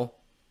DL.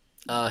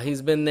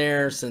 He's been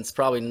there since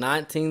probably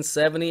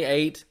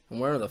 1978,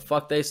 wherever the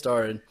fuck they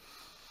started.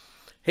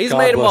 He's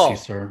made them all. God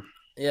bless you, sir.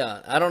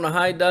 Yeah, I don't know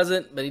how he does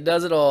it, but he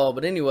does it all.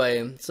 But anyway,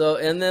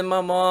 and then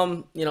my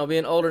mom,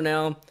 being older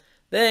now,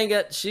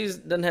 she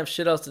doesn't have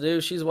shit else to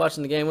do. She's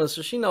watching the game with us,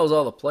 so she knows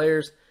all the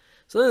players.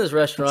 So in this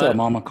restaurant, what's up,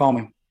 Mama? Call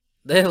me.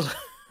 They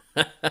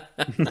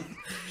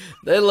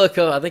look.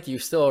 I think you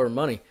still owe her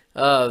money.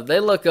 They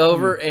look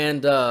over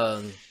and.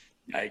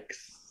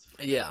 Yikes.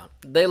 Yeah,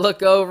 they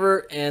look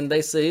over and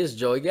they see it's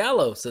Joey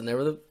Gallo sitting there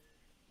with a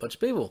bunch of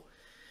people.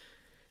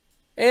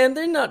 And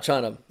they're not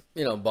trying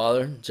to,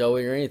 bother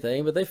Joey or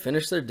anything, but they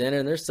finish their dinner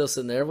and they're still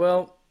sitting there.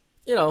 Well,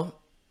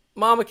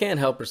 Mama can't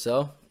help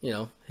herself.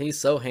 He's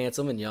so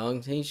handsome and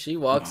young. She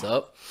walks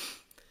up.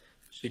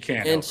 She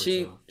can't and help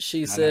herself.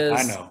 she says,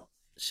 I know.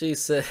 She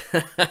said,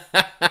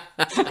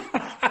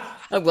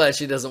 I'm glad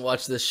she doesn't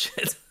watch this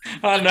shit.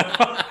 I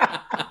know.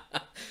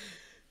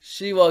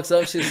 She walks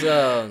up. She's,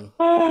 oh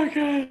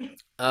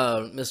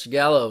God, Mr.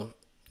 Gallo,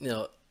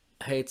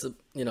 hates to,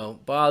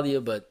 bother you,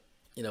 but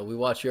we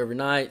watch you every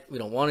night. We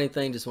don't want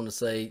anything. Just want to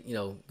say,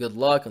 good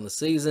luck on the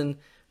season.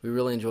 We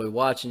really enjoy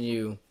watching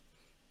you.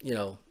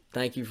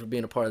 Thank you for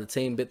being a part of the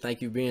team. But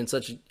thank you for being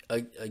such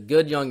a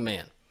good young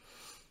man.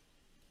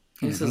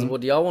 He says, well,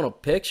 do y'all want a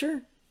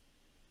picture?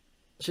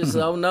 She says,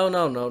 oh,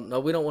 no,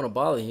 we don't want to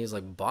bother you. He's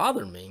like,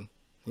 bother me?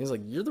 He's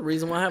like, you're the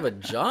reason why I have a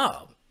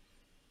job.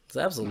 It's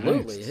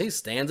absolutely. Nice. He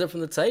stands up from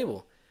the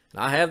table.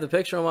 And I have the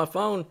picture on my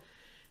phone.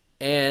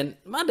 And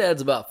my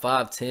dad's about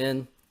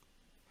 5'10".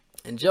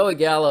 And Joey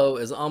Gallo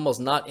is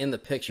almost not in the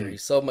picture.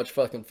 He's so much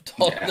fucking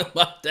taller than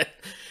my dad.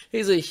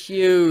 He's a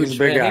huge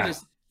big man. guy.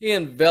 He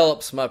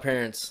envelops my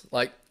parents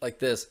like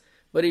this.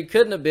 But he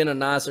couldn't have been a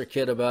nicer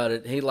kid about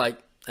it.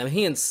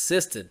 He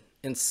insisted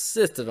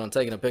on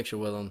taking a picture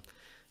with him.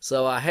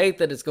 So I hate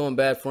that it's going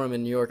bad for him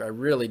in New York. I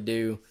really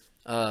do.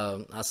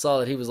 I saw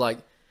that he was like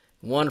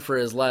 1 for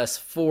his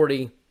last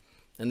 40.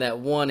 And that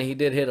one, he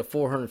did hit a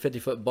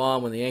 450-foot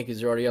bomb when the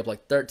Yankees were already up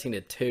like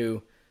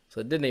 13-2. So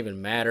it didn't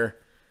even matter.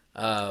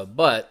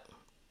 But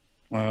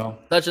Well,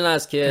 such a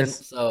nice kid.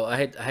 So I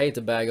hate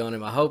to bag on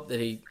him. I hope that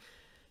he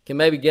can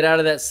maybe get out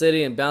of that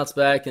city and bounce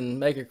back and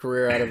make a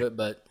career out of it.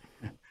 But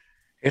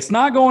it's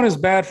not going as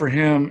bad for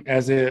him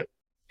as it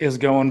is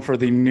going for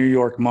the New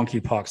York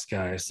monkeypox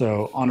guy.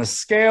 So on a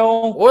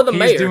scale, Or the he's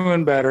mayor.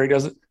 doing better. He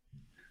doesn't,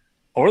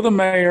 or the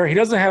mayor. He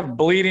doesn't have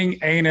bleeding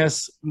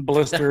anus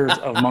blisters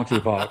of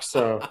monkeypox.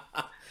 So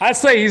I'd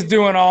say he's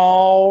doing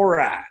all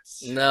right.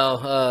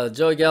 no,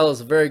 Joey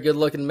Gallo's a very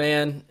good-looking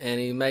man, and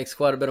he makes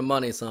quite a bit of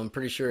money. So I'm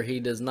pretty sure he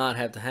does not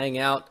have to hang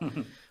out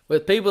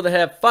with people that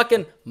have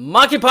fucking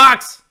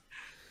monkeypox.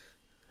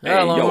 Hey, All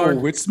right, Longhorn.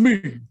 yo, it's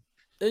me.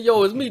 Hey,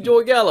 yo, it's me,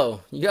 Joey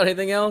Gallo. You got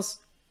anything else?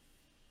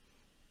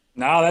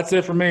 No, that's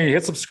it for me.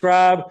 Hit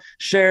subscribe,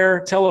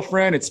 share, tell a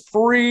friend. It's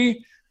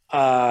free.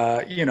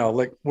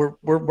 Like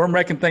we're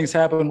making things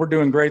happen. We're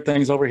doing great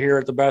things over here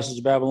at the Bastards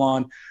of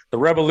Babylon, the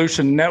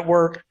Revolution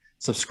Network.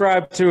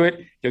 Subscribe to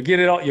it. You'll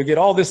get it all. You'll get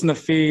all this in the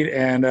feed,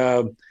 and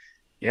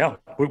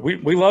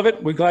we love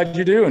it. We're glad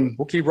you do, and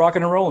we'll keep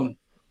rocking and rolling.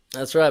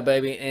 That's right,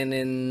 baby. And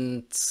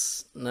in,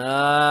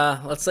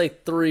 let's say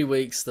 3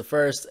 weeks, the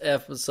first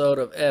episode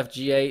of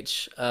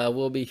FGH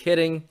will be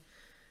hitting.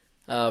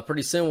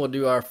 Pretty soon we'll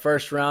do our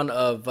first round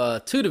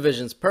of 2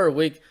 divisions per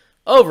week,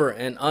 over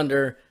and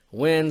under,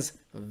 wins,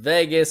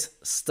 Vegas,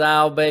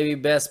 style, baby,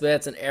 best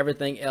bets, and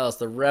everything else.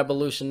 The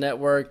Revolution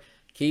Network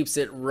keeps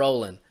it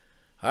rolling.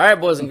 All right,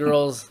 boys and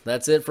girls,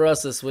 that's it for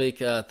us this week.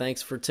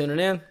 Thanks for tuning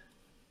in.